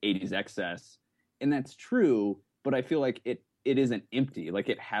of 80s excess. And that's true, but I feel like it isn't empty. Like,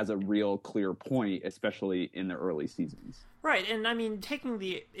 it has a real clear point, especially in the early seasons. Right, and I mean, taking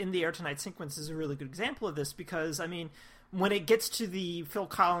the In the Air Tonight sequence is a really good example of this, because, I mean, when it gets to the Phil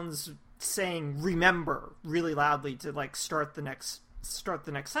Collins saying "remember" really loudly to like start the next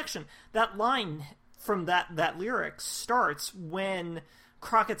section, that line from that lyric starts when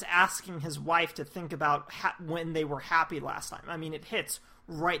Crockett's asking his wife to think about when they were happy last time. I mean, it hits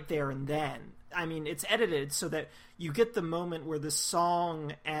right there and then. I mean, it's edited so that you get the moment where the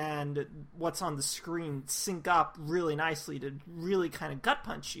song and what's on the screen sync up really nicely to really kind of gut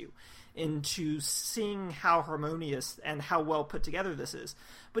punch you into seeing how harmonious and how well put together this is.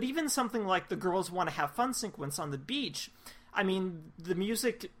 But even something like the Girls Want to Have Fun sequence on the beach, I mean, the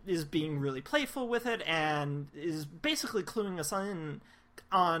music is being really playful with it and is basically cluing us in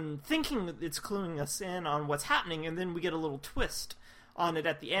on thinking it's cluing us in on what's happening, and then we get a little twist on it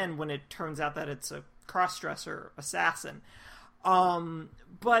at the end when it turns out that it's a cross-dresser assassin.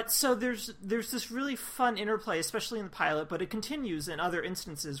 But so there's this really fun interplay, especially in the pilot, but it continues in other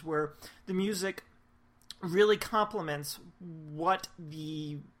instances where the music really complements what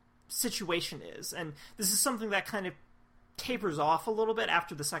the situation is. And this is something that kind of tapers off a little bit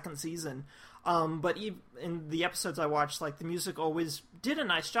after the second season. But in the episodes I watched, like, the music always did a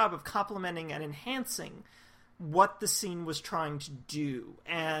nice job of complementing and enhancing what the scene was trying to do.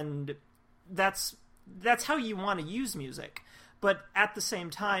 And that's how you want to use music. But at the same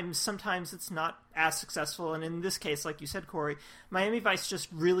time, sometimes it's not as successful. And in this case, like you said, Cory, Miami Vice just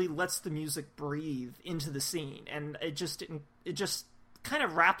really lets the music breathe into the scene. And it just kind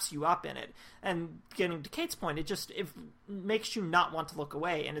of wraps you up in it. And getting to Kate's point, it makes you not want to look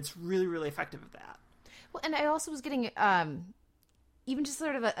away. And it's really, really effective at that. Well, and I also was getting even just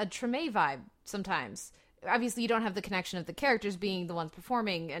sort of a Treme vibe sometimes. Obviously, you don't have the connection of the characters being the ones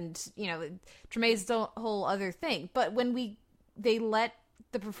performing, and, Treme's the whole other thing. But when they let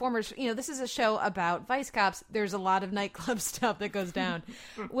the performers, this is a show about vice cops. There's a lot of nightclub stuff that goes down.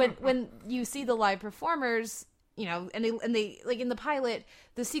 when you see the live performers, and they like in the pilot,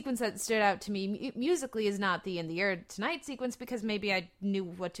 the sequence that stood out to me musically is not the In the Air Tonight sequence, because maybe I knew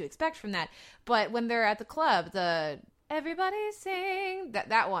what to expect from that. But when they're at the club, the Everybody Sing,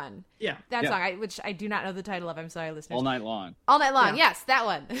 that one. Yeah. That song, which I do not know the title of. I'm sorry, listeners. All Night Long. All Night Long, yeah. Yes, that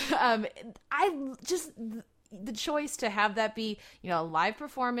one. I just... the choice to have that be, a live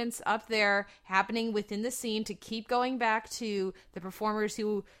performance up there happening within the scene, to keep going back to the performers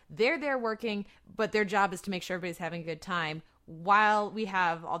who they're there working, but their job is to make sure everybody's having a good time while we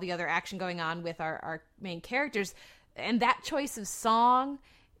have all the other action going on with our main characters. And that choice of song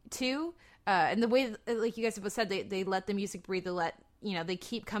too, and the way, like you guys have said, they let the music breathe, they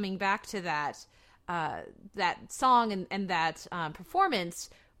keep coming back to that song and that performance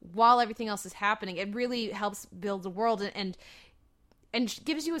while everything else is happening. It really helps build the world and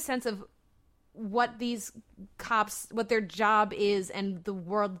gives you a sense of what these cops, what their job is, and the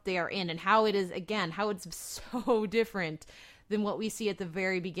world they are in, and how it is, again, how it's so different than what we see at the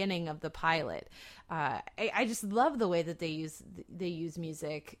very beginning of the pilot. I just love the way that they use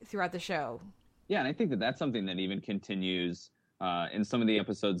music throughout the show. Yeah, and I think that's something that even continues in some of the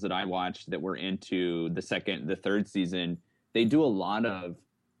episodes that I watched that were into the third season. They do a lot of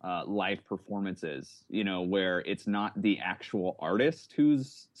live performances, where it's not the actual artist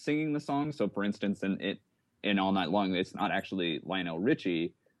who's singing the song. So, for instance, in All Night Long, it's not actually Lionel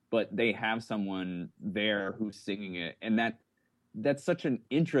Richie, but they have someone there who's singing it, and that's such an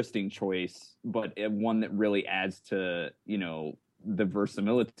interesting choice, but one that really adds to the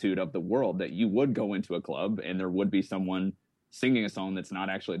verisimilitude of the world, that you would go into a club and there would be someone singing a song that's not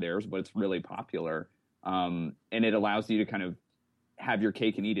actually theirs, but it's really popular. And it allows you to kind of have your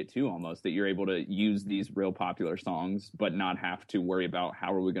cake and eat it too, almost, that you're able to use these real popular songs, but not have to worry about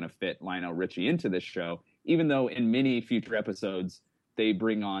how are we going to fit Lionel Richie into this show, even though in many future episodes, they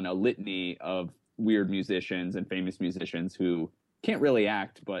bring on a litany of weird musicians and famous musicians who can't really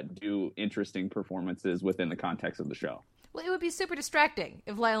act, but do interesting performances within the context of the show. Well, it would be super distracting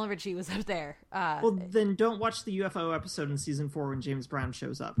if Lionel Richie was up there. Well, then don't watch the UFO episode in season 4 when James Brown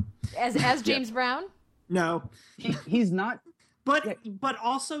shows up. As James Brown? No. He's not... But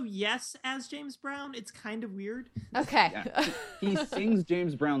also, yes, as James Brown, it's kind of weird. Okay. Yeah. He sings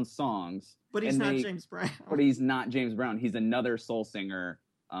James Brown songs. But he's not James Brown. But he's not James Brown. He's another soul singer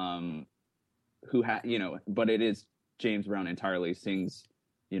who but it is James Brown entirely sings,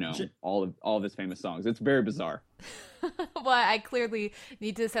 all of his famous songs. It's very bizarre. Well, I clearly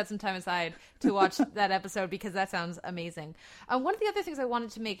need to set some time aside to watch that episode because that sounds amazing. One of the other things I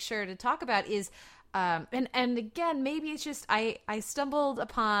wanted to make sure to talk about is, and again, maybe it's just I stumbled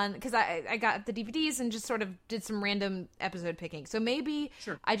upon, because I got the DVDs and just sort of did some random episode picking. So maybe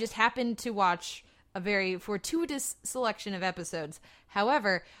I just happened to watch a very fortuitous selection of episodes.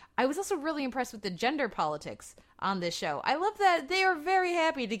 However, I was also really impressed with the gender politics on this show. I love that they are very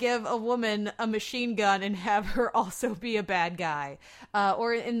happy to give a woman a machine gun and have her also be a bad guy.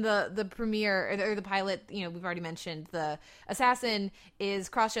 Or in the premiere or the pilot, we've already mentioned the assassin is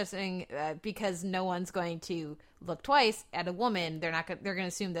cross-dressing because no one's going to look twice at a woman. They're going to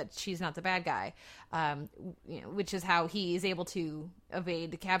assume that she's not the bad guy, which is how he is able to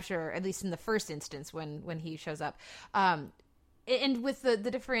evade the capture, at least in the first instance when he shows up. And with the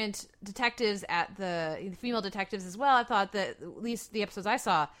different detectives the female detectives as well, I thought that at least the episodes I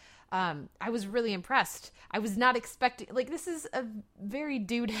saw, I was really impressed. I was not expecting, this is a very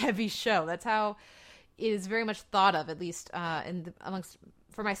dude-heavy show. That's how it is very much thought of, at least amongst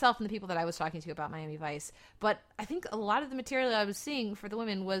for myself and the people that I was talking to about Miami Vice. But I think a lot of the material I was seeing for the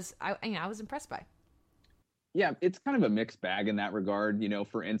women was, I was impressed by. Yeah, it's kind of a mixed bag in that regard.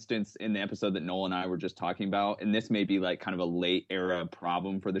 For instance, in the episode that Noel and I were just talking about, and this may be like kind of a late era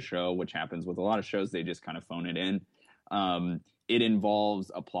problem for the show, which happens with a lot of shows, they just kind of phone it in. It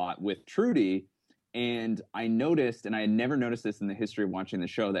involves a plot with Trudy, and I noticed, and I had never noticed this in the history of watching the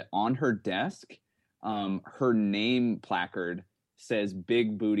show, that on her desk, her name placard says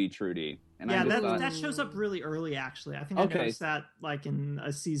Big Booty Trudy. And that shows up really early, actually. I think I noticed that in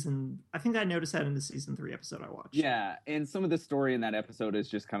a season. I think I noticed that in the season 3 episode I watched. Yeah, and some of the story in that episode is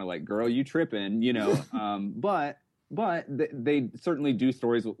just kind of like, girl, you tripping, but they certainly do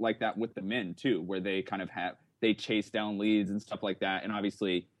stories like that with the men too, where they kind of they chase down leads and stuff like that. And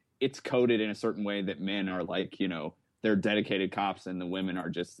obviously it's coded in a certain way that men are like, they're dedicated cops and the women are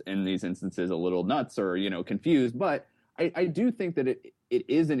just in these instances a little nuts or, confused. But I do think that it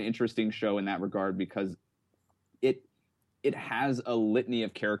is an interesting show in that regard because it has a litany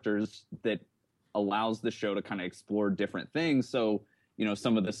of characters that allows the show to kind of explore different things. So,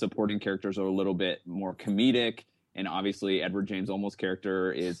 some of the supporting characters are a little bit more comedic, and obviously Edward James Olmos'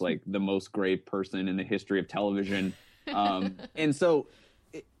 character is like the most grave person in the history of television. And so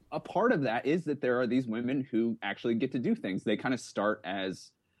a part of that is that there are these women who actually get to do things. They kind of start as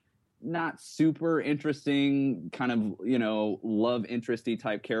not super interesting kind of, love interesty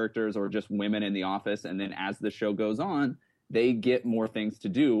type characters or just women in the office. And then as the show goes on, they get more things to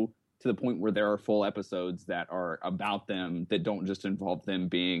do to the point where there are full episodes that are about them that don't just involve them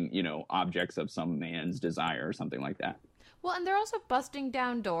being, objects of some man's desire or something like that. Well, and they're also busting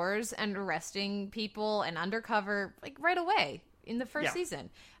down doors and arresting people and undercover right away in the first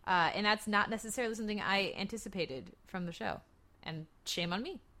season. And that's not necessarily something I anticipated from the show. And shame on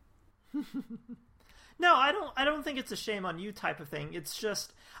me. No, I don't think it's a shame on you type of thing. It's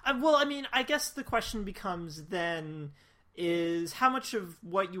just, I guess the question becomes then is how much of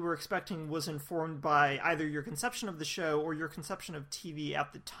what you were expecting was informed by either your conception of the show or your conception of TV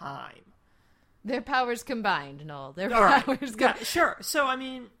at the time. Their powers combined, Noel. Their All right. powers combined. Yeah, sure. So,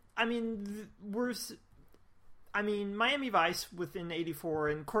 Miami Vice within 84,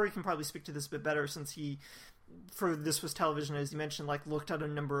 and Cory can probably speak to this a bit better since This Was Television, as you mentioned, looked at a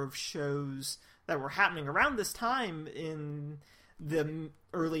number of shows that were happening around this time in the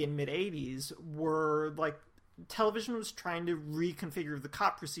early and mid 80s were television was trying to reconfigure the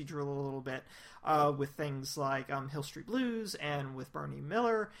cop procedure a little bit with things like Hill Street Blues and with Barney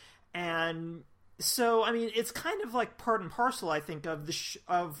Miller. And so, it's kind of part and parcel, I think, of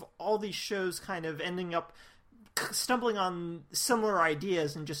of all these shows kind of ending up stumbling on similar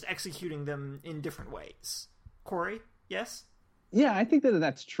ideas and just executing them in different ways. Cory, yes? Yeah, I think that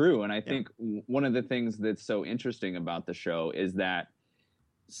that's true. And I think one of the things that's so interesting about the show is that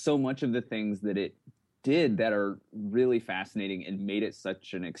so much of the things that it did that are really fascinating and made it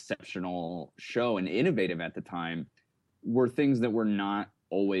such an exceptional show and innovative at the time were things that were not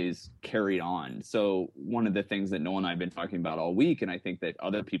always carried on. So one of the things that Noel and I have been talking about all week, and I think that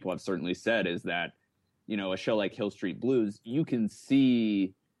other people have certainly said, is that, you know, a show like Hill Street Blues, you can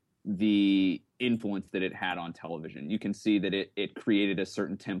see the influence that it had on television. You can see that it created a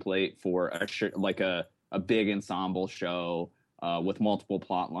certain template for a big ensemble show with multiple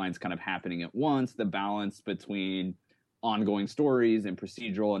plot lines kind of happening at once, the balance between ongoing stories and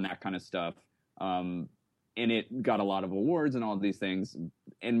procedural and that kind of stuff. And it got a lot of awards and all of these things.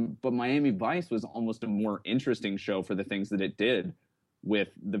 But Miami Vice was almost a more interesting show for the things that it did with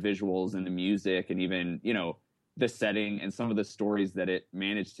the visuals and the music and even, you know, the setting and some of the stories that it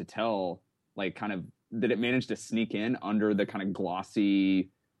managed to tell, like kind of that it managed to sneak in under the kind of glossy,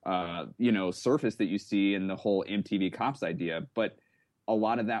 you know, surface that you see in the whole MTV Cops idea. But a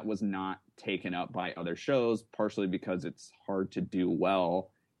lot of that was not taken up by other shows, partially because it's hard to do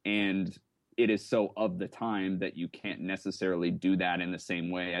well. And it is so of the time that you can't necessarily do that in the same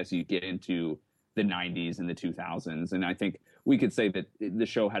way as you get into the 90s and the 2000s. And I think we could say that the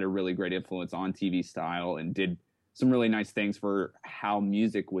show had a really great influence on TV style and did some really nice things for how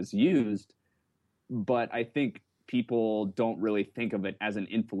music was used. But I think people don't really think of it as an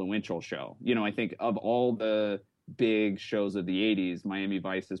influential show. You know, I think of all the big shows of the 80s, Miami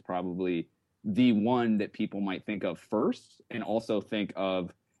Vice is probably the one that people might think of first and also think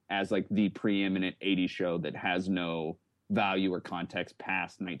of as like the preeminent 80s show that has no value or context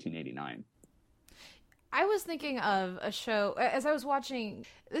past 1989. I was thinking of a show, as I was watching,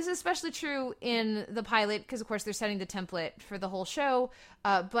 this is especially true in the pilot, because of course they're setting the template for the whole show,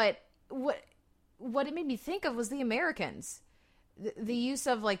 but what it made me think of was The Americans. The use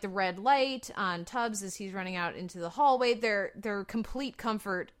of like the red light on Tubbs as he's running out into the hallway, their complete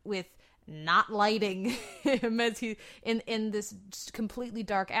comfort with not lighting him as he in this completely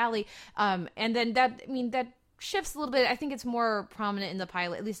dark alley, and then that shifts a little bit. I think it's more prominent in the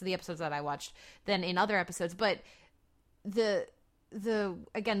pilot, at least in the episodes that I watched, than in other episodes. But the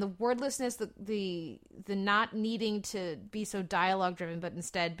again, the wordlessness, the not needing to be so dialogue driven, but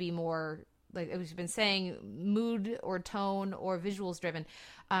instead be more, like we've been saying, mood or tone or visuals driven.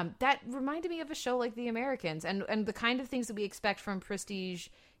 That reminded me of a show like The Americans and the kind of things that we expect from prestige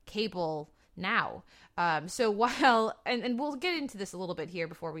cable now. So while, and we'll get into this a little bit here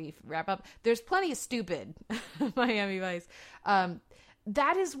before we wrap up, there's plenty of stupid Miami Vice.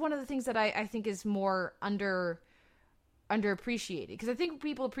 That is one of the things that I think is more underappreciated, because I think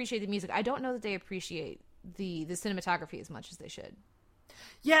people appreciate the music. I don't know that they appreciate the cinematography as much as they should.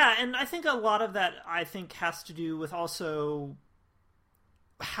 Yeah, and I think a lot of that, I think, has to do with also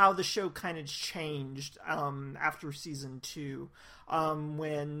how the show kind of changed after season 2,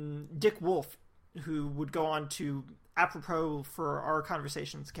 when Dick Wolf, who would go on to, apropos for our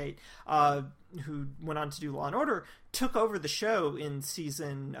conversations, Kate, who went on to do Law & Order, took over the show in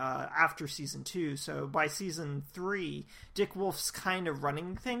season after season 2. So by season 3, Dick Wolf's kind of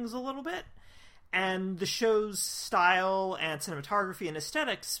running things a little bit, and the show's style and cinematography and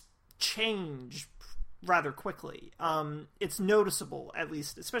aesthetics change rather quickly. It's noticeable, at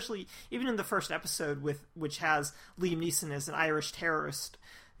least, especially even in the first episode, which has Liam Neeson as an Irish terrorist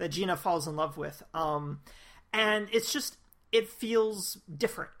that Gina falls in love with. And it's just, it feels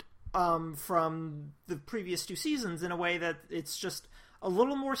different from the previous 2 seasons in a way that it's just a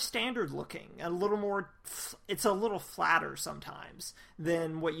little more standard looking, it's a little flatter sometimes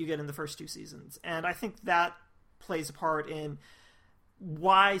than what you get in the first 2 seasons. And I think that plays a part in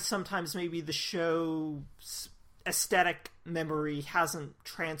why sometimes maybe the show's aesthetic memory hasn't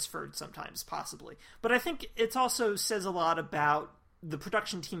transferred sometimes, possibly. But I think it also says a lot about the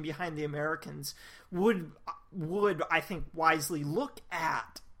production team behind The Americans would I think wisely look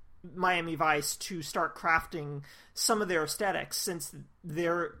at Miami Vice to start crafting some of their aesthetics, since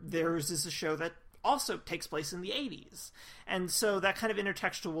theirs is a show that also takes place in the 80s. And so that kind of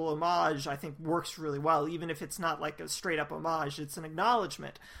intertextual homage, I think, works really well. Even if it's not like a straight up homage, it's an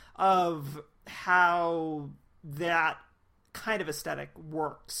acknowledgement of how that kind of aesthetic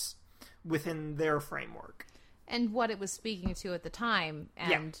works within their framework. And what it was speaking to at the time,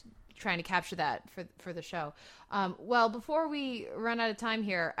 and trying to capture that for the show. Well, before we run out of time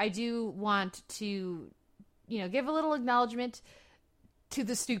here, I do want to, give a little acknowledgement to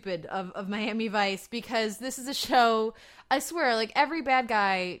the stupid of Miami Vice, because this is a show, I swear, like every bad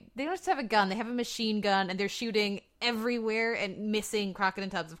guy, they don't just have a gun, they have a machine gun, and they're shooting everywhere and missing Crockett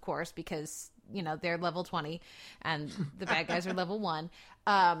and Tubbs, of course, because they're level 20 and the bad guys are level 1.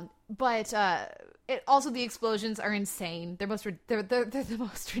 But also the explosions are insane. They're the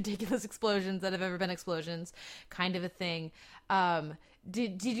most ridiculous explosions that have ever been explosions, kind of a thing.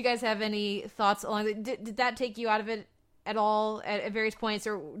 Did you guys have any thoughts along did that take you out of it at all at various points,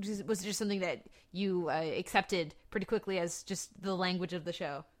 or was it just something that you accepted pretty quickly as just the language of the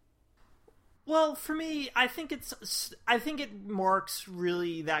show? Well, for me, I think it marks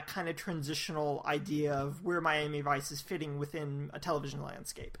really that kind of transitional idea of where Miami Vice is fitting within a television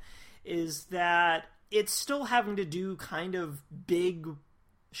landscape, is that it's still having to do kind of big,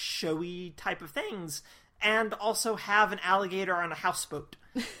 showy type of things, and also have an alligator on a houseboat,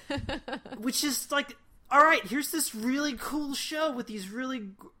 which is like, all right, here's this really cool show with this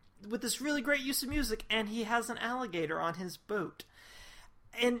really great use of music, and he has an alligator on his boat.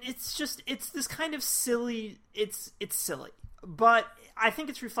 And it's this kind of silly, it's silly. But I think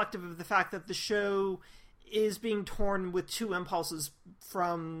it's reflective of the fact that the show is being torn with two impulses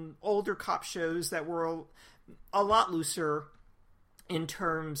from older cop shows that were a lot looser in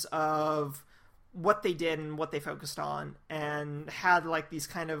terms of what they did and what they focused on, and had like these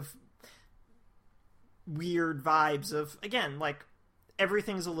kind of weird vibes of, again, like,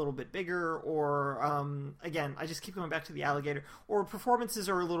 everything's a little bit bigger, or again, I just keep going back to the alligator, or performances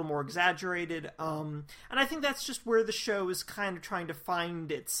are a little more exaggerated, and I think that's just where the show is kind of trying to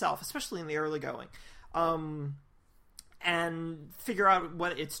find itself, especially in the early going, and figure out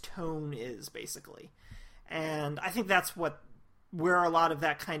what its tone is, basically. And I think that's where a lot of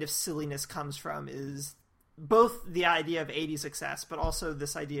that kind of silliness comes from, is both the idea of 80s success, but also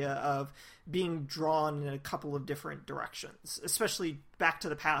this idea of being drawn in a couple of different directions, especially back to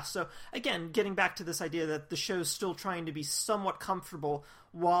the past. So again, getting back to this idea that the show's still trying to be somewhat comfortable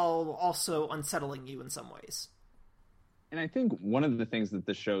while also unsettling you in some ways. And I think one of the things that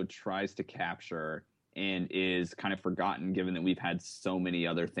the show tries to capture and is kind of forgotten, given that we've had so many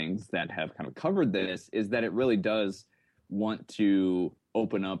other things that have kind of covered this, is that it really does want to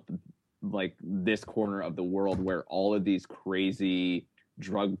open up like this corner of the world where all of these crazy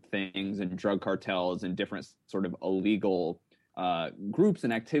drug things and drug cartels and different sort of illegal groups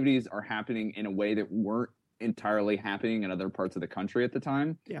and activities are happening in a way that weren't entirely happening in other parts of the country at the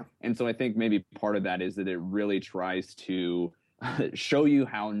time. Yeah. And so I think maybe part of that is that it really tries to show you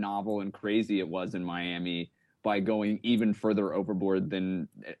how novel and crazy it was in Miami by going even further overboard than,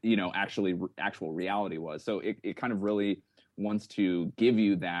 actual reality was. So it kind of really wants to give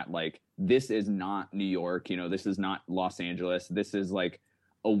you that, like, this is not New York, this is not Los Angeles. This is like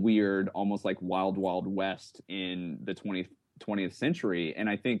a weird, almost like Wild Wild West in the 20th century. And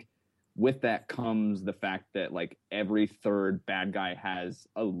I think with that comes the fact that like every third bad guy has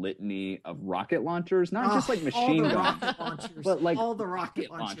a litany of rocket launchers, not just like machine guns, but like all the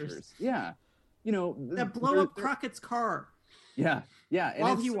rocket launchers. Yeah. That blow up Crockett's car. Yeah. Yeah.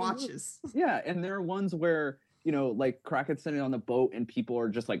 While he watches. Yeah. And there are ones where, like Crockett's sitting on the boat and people are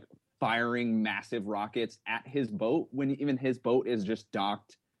just like firing massive rockets at his boat when even his boat is just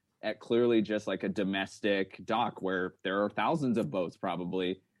docked at clearly just like a domestic dock where there are thousands of boats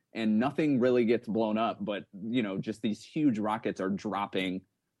probably, and nothing really gets blown up, but just these huge rockets are dropping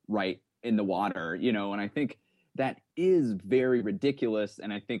right in the water, and I think that is very ridiculous.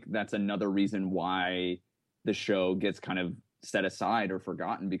 And I think that's another reason why the show gets kind of set aside or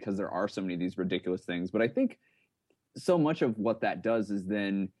forgotten, because there are so many of these ridiculous things. But I think so much of what that does is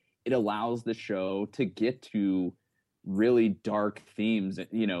then it allows the show to get to really dark themes,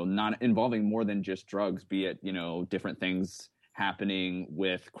 not involving more than just drugs, be it, different things happening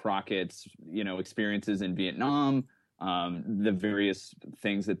with Crockett's, experiences in Vietnam, the various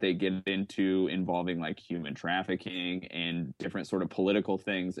things that they get into involving like human trafficking and different sort of political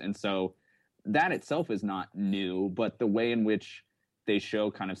things. And so that itself is not new, but the way in which they show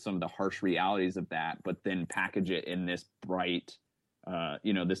kind of some of the harsh realities of that, but then package it in this bright,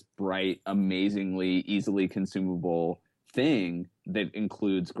 amazingly easily consumable thing that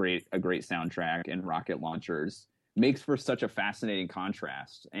includes a great soundtrack and rocket launchers, makes for such a fascinating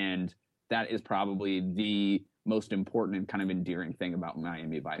contrast. And that is probably the most important and kind of endearing thing about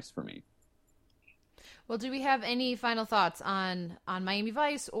Miami Vice for me. Well, do we have any final thoughts on Miami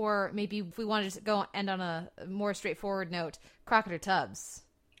Vice, or maybe if we wanted to go end on a more straightforward note, Crockett or Tubbs?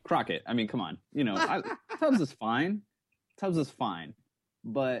 Crockett. I mean, come on. Tubbs is fine. Tubbs is fine.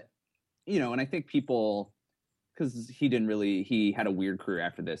 But, and I think people, because he had a weird career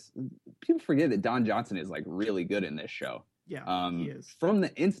after this. People forget that Don Johnson is like really good in this show. Yeah, he is. From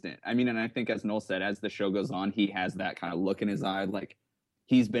the instant. I mean, and I think as Noel said, as the show goes on, he has that kind of look in his eye, like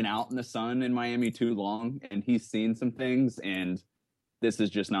he's been out in the sun in Miami too long and he's seen some things, and this is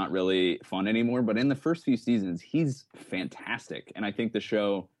just not really fun anymore. But in the first few seasons, he's fantastic. And I think the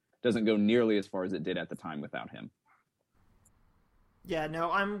show doesn't go nearly as far as it did at the time without him. Yeah,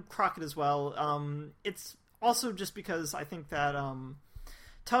 no, I'm Crockett as well. It's also just because I think that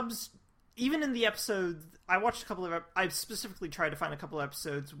Tubbs, even in the episode, I specifically tried to find a couple of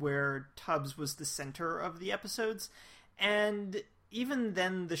episodes where Tubbs was the center of the episodes, and even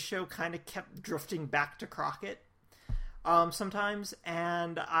then the show kind of kept drifting back to Crockett sometimes,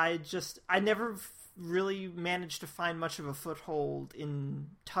 and I never really managed to find much of a foothold in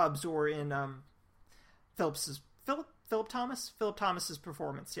Tubbs or in Philip Thomas's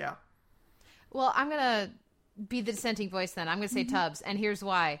performance. Yeah. Well, I'm gonna be the dissenting voice then. I'm gonna say Tubbs, and here's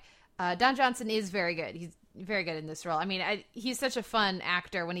why. Don Johnson is very good. He's very good in this role. I mean, he's such a fun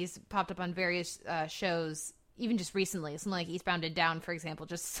actor when he's popped up on various shows, even just recently. Something like Eastbound and Down, for example.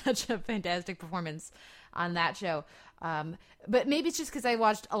 Just such a fantastic performance on that show. But maybe it's just because I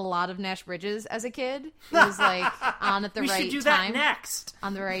watched a lot of Nash Bridges as a kid. It was like on at the right time. We should do that next.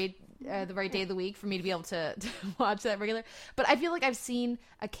 On the right day of the week for me to be able to watch that regular. But I feel like I've seen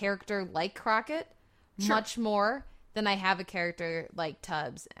a character like Crockett much more than I have a character like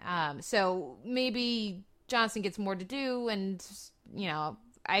Tubbs. So maybe Johnson gets more to do, and, you know,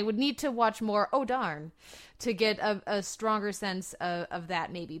 I would need to watch more Oh Darn to get a stronger sense of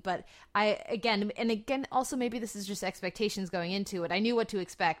that maybe. But again, also maybe this is just expectations going into it. I knew what to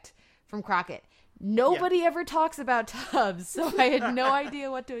expect from Crockett. Nobody ever talks about Tubbs, so I had no idea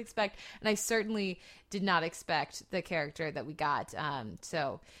what to expect, and I certainly did not expect the character that we got.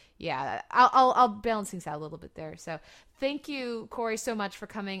 So yeah, I'll balance things out a little bit there. So thank you, Cory, so much for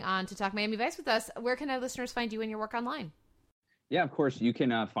coming on to talk Miami Vice with us. Where can our listeners find you and your work online? Yeah, of course. You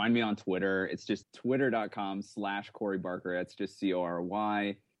can find me on Twitter. It's just twitter.com/Cory Barker. That's just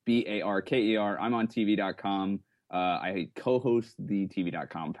CoryBarker. I'm on TV.com. I co-host the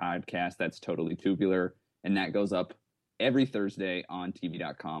TV.com podcast. That's Totally Tubular. And that goes up every Thursday on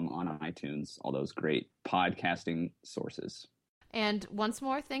TV.com, on iTunes, all those great podcasting sources. And once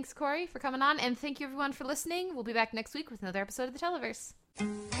more, thanks, Cory, for coming on. And thank you, everyone, for listening. We'll be back next week with another episode of the Televerse.